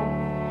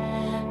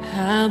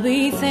 I'll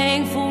be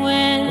thankful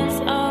when it's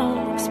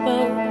all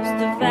exposed,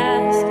 the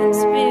vast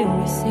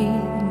conspiracy.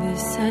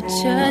 There's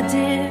such a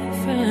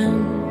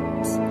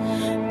difference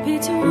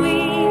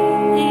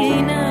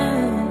between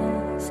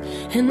us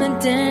and the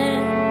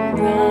damn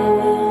rush.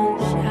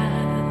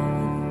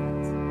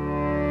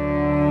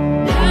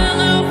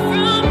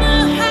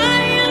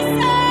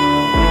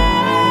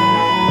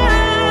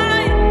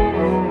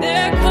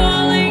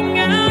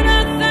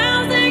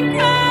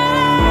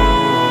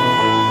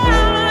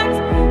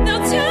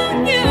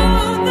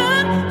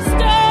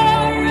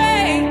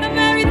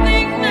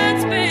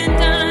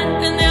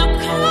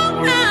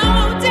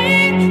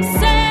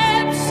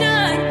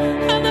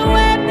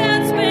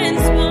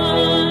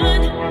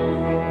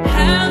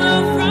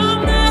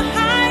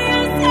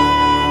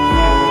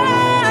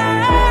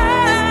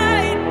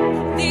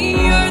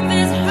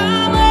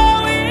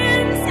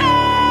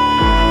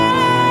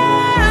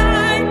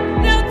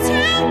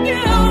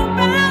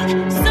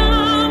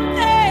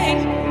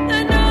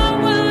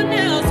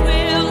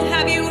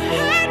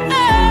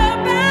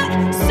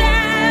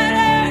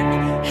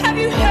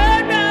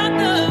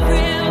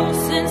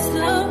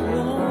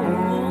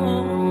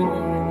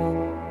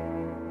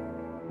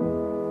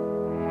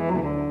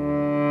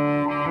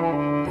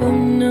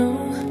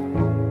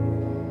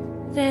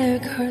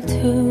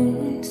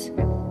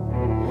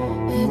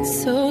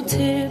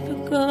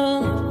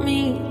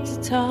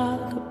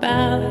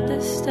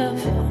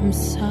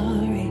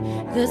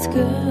 That's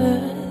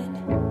good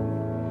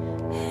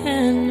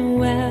and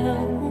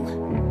well.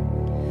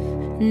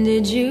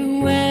 Did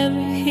you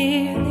ever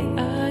hear the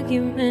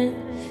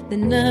argument that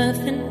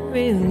nothing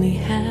really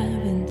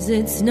happens?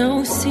 It's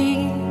no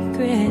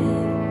secret,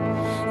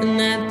 and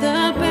that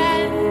the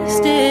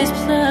best is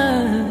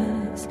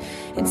plus.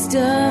 It's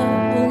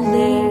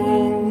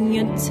doubling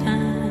your time.